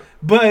 Yeah.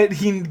 But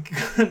he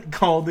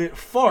called it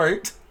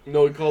fart.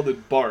 No, he called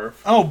it barf.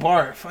 Oh,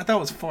 barf. I thought it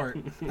was fart.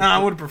 I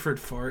would have preferred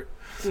fart.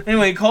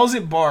 Anyway, he calls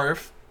it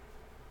barf.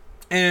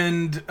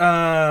 And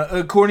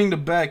according to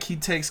Beck, he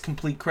takes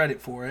complete credit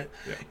for it.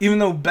 Yeah. Even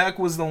though Beck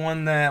was the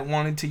one that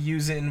wanted to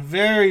use it in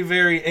very,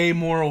 very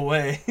amoral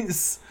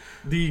ways.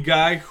 The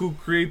guy who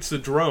creates the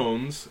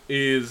drones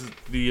is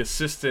the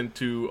assistant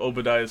to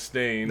Obadiah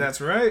Stane. That's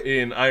right.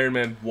 In Iron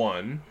Man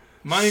 1.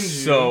 Mind you.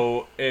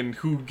 So, and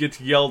who gets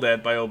yelled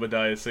at by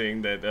Obadiah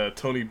saying that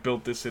Tony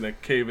built this in a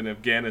cave in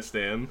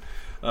Afghanistan.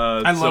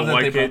 I love that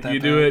why they can't brought that you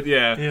do back.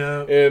 it?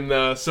 Yeah.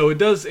 And so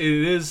it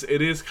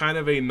is kind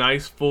of a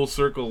nice full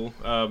circle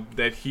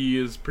that he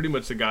is pretty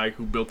much the guy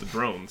who built the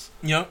drones.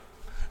 Yep.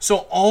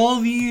 So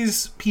all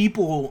these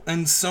people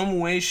in some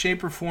way,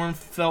 shape, or form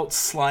felt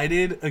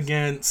slighted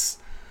against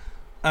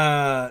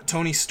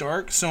Tony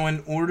Stark. So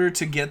in order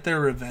to get their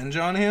revenge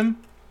on him,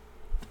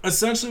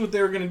 essentially what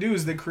they were going to do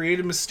is they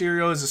created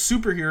Mysterio as a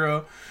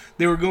superhero.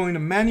 They were going to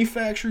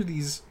manufacture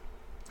these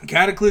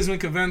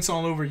cataclysmic events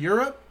all over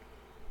Europe.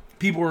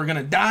 People were going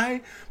to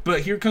die,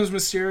 but here comes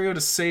Mysterio to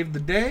save the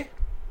day.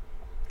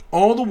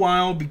 All the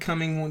while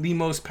becoming the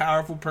most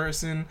powerful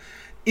person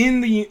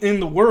in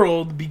the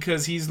world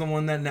because he's the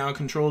one that now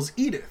controls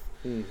Edith.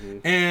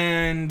 Mm-hmm.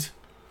 And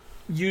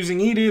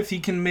using Edith, he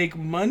can make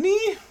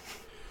money.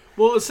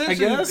 Well,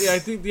 essentially, I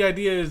think the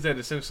idea is that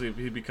essentially if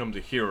he becomes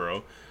a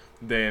hero,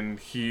 then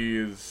he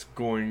is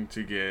going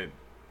to get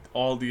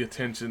all the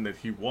attention that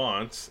he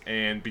wants,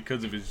 and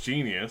because of his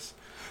genius...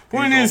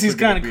 Point is, he's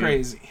kind of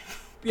crazy.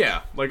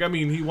 Yeah, like, I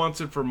mean, he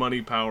wants it for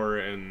money, power,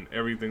 and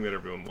everything that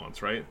everyone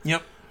wants, right?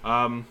 Yep.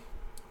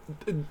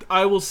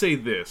 I will say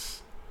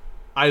this.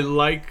 I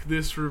like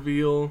this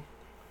reveal.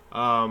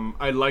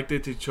 I like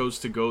that they chose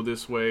to go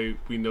this way.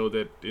 We know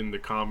that in the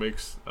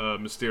comics,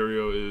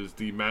 Mysterio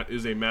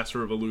is a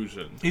master of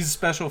illusion. He's a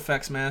special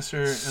effects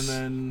master, and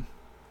then...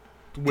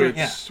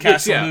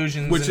 Cast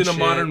illusions which and in a shit.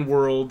 modern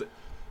world,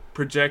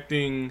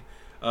 projecting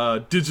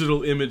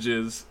digital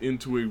images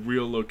into a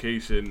real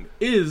location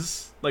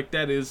is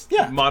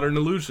modern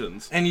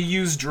illusions. And you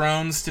use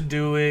drones to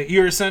do it.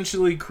 You're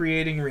essentially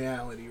creating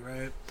reality,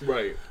 right?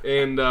 Right.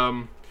 And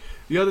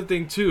the other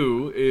thing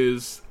too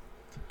is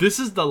this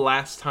is the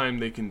last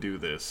time they can do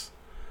this.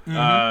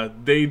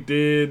 Mm-hmm. They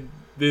did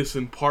this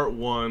in part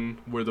 1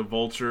 where the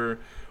Vulture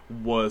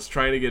was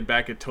trying to get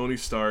back at Tony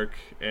Stark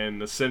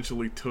and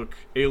essentially took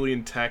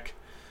alien tech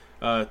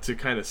to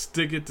kind of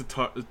stick it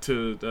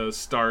to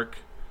Stark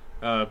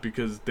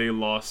because they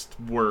lost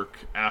work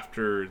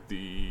after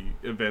the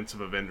events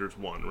of Avengers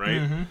 1,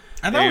 right? Mm-hmm.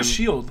 I thought it was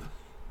S.H.I.E.L.D.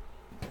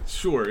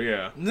 Sure,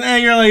 yeah.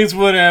 You're like, it's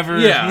whatever.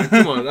 Yeah,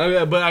 come on.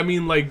 But I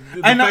mean, like...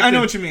 I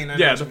know what you mean.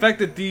 The fact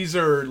that these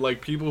are,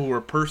 like, people who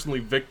are personally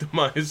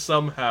victimized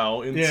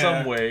somehow, in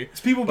some way, it's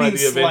people by being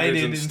the Avengers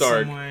slighted and in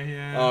Stark, some way,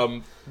 yeah.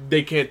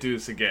 They can't do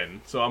this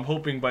again. So I'm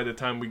hoping by the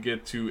time we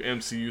get to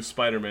MCU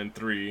Spider-Man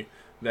 3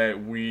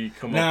 that we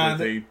come up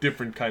with a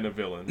different kind of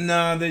villain.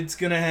 No, that's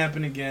going to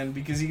happen again,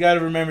 because you got to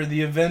remember,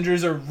 the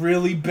Avengers are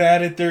really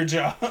bad at their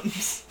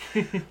jobs.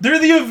 They're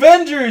the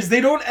Avengers.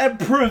 They don't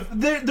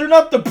they're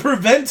not the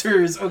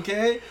preventers,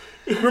 okay?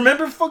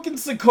 Remember fucking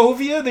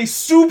Sokovia? They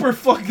super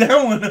fucked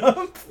that one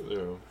up. Yeah.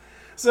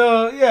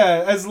 So,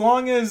 yeah, as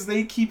long as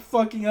they keep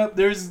fucking up,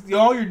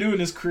 all you're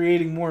doing is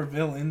creating more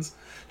villains.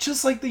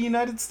 Just like the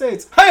United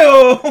States.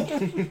 Hi-oh!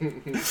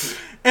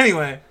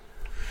 Anyway.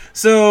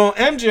 So,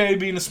 MJ,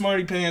 being the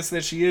smarty pants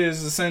that she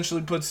is,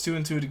 essentially puts 2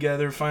 and 2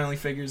 together, finally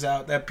figures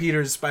out that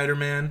Peter's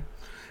Spider-Man.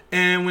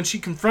 And when she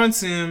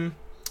confronts him,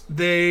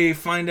 they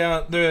find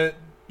out that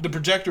the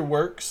projector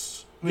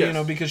works. Yes. You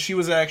know, because she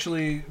was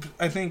actually...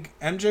 I think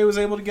MJ was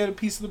able to get a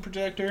piece of the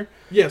projector.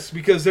 Yes,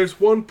 because there's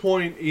one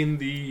point in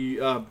the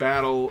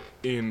battle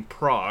in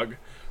Prague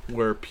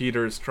where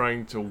Peter's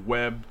trying to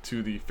web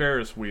to the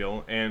Ferris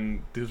wheel,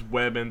 and this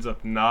web ends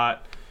up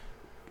not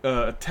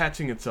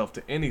attaching itself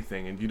to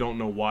anything, and you don't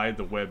know why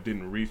the web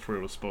didn't reach where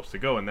it was supposed to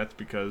go, and that's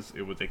because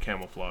it was a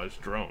camouflage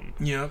drone.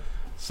 Yep.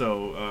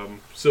 So,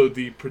 so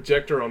the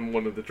projector on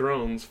one of the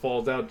drones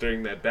falls out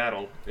during that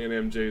battle, and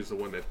MJ is the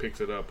one that picks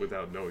it up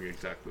without knowing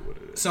exactly what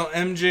it is. So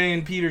MJ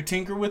and Peter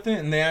tinker with it,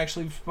 and they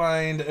actually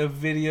find a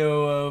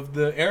video of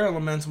the air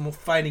elemental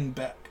fighting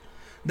Beck.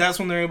 That's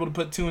when they're able to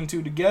put 2 and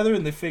 2 together,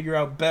 and they figure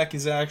out Beck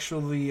is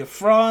actually a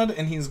fraud,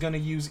 and he's going to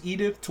use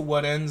Edith to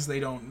what ends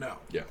they don't know.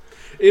 Yeah.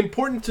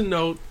 Important to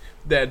note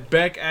that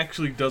Beck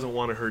actually doesn't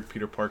want to hurt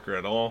Peter Parker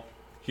at all.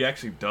 He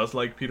actually does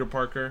like Peter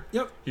Parker.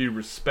 Yep. He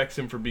respects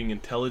him for being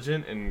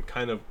intelligent and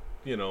kind of,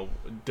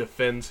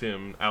 defends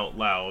him out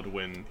loud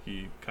when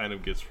he kind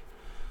of gets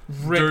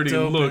dirty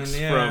looks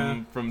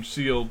from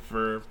S.H.I.E.L.D.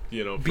 for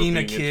being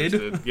a kid.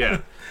 Interested.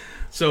 Yeah.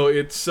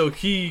 So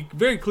he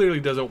very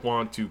clearly doesn't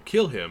want to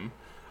kill him,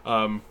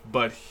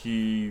 but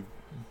he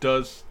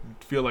does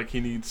feel like he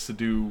needs to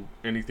do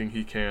anything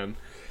he can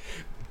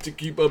to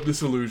keep up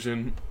this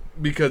illusion,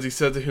 because he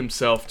said to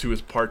himself, to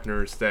his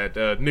partners,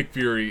 that Nick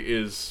Fury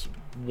is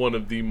one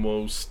of the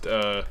most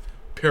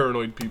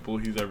paranoid people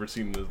he's ever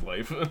seen in his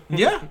life.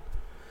 Yeah.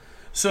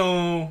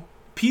 So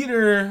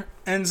Peter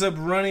ends up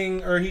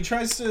running, or he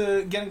tries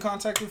to get in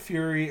contact with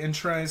Fury and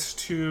tries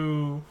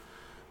to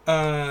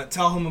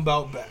tell him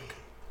about Beck.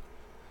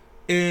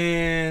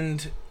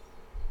 And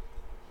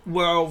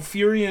while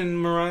Fury and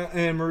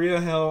Maria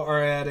Hill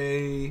are at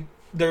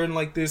they're in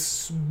like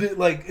this bit,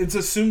 like it's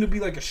assumed to be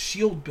like a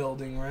S.H.I.E.L.D.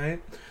 building,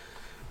 right?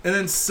 And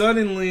then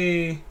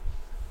suddenly,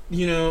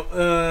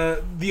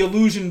 the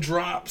illusion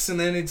drops, and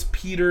then it's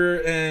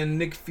Peter and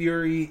Nick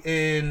Fury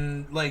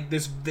in like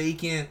this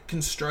vacant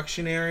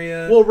construction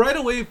area. Well, right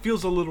away it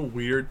feels a little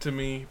weird to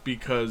me,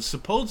 because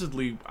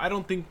supposedly I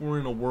don't think we're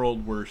in a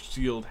world where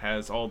S.H.I.E.L.D.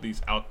 has all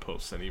these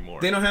outposts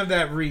anymore. They don't have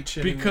that reach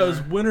anymore.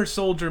 Because Winter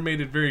Soldier made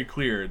it very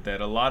clear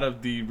that a lot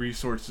of the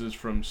resources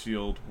from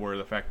S.H.I.E.L.D. were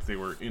the fact that they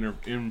were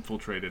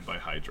infiltrated by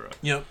Hydra.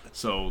 Yep.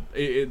 So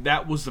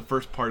that was the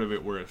first part of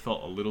it where it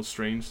felt a little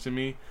strange to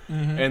me.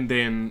 Mm-hmm. And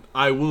then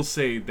I will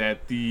say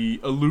that the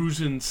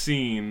illusion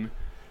scene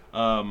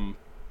where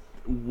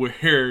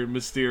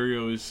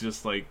Mysterio is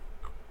just like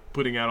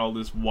putting out all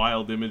this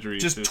wild imagery,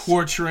 just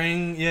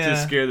torturing, to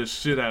scare the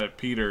shit out of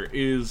Peter,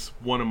 is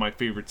one of my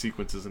favorite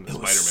sequences in the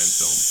Spider-Man film.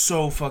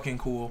 So fucking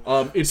cool.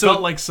 It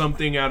felt like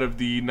something out of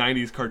the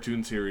 90s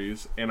cartoon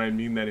series, and I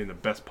mean that in the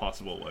best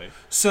possible way.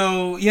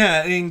 So,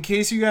 yeah, in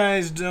case you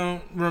guys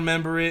don't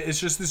remember it, it's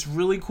just this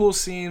really cool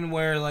scene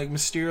where, like,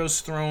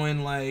 Mysterio's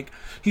throwing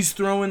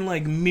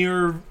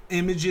mirror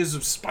images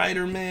of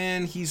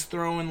Spider-Man. He's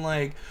throwing,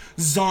 like,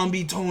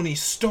 zombie Tony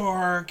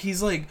Stark.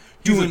 He's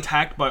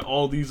attacked by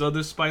all these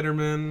other Spider-Men.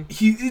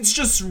 It's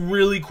just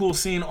really cool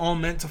scene, all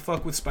meant to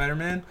fuck with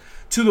Spider-Man,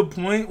 to the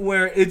point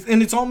where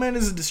it's all meant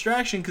as a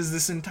distraction, because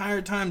this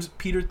entire time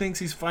Peter thinks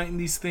he's fighting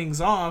these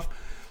things off,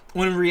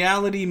 when in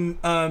reality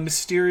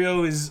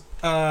Mysterio is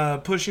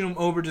pushing him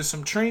over to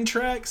some train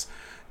tracks,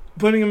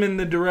 putting him in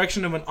the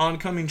direction of an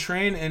oncoming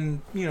train,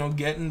 and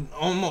getting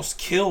almost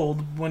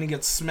killed when he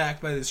gets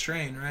smacked by this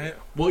train, right?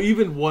 Well,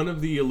 even one of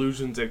the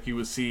illusions that he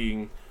was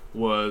seeing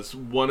was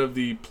one of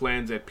the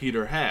plans that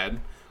Peter had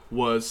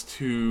was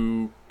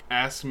to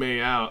ask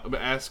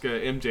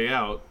MJ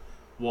out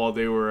while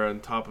they were on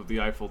top of the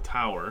Eiffel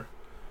Tower,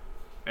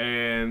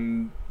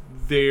 and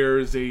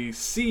there's a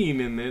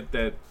scene in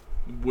it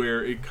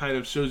where it kind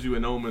of shows you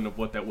an omen of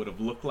what that would have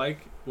looked like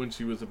when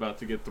she was about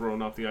to get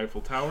thrown off the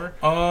Eiffel Tower.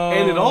 Oh,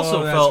 and it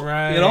also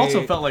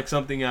right. felt like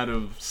something out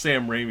of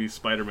Sam Raimi's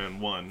Spider-Man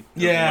 1.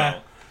 Yeah.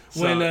 Well.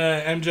 When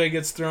MJ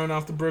gets thrown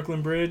off the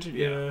Brooklyn Bridge.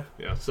 Yeah.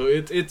 So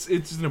it's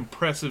an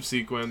impressive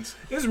sequence.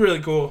 It's really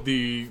cool.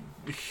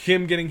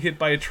 Him getting hit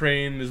by a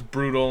train is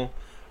brutal.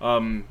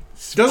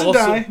 Doesn't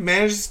die,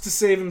 manages to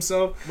save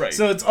himself. Right.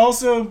 So it's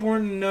also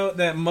important to note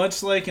that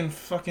much like in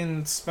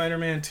fucking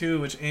Spider-Man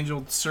 2, which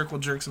Angel circle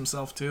jerks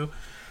himself to,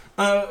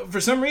 for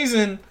some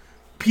reason,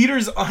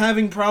 Peter's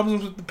having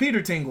problems with the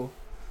Peter tingle.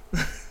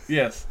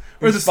 Yes.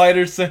 Or the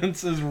Spider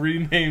Sense is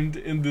renamed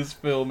in this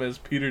film as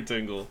Peter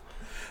Tingle.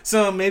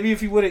 So maybe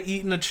if he would have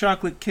eaten a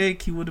chocolate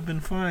cake, he would have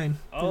been fine.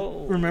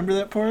 Oh. Remember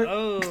that part?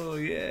 Oh,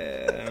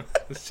 yeah.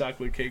 This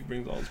chocolate cake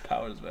brings all his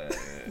powers back.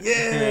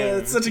 Yeah,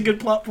 it's such a good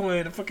plot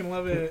point. I fucking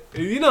love it.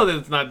 You know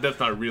that's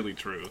not really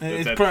true.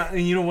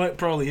 You know what? It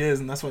probably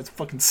is, and that's why it's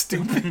fucking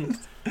stupid.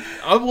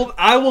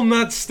 I will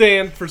not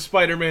stand for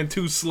Spider-Man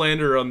 2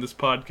 slander on this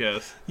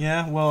podcast.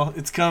 Yeah, well,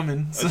 it's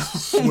coming. So. I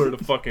swear to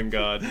fucking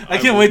God. I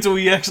can't wait till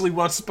we actually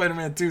watch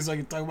Spider-Man 2 so I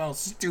can talk about how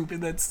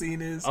stupid that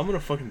scene is. I'm gonna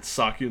fucking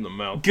sock you in the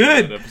mouth.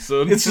 Good. In that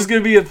episode. It's just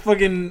gonna be a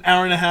fucking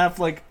hour and a half,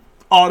 like,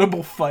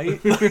 audible fight.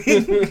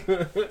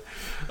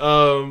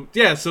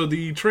 Yeah, so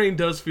the train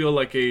does feel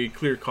like a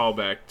clear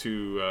callback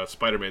to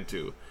Spider-Man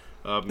 2.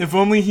 If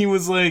only he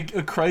was like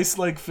a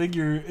Christ-like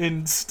figure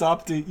and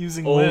stopped it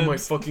using webs. Oh my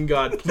fucking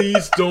God.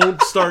 Please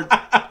don't start...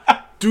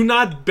 Do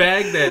not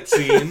bag that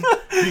scene,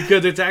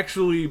 because it's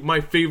actually my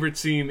favorite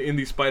scene in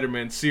the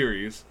Spider-Man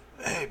series.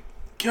 Hey,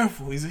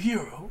 careful, he's a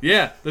hero.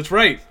 Yeah, that's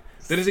right.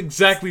 That is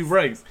exactly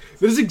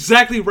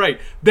right.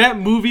 That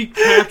movie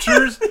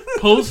captures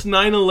post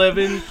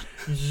 9/11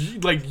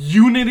 like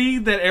unity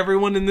that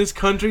everyone in this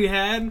country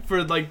had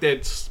for like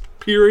that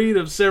period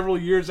of several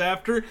years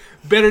after,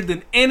 better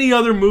than any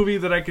other movie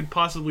that I could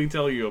possibly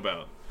tell you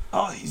about.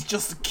 Oh, he's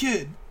just a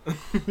kid.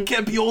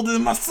 Can't be older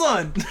than my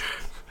son.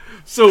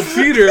 So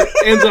Peter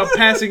ends up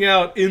passing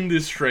out in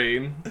this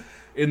train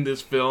in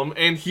this film,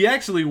 and he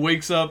actually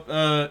wakes up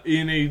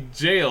in a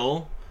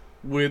jail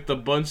with a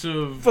bunch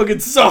of fucking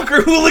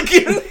soccer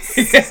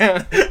hooligans.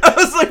 Yeah. I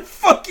was like,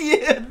 fuck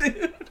yeah,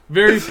 dude.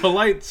 Very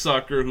polite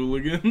soccer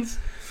hooligans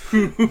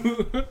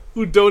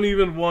who don't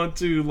even want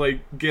to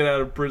like get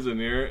out of prison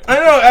here. I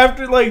know,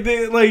 after like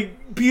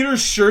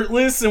Peter's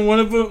shirtless and one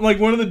of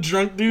the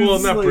drunk dudes. Well,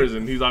 not like,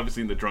 prison. He's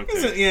obviously in the drunk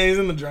tank. He's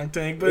in the drunk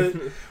tank. But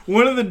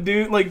one of the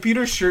dude, like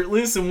Peter's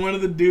shirtless, and one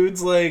of the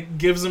dudes like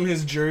gives him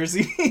his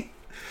jersey.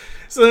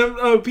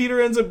 So Peter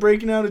ends up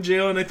breaking out of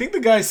jail, and I think the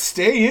guys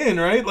stay in,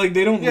 right? Like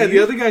they don't. Yeah, leave. the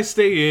other guys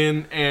stay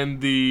in,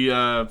 and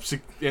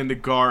the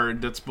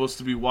guard that's supposed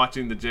to be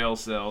watching the jail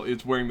cell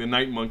is wearing the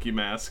night monkey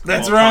mask.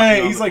 That's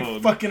right. He's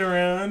like fucking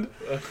around.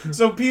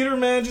 So Peter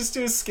manages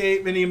to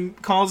escape, and he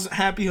calls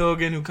Happy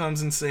Hogan, who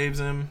comes and saves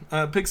him,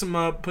 picks him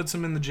up, puts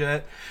him in the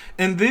jet,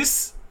 and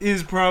this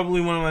is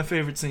probably one of my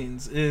favorite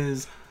scenes.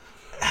 Is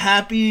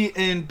Happy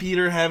and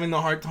Peter having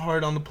the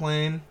heart-to-heart on the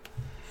plane.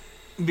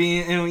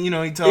 He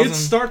tells him... It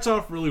starts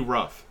off really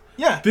rough.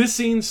 Yeah. This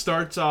scene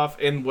starts off,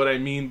 and what I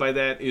mean by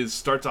that is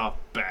starts off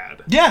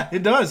bad. Yeah,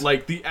 it does.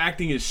 Like, the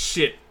acting is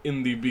shit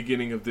in the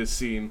beginning of this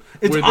scene.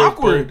 It's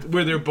awkward.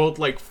 Where they're both,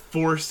 like,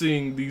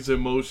 forcing these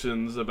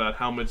emotions about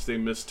how much they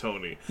miss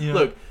Tony. Yeah.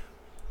 Look,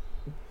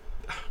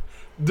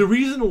 the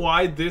reason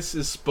why this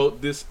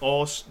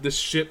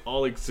shit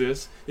all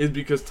exists is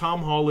because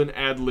Tom Holland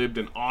ad-libbed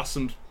an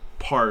awesome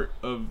part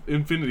of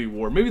Infinity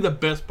War, maybe the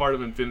best part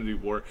of Infinity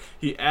War.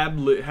 He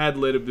ad-libbed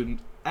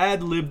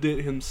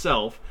it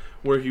himself,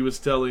 where he was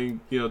telling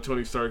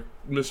Tony Stark,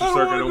 Mr.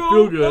 Stark, I don't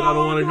feel good, I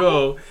don't want to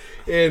go.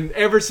 And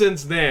ever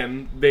since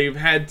then, they've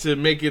had to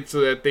make it so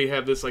that they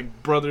have this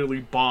like brotherly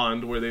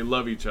bond where they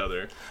love each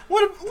other.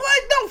 What?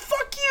 No,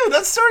 fuck you.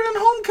 That started in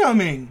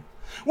Homecoming.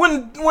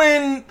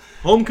 When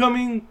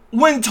Homecoming,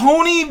 when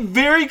Tony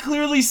very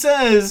clearly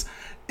says,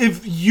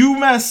 if you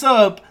mess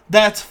up,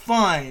 that's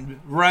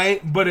fine,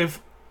 right? But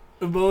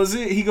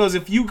he goes,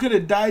 if you could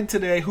have died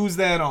today, who's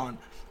that on?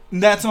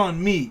 And that's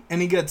on me.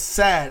 And he gets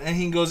sad, and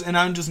he goes, and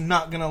I'm just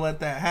not gonna let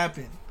that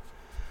happen.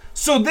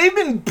 So they've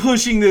been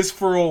pushing this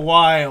for a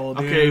while,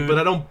 dude. Okay, but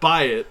I don't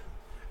buy it.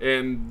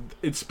 And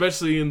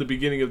especially in the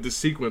beginning of this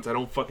sequence, I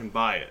don't fucking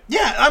buy it.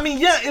 Yeah, I mean,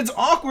 yeah, it's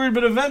awkward,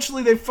 but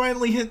eventually they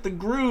finally hit the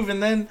groove,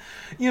 and then,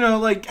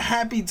 like,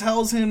 Happy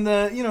tells him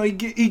that,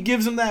 he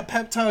gives him that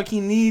pep talk he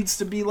needs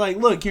to be like,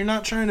 look, you're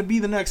not trying to be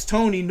the next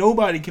Tony,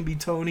 nobody can be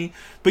Tony,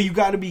 but you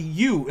gotta be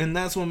you, and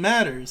that's what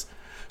matters.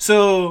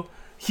 So...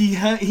 He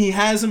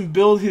has him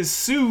build his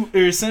suit,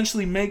 or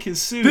essentially make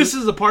his suit. This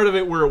is the part of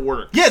it where it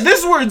works. Yeah, this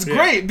is where it's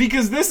great,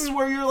 because this is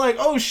where you're like,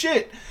 oh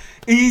shit.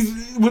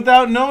 He's,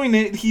 without knowing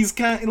it, he's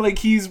kind of like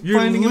he's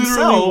finding himself.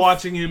 You're literally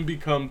watching him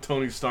become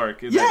Tony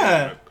Stark. In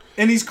that moment.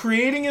 And he's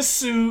creating a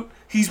suit.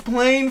 He's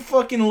playing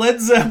fucking Led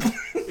Zeppelin.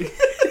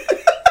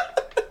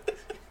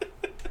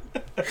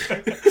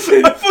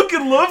 I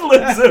fucking love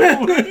Led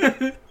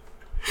Zeppelin.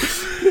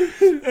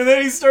 And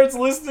then he starts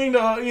listening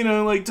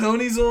to like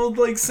Tony's old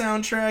like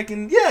soundtrack,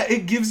 and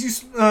it gives you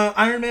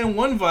Iron Man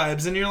 1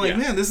 vibes, and you're like,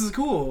 man, this is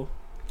cool.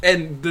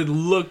 And the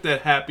look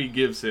that Happy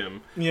gives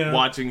him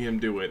watching him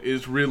do it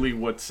is really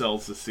what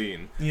sells the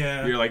scene.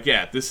 Yeah, you're like,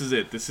 this is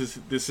it. This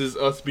is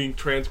us being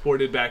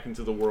transported back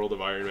into the world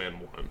of Iron Man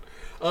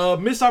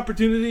 1. Missed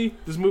opportunity.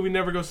 This movie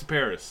never goes to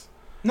Paris.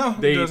 No,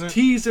 they it doesn't.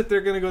 tease that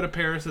they're going to go to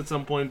Paris at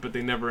some point, but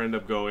they never end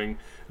up going.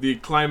 The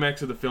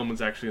climax of the film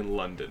is actually in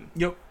London.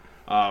 Yep.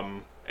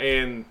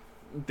 And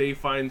they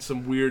find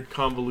some weird,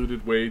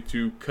 convoluted way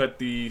to cut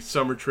the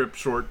summer trip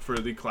short for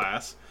the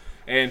class.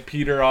 And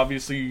Peter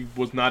obviously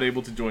was not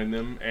able to join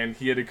them, and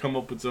he had to come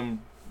up with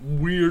some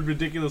weird,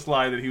 ridiculous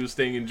lie that he was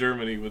staying in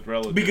Germany with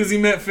relatives. Because he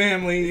met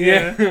family,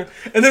 yeah.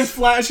 And then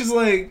Flash is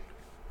like...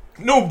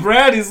 No,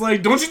 Brad is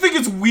like, don't you think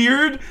it's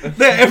weird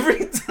that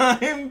every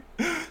time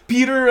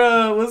Peter,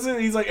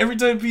 he's like, every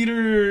time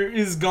Peter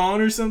is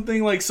gone or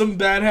something, like, some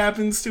bad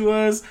happens to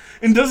us,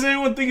 and doesn't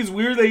anyone think it's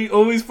weird that he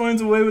always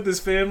finds a way with his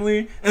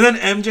family? And then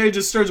MJ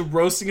just starts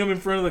roasting him in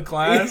front of the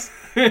class.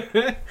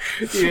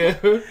 Yeah.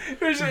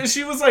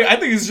 She was like, I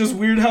think it's just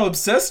weird how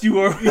obsessed you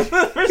are with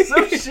him or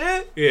some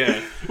shit. Yeah.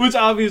 Which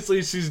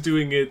obviously she's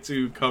doing it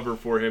to cover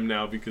for him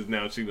now, because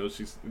now she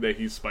knows that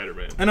he's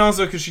Spider-Man. And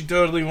also because she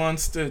totally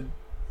wants to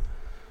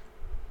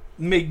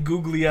make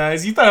googly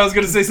eyes. You thought I was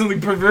going to say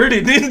something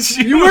perverted, didn't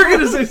you? You were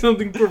going to say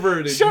something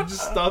perverted. You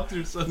just stopped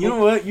yourself. You know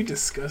what? You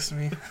disgust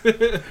me.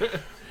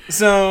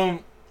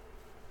 So,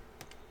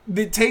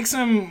 it takes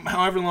him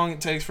however long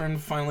it takes for him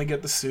to finally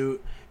get the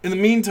suit. In the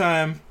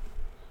meantime,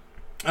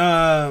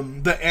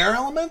 the air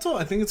elemental?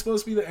 I think it's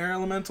supposed to be the air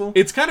elemental.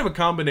 It's kind of a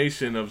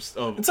combination of it's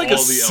like all a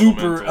the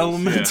super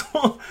elementals.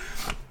 elemental.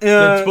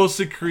 That's supposed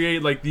to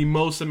create like the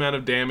most amount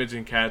of damage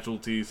and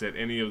casualties that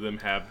any of them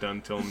have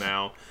done till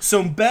now.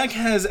 So Beck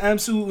has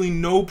absolutely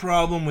no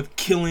problem with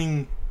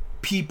killing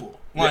people.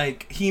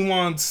 Like, he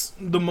wants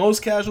the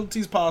most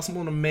casualties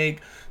possible to make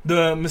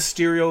the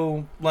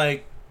Mysterio,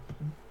 like,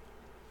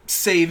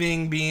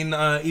 saving being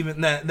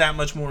even that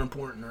much more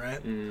important,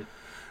 right? Mm.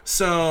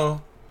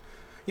 So,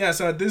 yeah,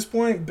 so at this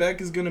point,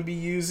 Beck is going to be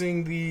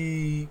using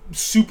the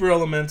Super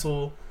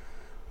Elemental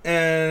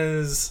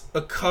as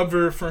a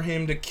cover for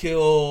him to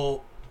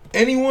kill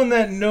anyone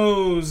that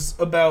knows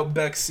about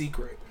Beck's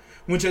secret,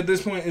 which at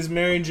this point is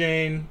Mary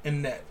Jane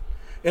and Ned.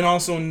 And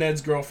also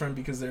Ned's girlfriend,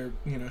 because they're,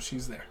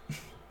 she's there.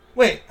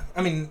 Wait,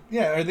 I mean,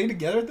 yeah, are they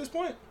together at this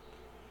point?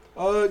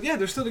 Yeah,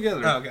 they're still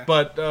together. Oh, okay.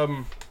 But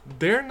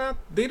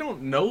they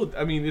don't know.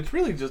 I mean, it's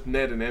really just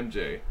Ned and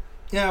MJ.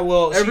 Yeah,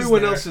 well,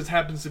 everyone else just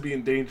happens to be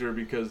in danger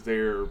because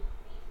they're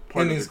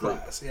part in of his the group.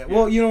 class. Yeah.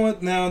 Well, you know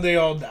what? Now they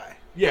all die.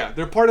 Yeah,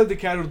 they're part of the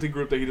casualty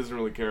group that he doesn't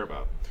really care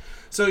about.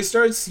 So he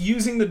starts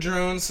using the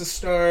drones to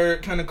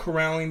start kind of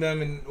corralling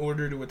them in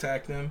order to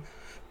attack them.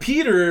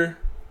 Peter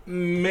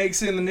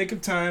makes it in the nick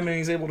of time, and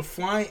he's able to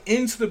fly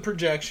into the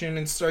projection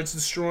and starts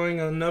destroying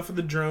enough of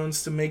the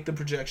drones to make the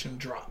projection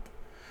drop.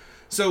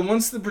 So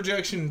once the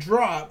projection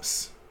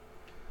drops,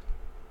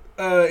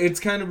 it's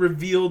kind of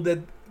revealed that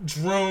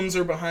drones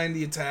are behind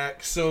the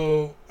attack.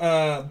 So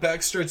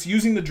Beck starts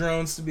using the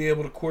drones to be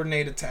able to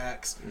coordinate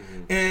attacks,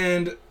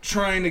 and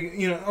trying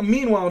to,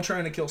 meanwhile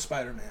trying to kill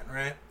Spider-Man,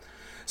 right?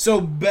 So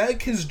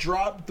Beck has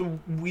dropped the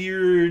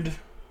weird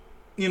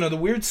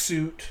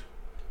suit,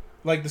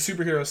 like the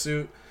superhero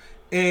suit,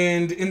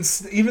 and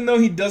even though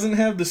he doesn't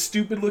have the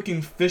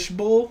stupid-looking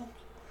fishbowl,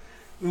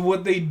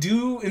 what they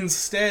do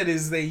instead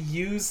is they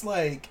use,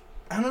 like,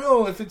 I don't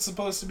know if it's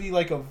supposed to be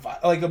like a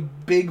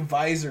big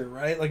visor,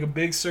 right? Like a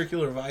big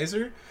circular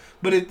visor,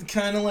 but it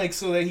kind of like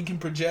so that he can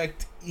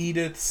project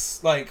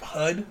Edith's like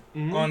HUD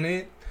on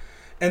it,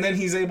 and then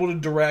he's able to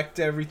direct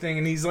everything,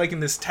 and he's like in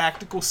this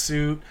tactical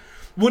suit.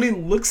 What it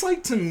looks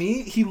like to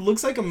me, he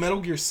looks like a Metal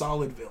Gear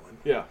Solid villain.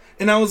 Yeah.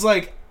 And I was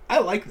like, I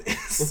like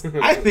this.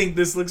 I think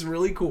this looks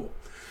really cool.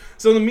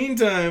 So in the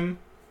meantime,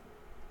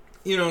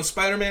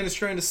 Spider-Man is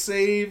trying to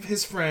save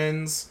his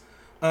friends.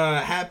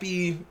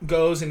 Happy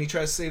goes and he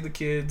tries to save the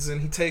kids,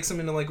 and he takes them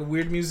into like a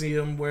weird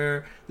museum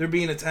where they're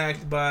being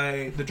attacked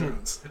by the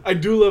drones. I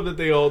do love that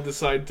they all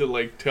decide to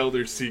like tell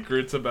their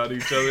secrets about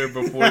each other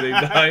before they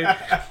die.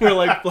 Where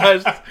like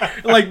Flash,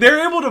 like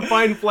they're able to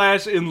find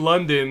Flash in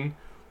London,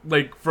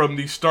 like from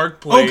the Stark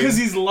plane. Oh, because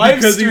he's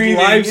live streaming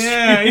on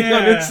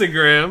yeah.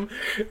 Instagram,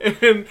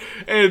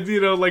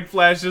 and like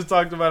Flash just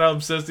talked about how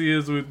obsessed he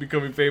is with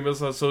becoming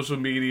famous on social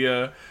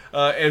media.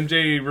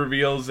 MJ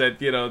reveals that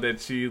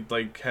that she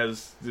like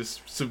has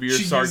this severe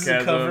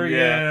sarcasm, cover,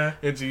 yeah,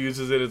 and she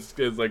uses it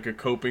as like a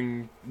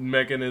coping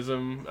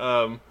mechanism.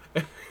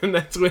 And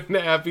that's when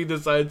Happy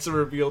decides to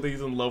reveal that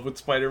he's in love with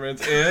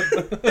Spider-Man's aunt.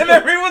 And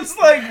everyone's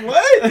like,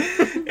 what?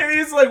 And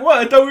he's like, what?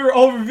 I thought we were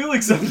all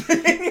revealing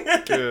something.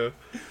 Yeah.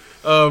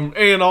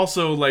 And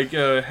also, like,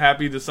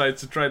 Happy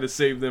decides to try to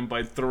save them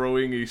by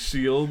throwing a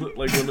shield,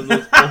 like one of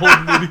those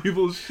old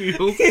medieval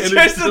shields. He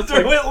tries to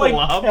throw it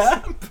like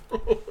Cap.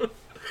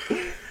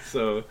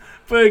 So...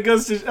 But it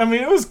goes to,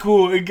 it was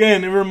cool.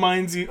 Again, it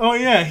reminds you, oh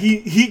yeah,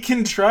 he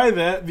can try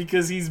that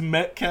because he's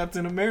met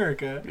Captain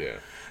America. Yeah.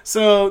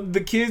 So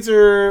the kids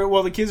are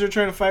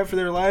trying to fight for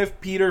their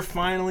life, Peter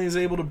finally is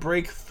able to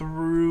break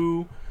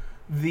through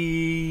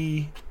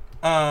the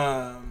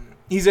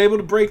he's able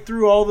to break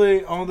through all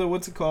the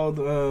what's it called,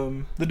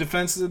 the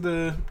defenses of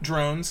the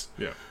drones.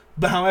 Yeah.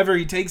 But however,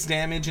 he takes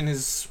damage and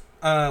his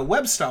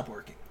webs stop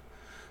working.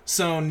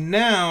 So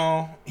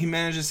now he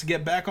manages to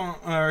get back on,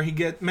 or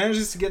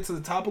manages to get to the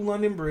top of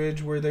London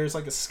Bridge where there's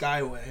like a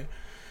skyway,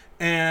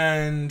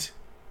 and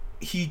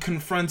he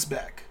confronts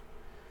Beck.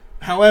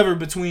 However,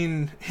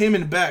 between him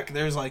and Beck,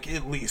 there's like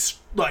at least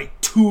like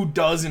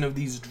 24 of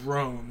these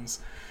drones,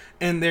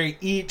 and they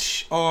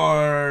each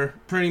are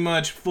pretty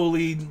much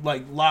fully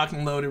like locked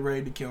and loaded,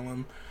 ready to kill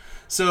him.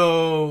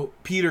 So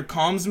Peter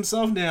calms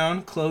himself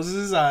down, closes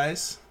his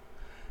eyes,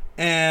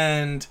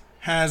 and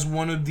has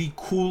one of the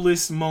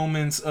coolest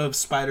moments of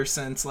Spider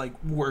Sense like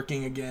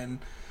working again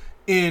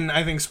in,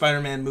 I think,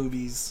 Spider-Man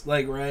movies,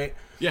 like, right?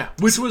 Yeah,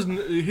 which was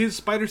his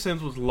Spider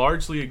Sense was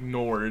largely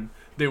ignored.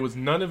 There was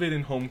none of it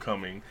in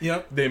Homecoming.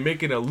 Yep. They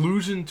make an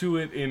allusion to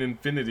it in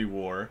Infinity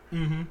War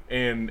and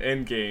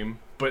Endgame,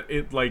 but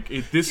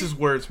this is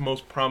where it's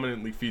most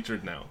prominently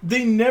featured now.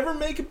 They never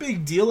make a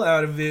big deal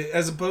out of it,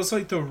 as opposed to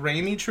like the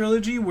Raimi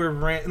trilogy, where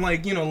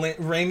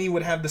Raimi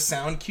would have the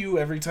sound cue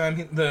every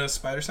time the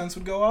Spider Sense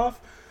would go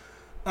off.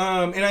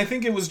 And I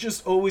think it was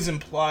just always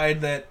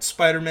implied that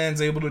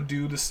Spider-Man's able to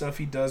do the stuff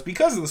he does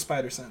because of the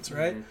Spider-Sense,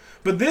 right? Mm-hmm.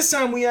 But this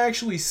time we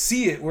actually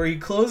see it, where he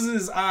closes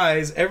his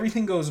eyes,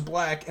 everything goes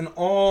black, and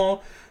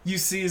all you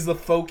see is the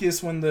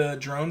focus when the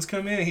drones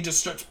come in. He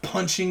just starts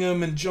punching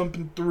them and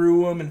jumping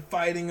through them and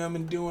fighting them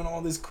and doing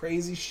all this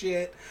crazy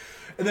shit.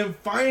 And then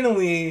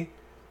finally,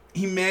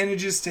 he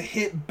manages to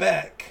hit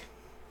Beck.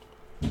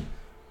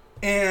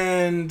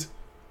 And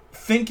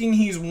thinking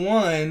he's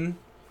won...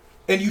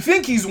 and you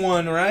think he's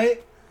won,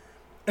 right?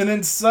 And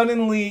then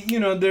suddenly,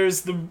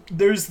 there's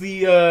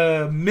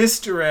the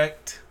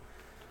misdirect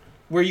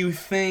where you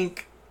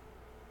think,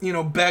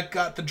 Beck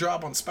got the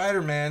drop on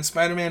Spider-Man.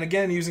 Spider-Man,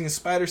 again, using his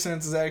spider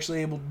sense, is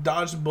actually able to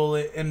dodge the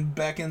bullet, and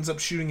Beck ends up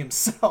shooting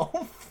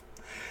himself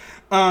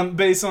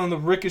based on the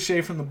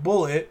ricochet from the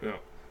bullet. Yeah.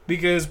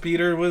 Because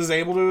Peter was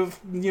able to,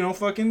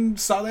 fucking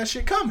saw that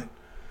shit coming.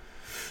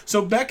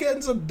 So Beck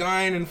ends up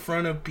dying in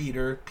front of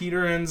Peter.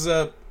 Peter ends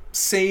up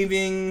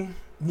saving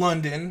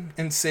London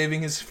and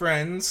saving his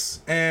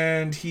friends.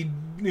 And he,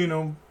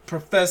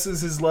 professes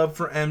his love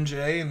for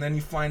MJ. And then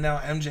you find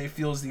out MJ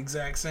feels the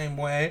exact same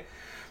way.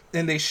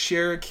 And they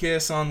share a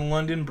kiss on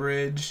London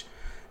Bridge.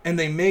 And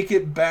they make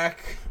it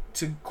back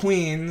to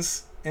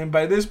Queens. And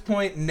by this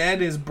point,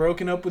 Ned is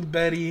broken up with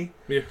Betty.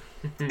 Yeah.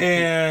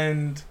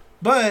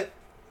 But...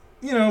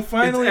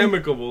 finally... It's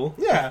amicable.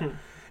 Yeah.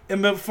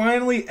 But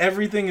finally,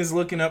 everything is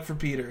looking up for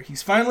Peter.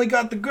 He's finally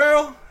got the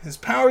girl. His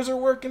powers are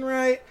working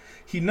right.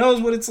 He knows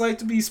what it's like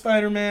to be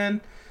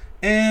Spider-Man.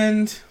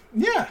 And,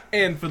 yeah.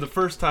 And for the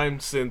first time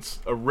since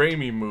a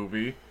Raimi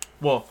movie,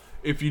 well,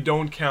 if you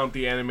don't count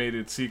the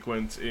animated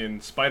sequence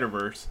in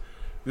Spider-Verse,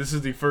 this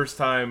is the first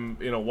time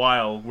in a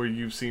while where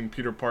you've seen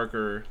Peter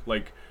Parker,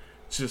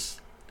 just...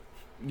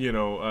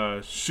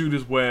 shoot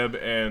his web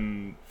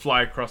and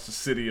fly across the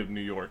city of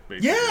New York,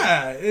 basically.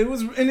 Yeah, it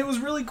was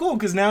really cool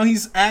because now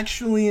he's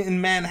actually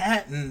in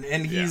Manhattan,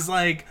 and he's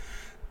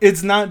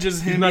it's not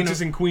just him. He's not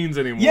just in Queens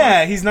anymore.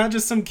 Yeah, he's not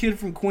just some kid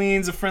from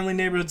Queens, a friendly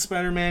neighborhood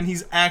Spider-Man.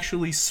 He's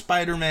actually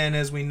Spider-Man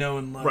as we know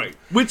and love. Right.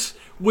 Which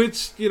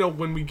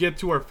when we get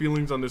to our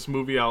feelings on this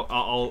movie,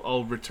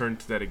 I'll return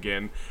to that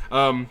again.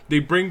 They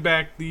bring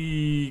back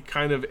the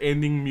kind of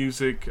ending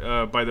music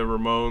by the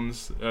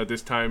Ramones.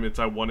 This time it's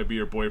 "I Want to Be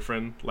Your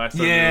Boyfriend." Last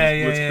time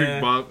it was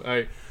Blitzkrieg Bop.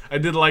 I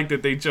did like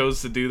that they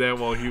chose to do that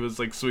while he was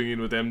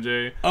swinging with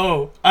MJ.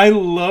 Oh, I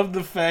love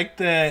the fact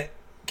that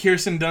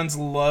Kirsten Dunst's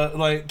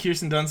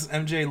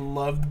MJ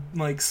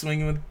loved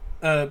swinging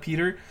with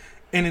Peter.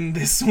 And in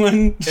this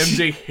one,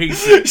 MJ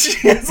hates it.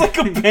 She has a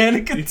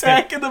panic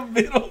attack in the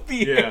middle of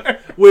the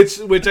air.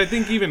 Which I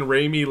think even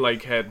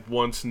Raimi had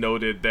once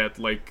noted that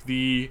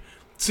the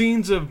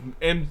scenes of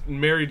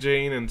Mary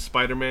Jane and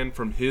Spider-Man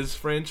from his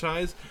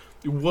franchise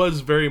was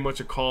very much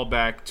a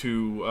callback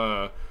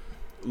to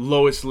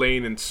Lois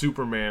Lane and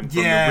Superman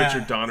from the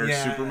Richard Donner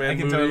Superman movie. I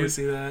can totally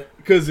see that.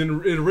 Because in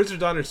Richard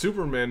Donner's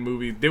Superman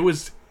movie,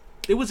 Lois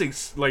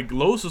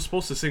was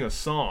supposed to sing a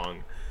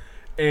song.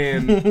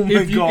 And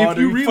if you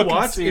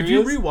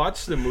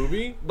rewatch the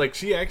movie,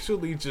 she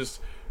actually just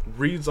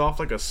reads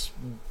off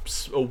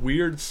a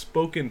weird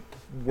spoken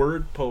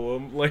word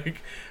poem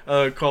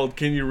called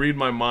 "Can You Read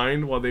My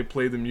Mind" while they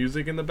play the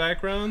music in the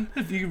background.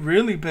 If you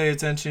really pay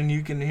attention,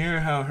 you can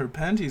hear how her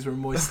panties were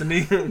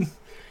moistening.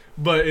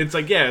 But it's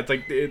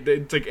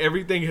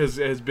everything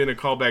has been a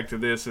callback to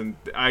this, and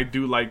I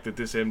do like that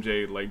this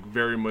MJ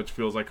very much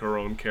feels like her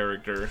own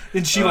character.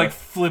 And she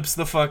flips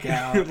the fuck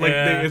out.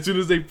 As soon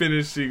as they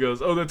finish, she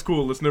goes, "Oh, that's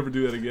cool. Let's never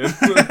do that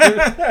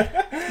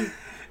again."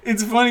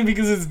 It's funny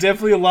because it's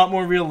definitely a lot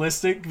more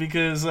realistic.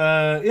 Because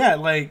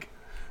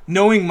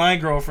knowing my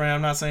girlfriend,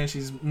 I'm not saying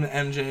she's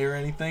MJ or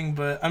anything,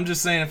 but I'm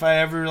just saying if I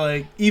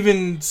ever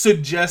even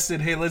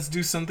suggested, hey, let's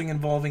do something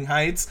involving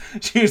heights,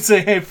 she would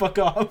say, hey, fuck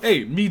off.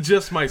 Hey, me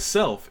just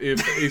myself.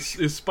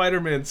 If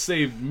Spider-Man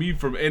saved me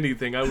from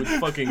anything, I would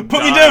fucking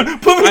Put die. me down.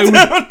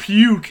 I would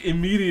puke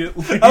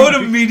immediately. I would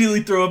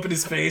immediately throw up in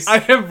his face. I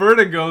have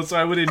vertigo, so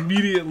I would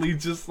immediately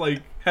just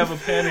have a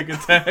panic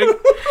attack.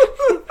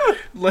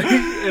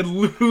 And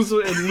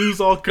lose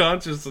all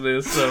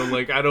consciousness. So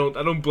I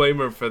don't blame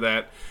her for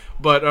that.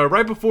 But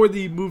right before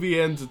the movie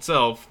ends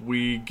itself,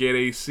 we get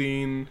a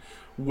scene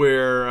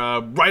where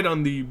right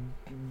on the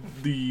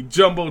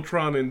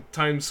Jumbotron in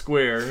Times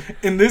Square,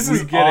 and this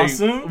is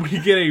awesome. We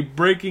get a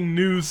breaking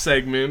news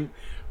segment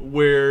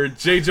where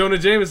J. Jonah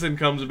Jameson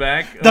comes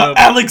back. The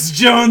Alex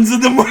Jones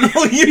of the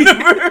Marvel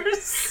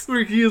Universe.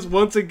 Where he is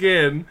once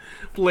again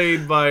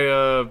played by...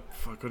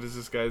 what is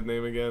this guy's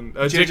name again?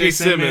 J.K.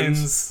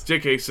 Simmons.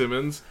 J.K.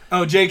 Simmons.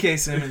 Oh, J.K.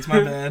 Simmons,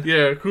 my bad.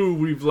 Yeah, who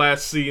we've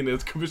last seen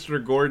as Commissioner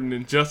Gordon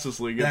in Justice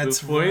League at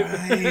this point.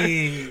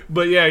 Right.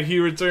 But yeah, he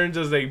returns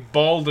as a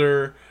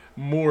balder,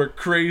 more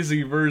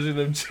crazy version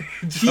of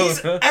Jonah.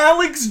 He's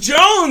Alex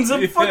Jones,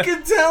 I'm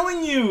fucking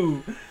telling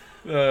you.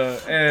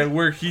 And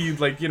where he,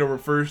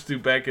 refers to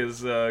Beck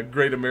as a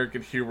great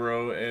American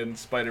hero and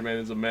Spider-Man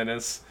as a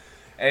menace.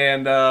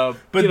 And but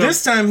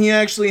this time he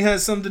actually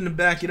has something to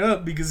back it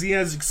up because he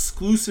has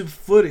exclusive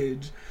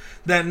footage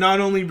that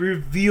not only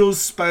reveals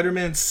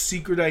Spider-Man's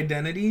secret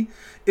identity,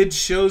 it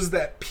shows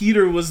that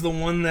Peter was the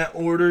one that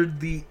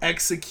ordered the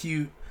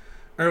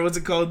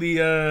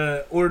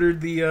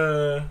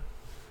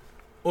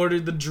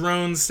ordered the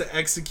drones to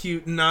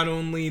execute not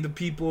only the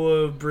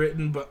people of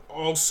Britain but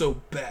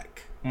also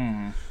Beck.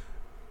 Mm.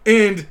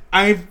 And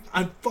I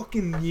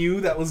fucking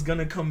knew that was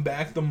gonna come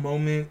back the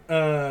moment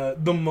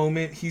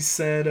he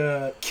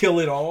said "kill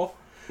it all,"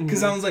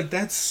 because I was like,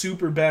 that's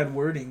super bad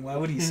wording. Why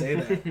would he say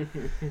that?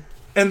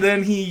 And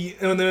then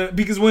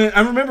because when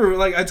I remember,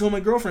 like, I told my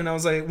girlfriend, I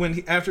was like,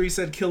 after he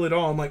said kill it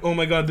all, I'm like, oh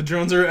my god, the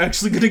drones are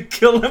actually gonna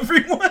kill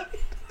everyone.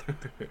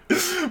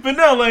 But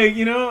no, like,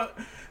 you know,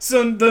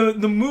 so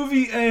the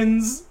movie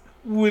ends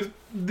with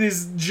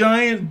this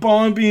giant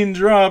bomb being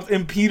dropped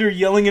and Peter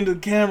yelling into the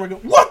camera,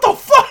 going, "What the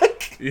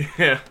fuck?"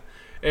 Yeah.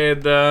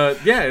 And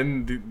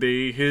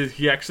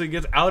he actually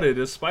gets outed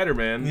as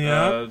Spider-Man.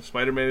 Yeah.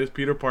 Spider-Man is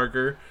Peter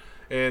Parker,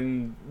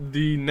 and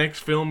the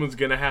next film is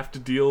gonna have to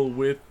deal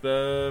with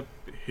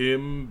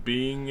him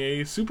being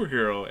a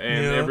superhero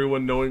and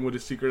everyone knowing what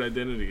his secret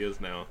identity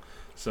is now.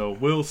 So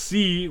we'll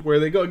see where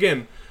they go.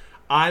 Again,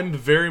 I'm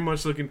very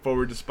much looking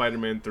forward to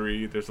Spider-Man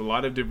 3. There's a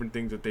lot of different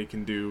things that they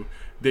can do.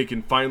 They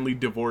can finally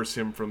divorce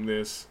him from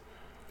this.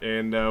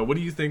 And what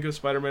do you think of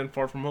Spider-Man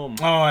Far From Home?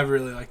 Oh, I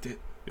really liked it.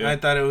 Yeah. I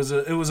thought it was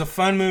a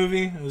fun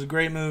movie. It was a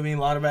great movie. A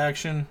lot of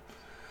action,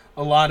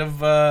 a lot of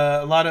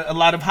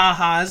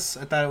ha-has.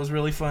 I thought it was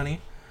really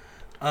funny.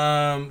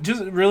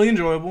 Just really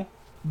enjoyable.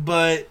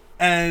 But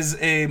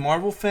as a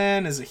Marvel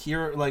fan, as a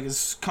hero, like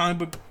as comic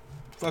book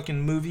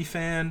fucking movie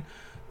fan,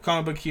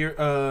 comic book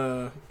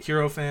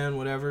hero fan,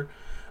 whatever.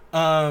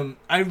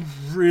 I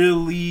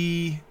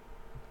really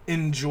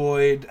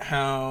enjoyed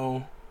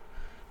how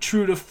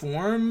true to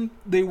form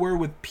they were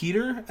with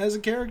Peter as a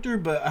character,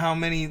 but how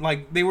many,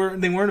 like, they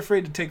weren't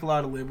afraid to take a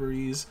lot of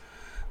liberties.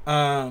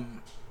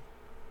 And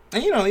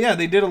you know, yeah,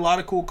 they did a lot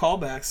of cool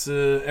callbacks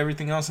to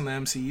everything else in the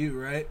MCU,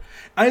 right?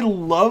 I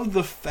love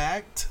the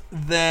fact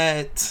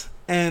that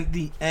at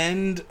the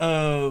end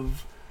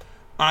of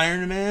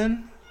Iron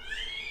Man,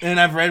 and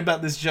I've read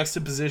about this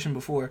juxtaposition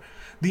before,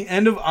 the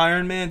end of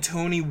Iron Man,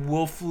 Tony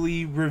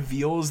willfully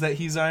reveals that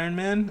he's Iron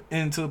Man,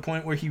 and to the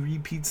point where he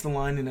repeats the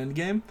line in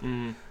Endgame.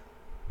 Mm.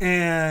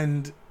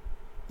 And,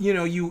 you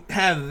know, you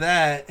have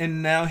that,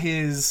 and now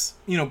his,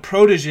 you know,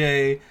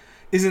 protege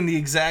is in the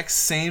exact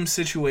same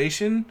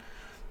situation,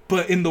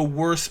 but in the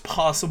worst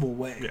possible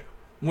way. Yeah.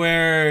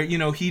 Where, you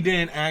know, he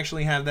didn't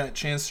actually have that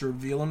chance to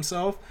reveal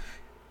himself.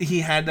 He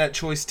had that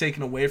choice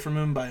taken away from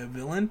him by a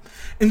villain.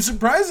 And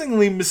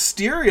surprisingly,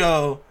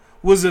 Mysterio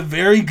was a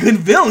very good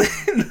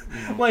villain.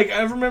 Like,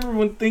 I remember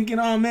when thinking,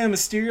 oh man,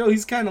 Mysterio,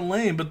 he's kind of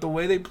lame, but the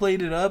way they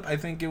played it up, I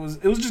think it was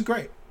just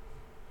great.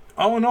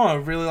 All in all, I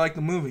really liked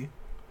the movie.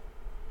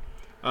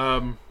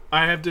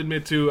 I have to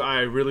admit too,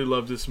 I really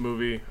loved this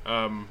movie.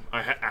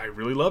 I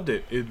really loved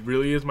it. It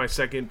really is my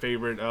second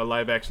favorite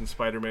live-action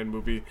Spider-Man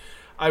movie.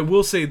 I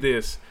will say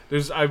this: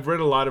 I've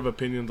read a lot of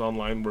opinions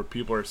online where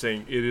people are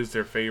saying it is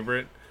their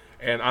favorite,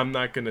 and I'm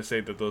not going to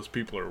say that those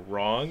people are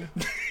wrong,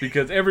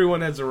 because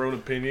everyone has their own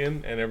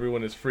opinion, and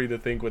everyone is free to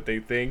think what they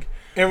think.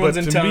 Everyone's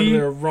entitled to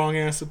their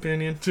wrong-ass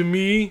opinion. To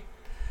me,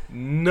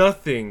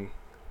 nothing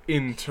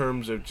in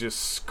terms of just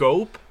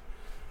scope,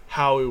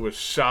 how it was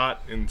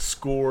shot and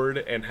scored,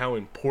 and how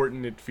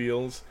important it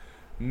feels.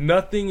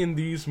 Nothing in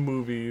these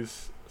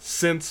movies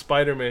since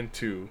Spider-Man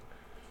 2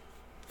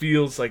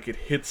 feels like it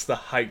hits the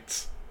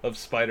heights of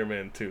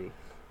Spider-Man 2.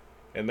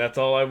 And that's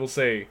all I will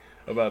say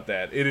about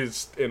that. It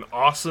is an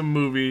awesome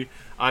movie.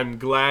 I'm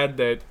glad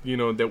that, you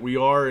know, that we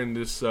are in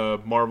this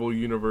Marvel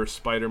Universe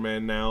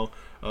Spider-Man now.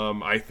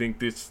 I think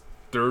this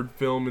third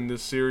film in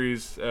this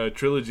series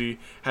trilogy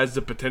has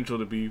the potential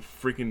to be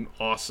freaking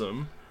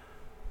awesome.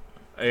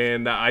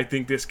 And I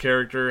think this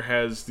character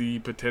has the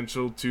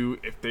potential to,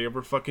 if they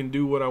ever fucking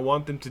do what I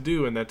want them to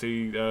do, and that's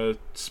a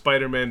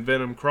Spider-Man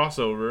Venom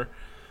crossover,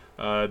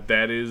 I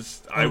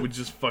would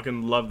just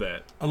fucking love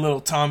that. A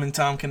little Tom and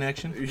Tom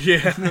connection.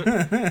 Yeah.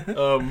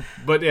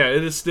 But yeah,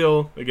 it is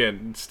still,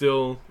 again, it's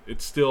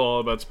still all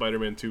about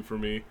Spider-Man 2 for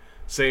me.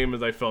 Same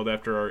as I felt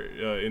after our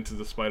Into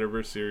the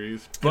Spider-Verse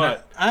series.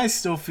 But I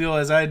still feel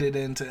as I did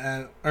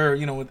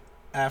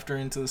after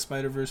Into the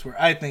Spider-Verse, where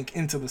I think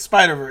Into the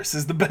Spider-Verse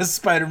is the best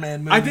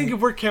Spider-Man movie. I think if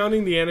we're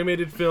counting the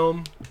animated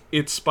film,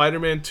 it's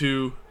Spider-Man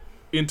 2,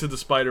 Into the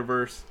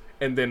Spider-Verse,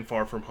 and then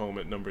Far From Home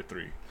at number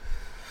 3.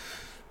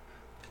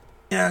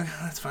 Yeah,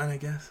 that's fine, I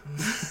guess.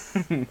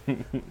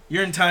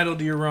 You're entitled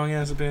to your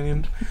wrong-ass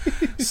opinion.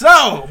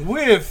 So,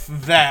 with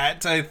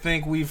that, I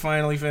think we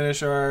finally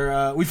finished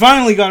we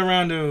finally got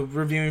around to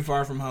reviewing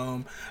Far From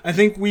Home. I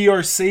think we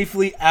are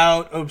safely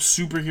out of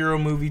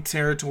superhero movie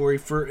territory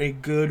for a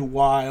good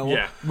while.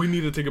 Yeah, we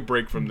need to take a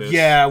break from this.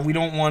 Yeah, we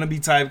don't want to be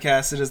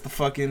typecasted as the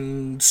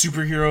fucking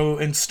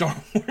superhero and Star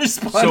Wars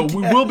podcast. So,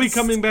 we will be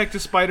coming back to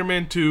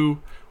Spider-Man 2.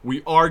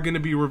 We are going to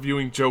be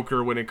reviewing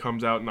Joker when it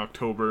comes out in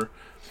October.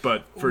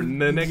 But for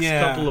the next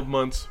couple of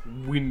months,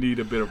 we need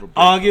a bit of a break.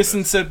 August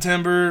and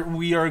September,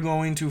 we are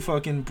going to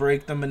fucking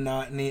break the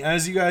monotony.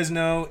 As you guys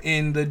know,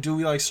 in the Do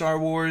We Like Star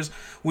Wars,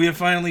 we have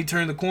finally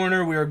turned the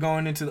corner. We are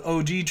going into the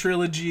OG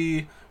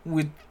trilogy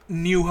with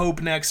New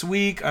Hope next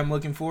week. I'm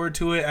looking forward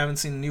to it. I haven't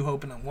seen New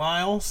Hope in a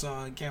while, so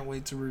I can't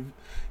wait to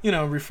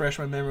refresh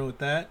my memory with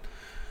that.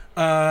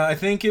 I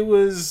think it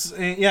was,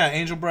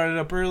 Angel brought it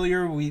up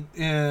earlier. We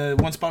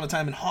Once Upon a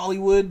Time in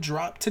Hollywood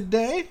dropped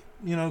today.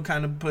 You know,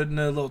 kind of putting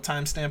a little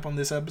timestamp on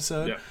this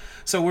episode. Yeah.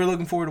 So we're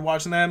looking forward to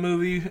watching that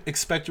movie.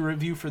 Expect a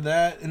review for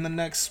that in the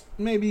next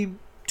maybe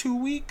 2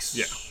 weeks.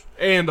 Yeah.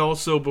 And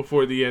also,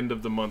 before the end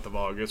of the month of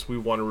August, we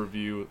want to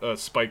review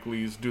Spike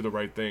Lee's Do the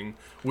Right Thing,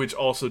 which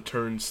also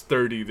turns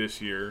 30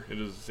 this year. It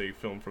is a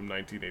film from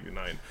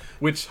 1989,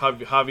 which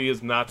Javi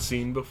has not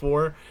seen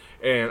before,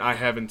 and I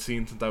haven't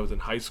seen since I was in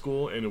high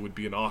school, and it would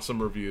be an awesome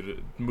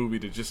movie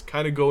to just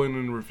kind of go in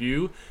and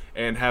review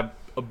and have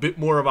a bit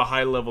more of a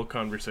high-level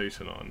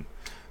conversation on.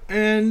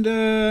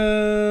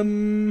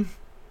 And,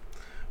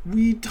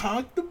 we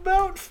talked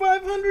about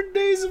 500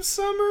 Days of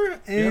Summer,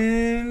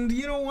 and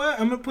you know what?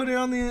 I'm gonna put it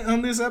on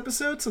this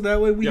episode, so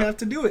that way we have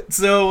to do it.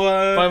 So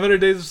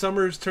 500 Days of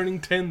Summer is turning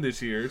 10 this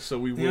year, so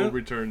we will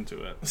return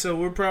to it. So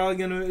we're probably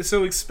gonna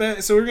so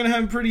we're gonna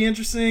have a pretty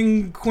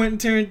interesting Quentin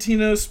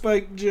Tarantino,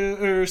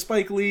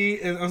 Spike Lee,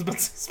 and I was about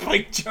to say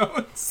Spike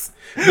Jones.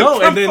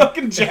 No, and then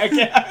fucking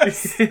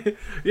Jackass. So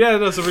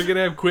we're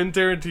gonna have Quentin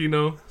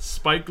Tarantino,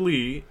 Spike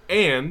Lee,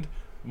 and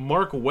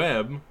Mark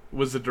Webb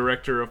was the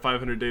director of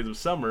 500 Days of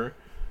Summer.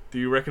 Do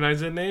you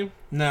recognize that name?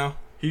 No.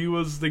 He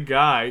was the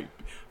guy.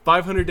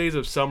 500 Days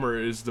of Summer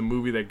is the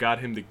movie that got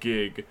him the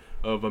gig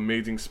of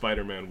Amazing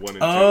Spider-Man 1 and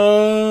 2.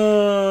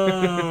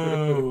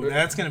 Oh,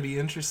 that's going to be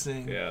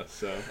interesting. Yeah,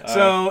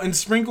 so... and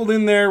sprinkled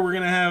in there, we're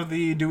going to have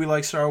the Do We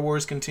Like Star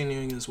Wars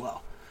continuing as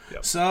well.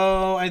 Yep.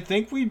 So I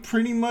think we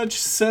pretty much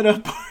set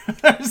up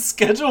our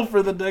schedule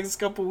for the next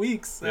couple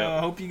weeks. I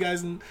hope you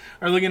guys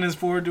are looking as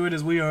forward to it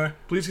as we are.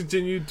 Please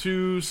continue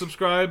to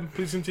subscribe.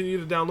 Please continue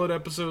to download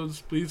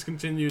episodes. Please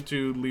continue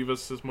to leave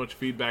us as much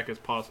feedback as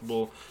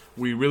possible.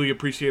 We really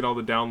appreciate all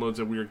the downloads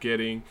that we are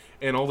getting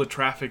and all the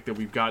traffic that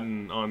we've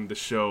gotten on the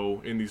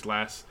show in these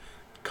last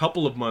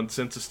couple of months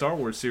since the Star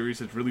Wars series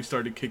has really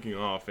started kicking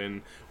off,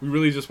 and we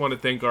really just want to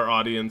thank our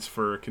audience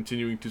for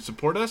continuing to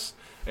support us,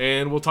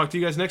 and we'll talk to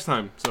you guys next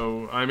time.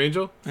 So I'm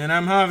Angel, and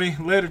I'm Javi.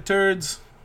 Later, turds.